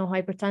disease, no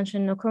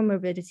hypertension, no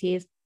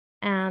comorbidities,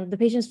 and the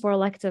patient's for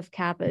elective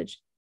CABG.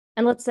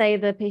 And let's say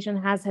the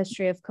patient has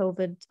history of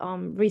COVID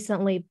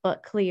recently,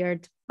 but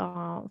cleared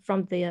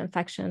from the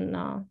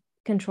infection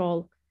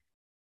control.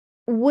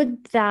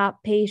 Would that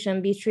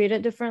patient be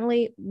treated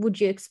differently? Would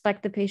you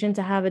expect the patient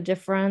to have a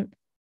different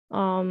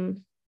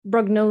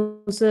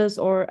prognosis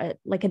or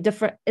like a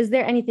different, is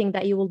there anything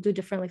that you will do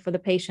differently for the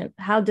patient?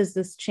 How does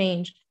this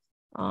change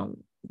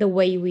the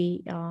way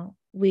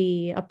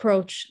we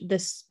approach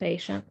this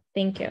patient?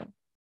 Thank you.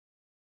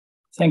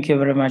 Thank you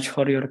very much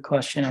for your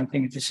question. I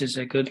think this is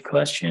a good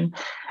question.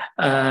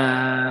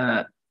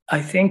 I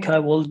think I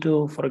will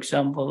do, for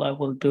example, I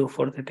will do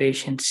for the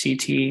patient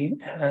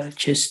CT,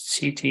 chest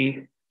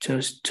CT,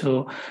 just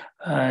to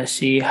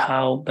see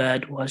how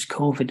bad was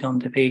COVID on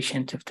the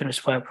patient, if there is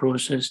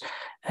fibrosis,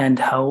 and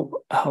how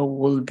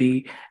will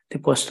be the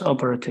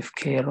post-operative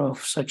care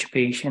of such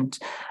patients.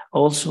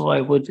 Also, I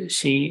would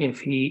see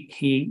if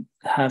he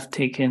have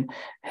taken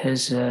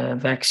his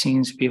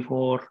vaccines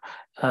before.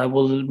 I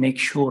will make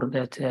sure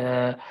that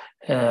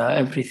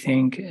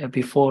everything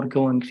before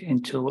going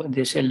into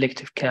this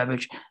elective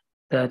CABG,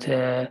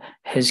 that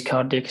his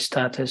cardiac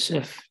status,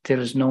 if there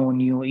is no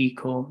new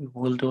echo,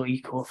 we'll do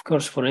echo. Of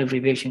course, for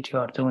every patient you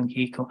are doing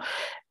echo,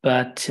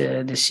 but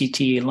the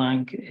CT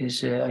lung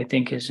is, I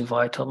think, is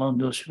vital on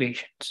those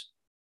patients.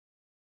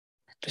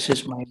 This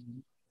is my...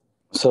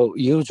 So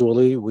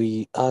usually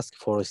we ask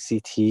for a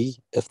CT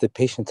if the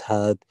patient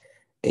had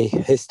a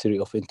history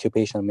of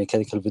intubation and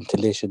mechanical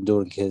ventilation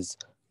during his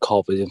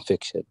COVID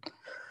infection.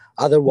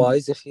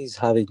 Otherwise, if he's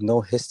having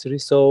no history,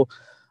 so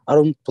I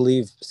don't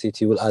believe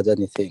CT will add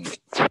anything.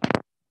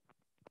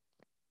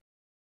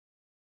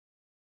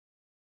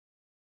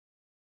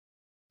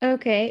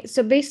 Okay,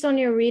 so based on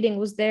your reading,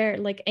 was there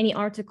like any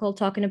article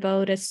talking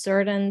about a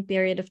certain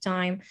period of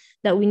time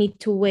that we need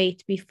to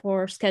wait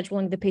before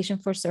scheduling the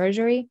patient for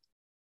surgery?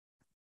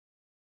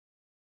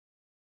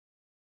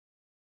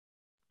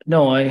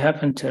 No, I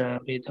haven't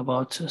read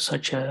about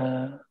such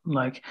a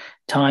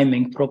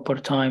proper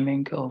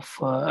timing of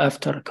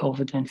after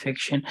COVID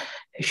infection.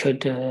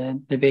 Should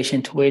the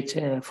patient wait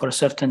for a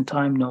certain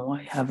time? No,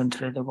 I haven't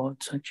read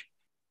about such.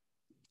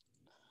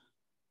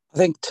 I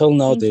think till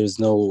now there's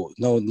no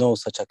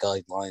such a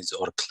guidelines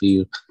or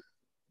clear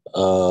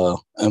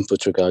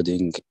input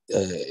regarding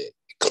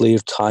clear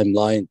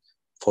timeline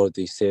for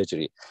the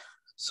surgery.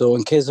 So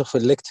in case of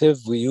elective,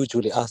 we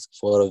usually ask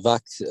for a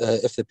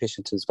if the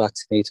patient is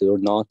vaccinated or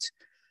not.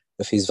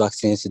 If he's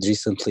vaccinated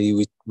recently,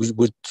 we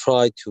would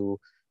try to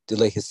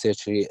delay his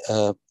surgery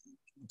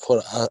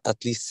for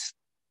at least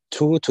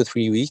 2 to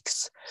 3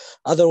 weeks.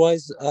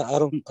 Otherwise, I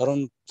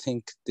don't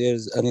think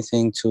there's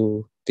anything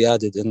to be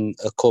added in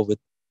a COVID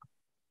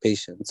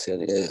patients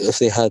if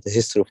they had a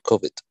history of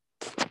COVID.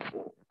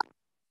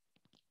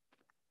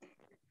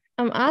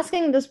 I'm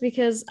asking this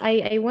because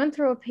I went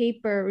through a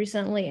paper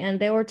recently and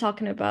they were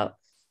talking about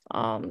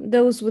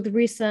those with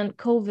recent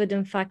COVID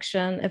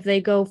infection, if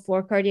they go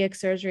for cardiac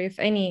surgery, if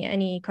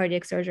any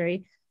cardiac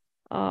surgery.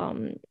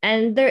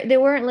 And they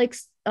weren't like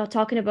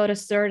talking about a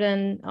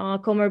certain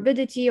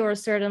comorbidity or a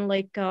certain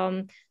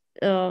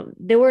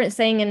they weren't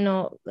saying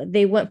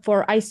they went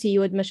for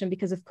ICU admission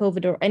because of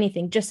COVID or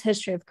anything, just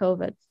history of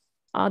COVID.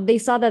 They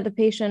saw that the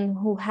patient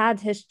who had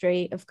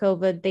history of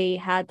COVID, they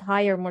had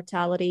higher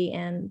mortality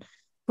and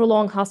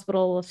prolonged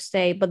hospital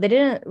stay, but they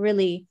didn't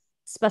really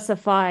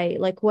specify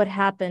like what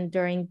happened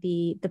during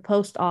the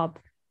post-op.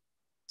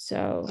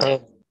 So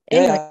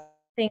anyway,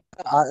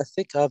 I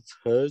think I've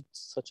heard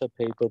such a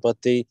paper, but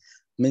they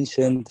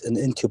mentioned an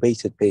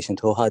intubated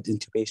patient who had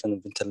intubation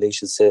and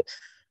ventilation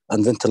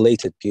and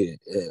ventilated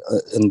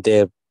in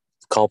their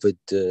COVID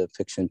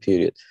infection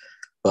period.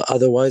 But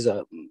otherwise,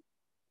 I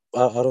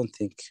don't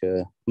think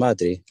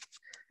Madri,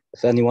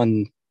 if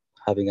anyone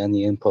having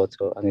any input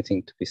or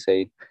anything to be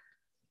said,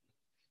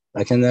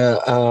 I can,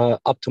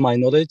 up to my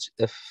knowledge,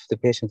 if the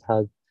patient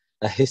had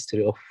a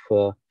history of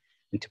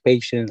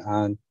intubation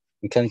and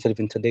mechanical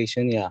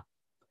ventilation, yeah.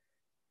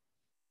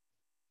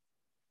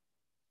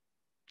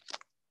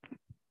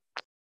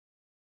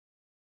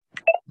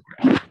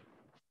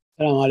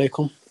 Assalamu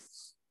alaikum.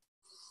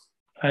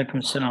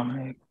 Alaikum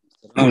salam.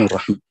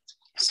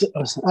 So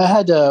I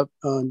had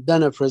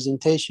done a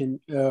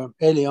presentation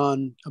early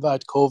on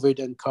about COVID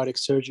and cardiac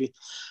surgery,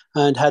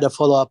 and had a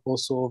follow-up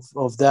also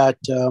of that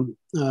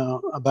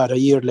about a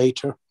year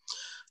later,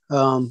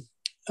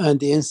 and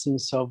the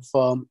incidence of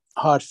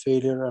heart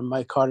failure and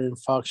myocardial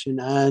infarction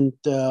and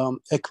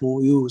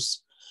ECMO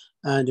use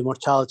and the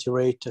mortality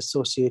rate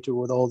associated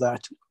with all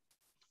that.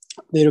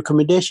 The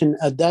recommendation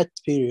at that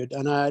period,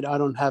 and I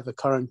don't have a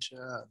current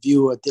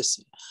view at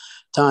this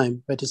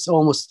time, but it's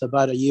almost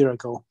about a year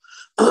ago,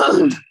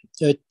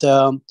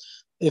 that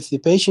if the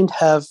patient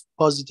have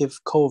positive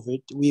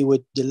COVID, we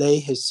would delay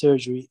his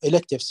surgery,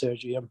 elective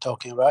surgery I'm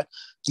talking about,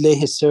 delay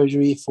his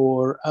surgery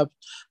for,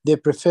 they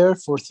prefer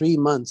for 3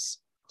 months,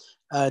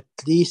 at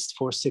least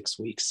for 6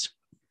 weeks.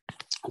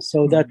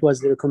 So that was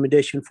the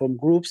recommendation from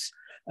groups.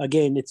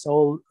 Again, it's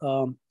all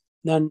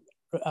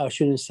I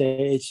shouldn't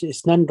say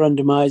it's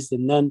non-randomized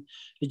and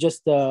it's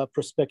just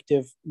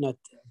prospective, not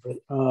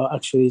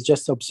actually it's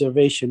just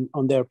observation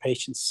on their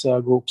patients'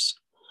 groups.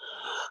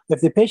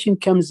 If the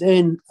patient comes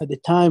in at the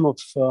time of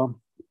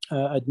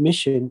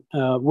admission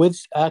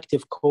with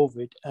active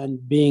COVID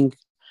and being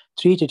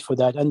treated for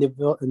that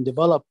and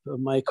develop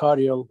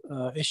myocardial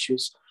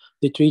issues,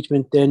 the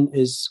treatment then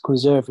is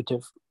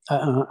conservative.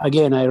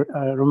 Again, I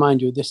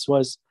remind you, this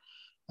was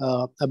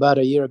about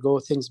a year ago.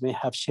 Things may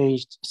have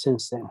changed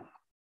since then.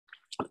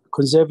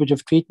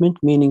 Conservative treatment,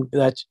 meaning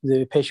that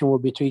the patient will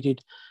be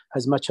treated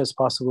as much as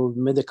possible with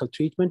medical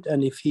treatment.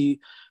 And if he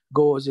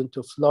goes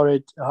into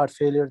florid heart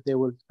failure, they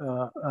will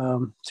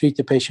treat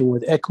the patient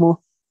with ECMO.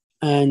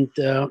 And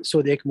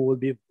so the ECMO will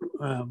be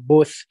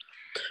both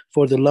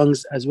for the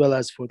lungs as well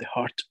as for the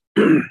heart.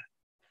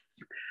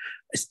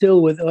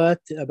 Still with that,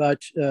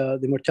 about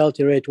the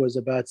mortality rate was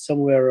about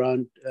somewhere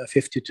around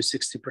 50 to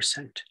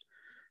 60%.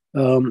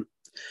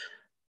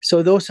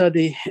 So those are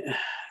the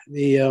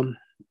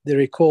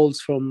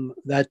recalls from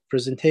that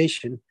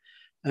presentation,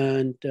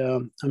 and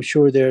I'm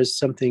sure there's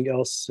something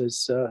else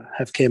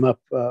have came up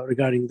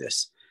regarding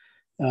this.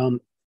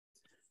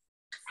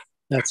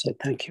 That's it.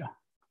 Thank you.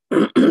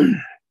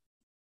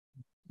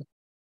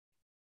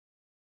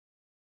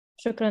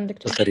 شكرا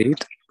دكتور. فريد.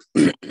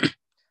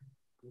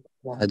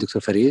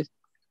 Dr. Farid.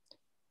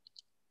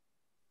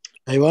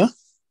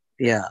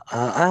 Yeah,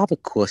 I have a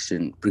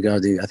question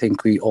regarding, I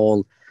think we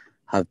all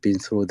have been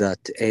through that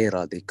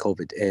era, the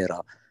COVID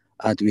era,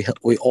 and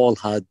we all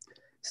had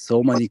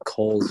so many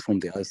calls from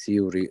the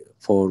ICU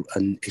for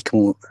an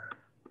ECMO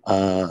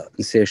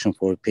insertion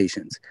for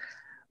patients.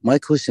 My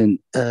question,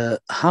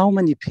 how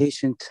many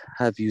patients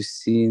have you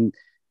seen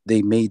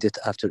they made it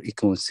after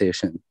ECMO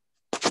insertion?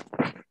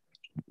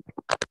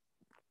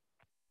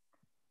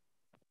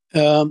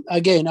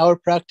 Again, our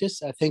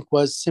practice, I think,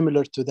 was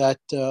similar to that,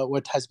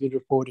 what has been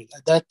reported.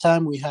 At that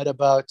time, we had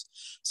about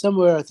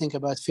somewhere, I think,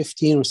 about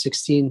 15 or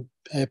 16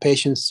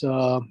 patients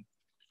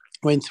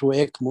went through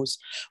ECMOs.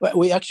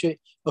 We actually,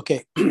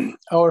 okay,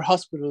 our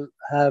hospital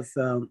have,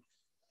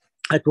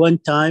 at one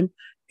time,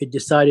 it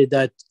decided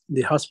that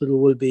the hospital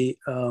will be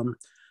a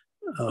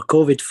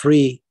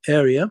COVID-free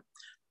area.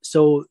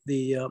 So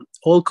the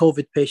all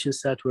COVID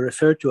patients that were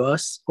referred to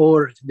us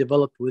or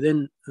developed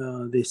within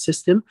the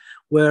system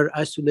were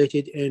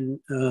isolated in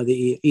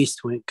the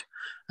East Wing.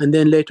 And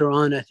then later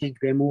on, I think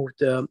they moved,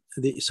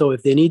 so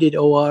if they needed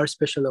OR,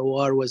 special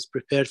OR was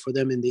prepared for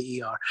them in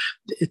the ER.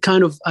 The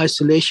kind of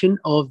isolation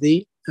of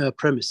the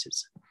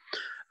premises.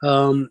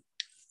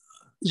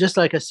 Just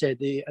like I said,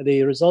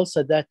 the results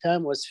at that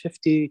time was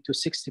 50 to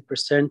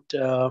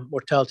 60%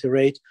 mortality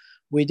rate.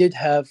 We did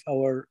have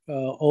our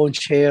own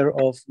share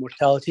of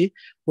mortality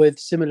with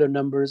similar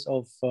numbers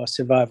of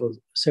survival.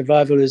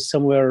 Survival is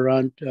somewhere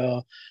around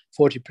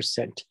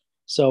 40%.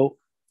 So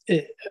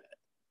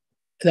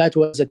that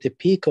was at the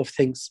peak of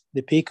things,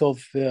 the peak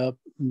of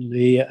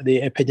the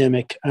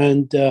epidemic,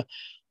 and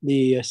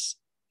the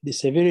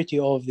severity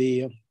of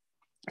the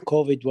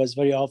COVID was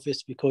very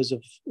obvious because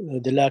of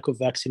the lack of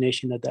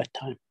vaccination at that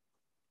time.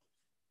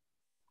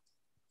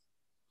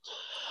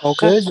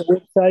 Okay.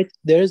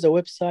 There is a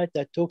website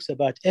that talks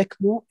about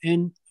ECMO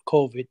in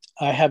COVID.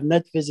 I have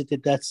not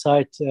visited that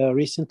site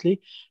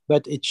recently,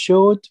 but it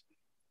showed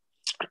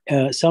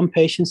some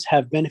patients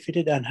have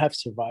benefited and have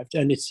survived.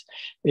 And it's,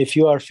 if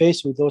you are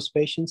faced with those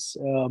patients,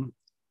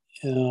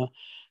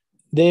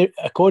 they,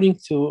 according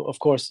to, of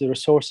course, the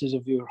resources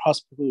of your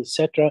hospital,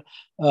 etc.,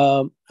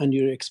 and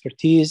your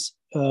expertise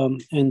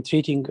in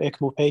treating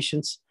ECMO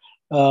patients,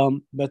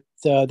 but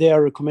they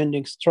are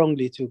recommending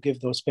strongly to give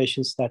those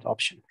patients that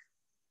option.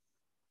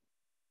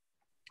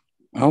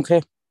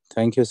 Okay,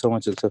 thank you so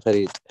much, Dr.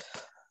 Farid.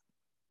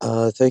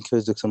 Thank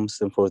you, Dr.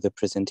 Muslim, for the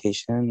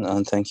presentation,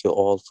 and thank you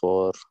all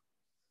for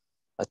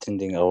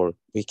attending our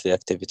weekly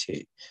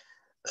activity.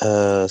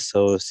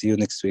 So see you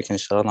next week,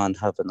 inshallah, and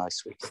have a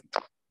nice week.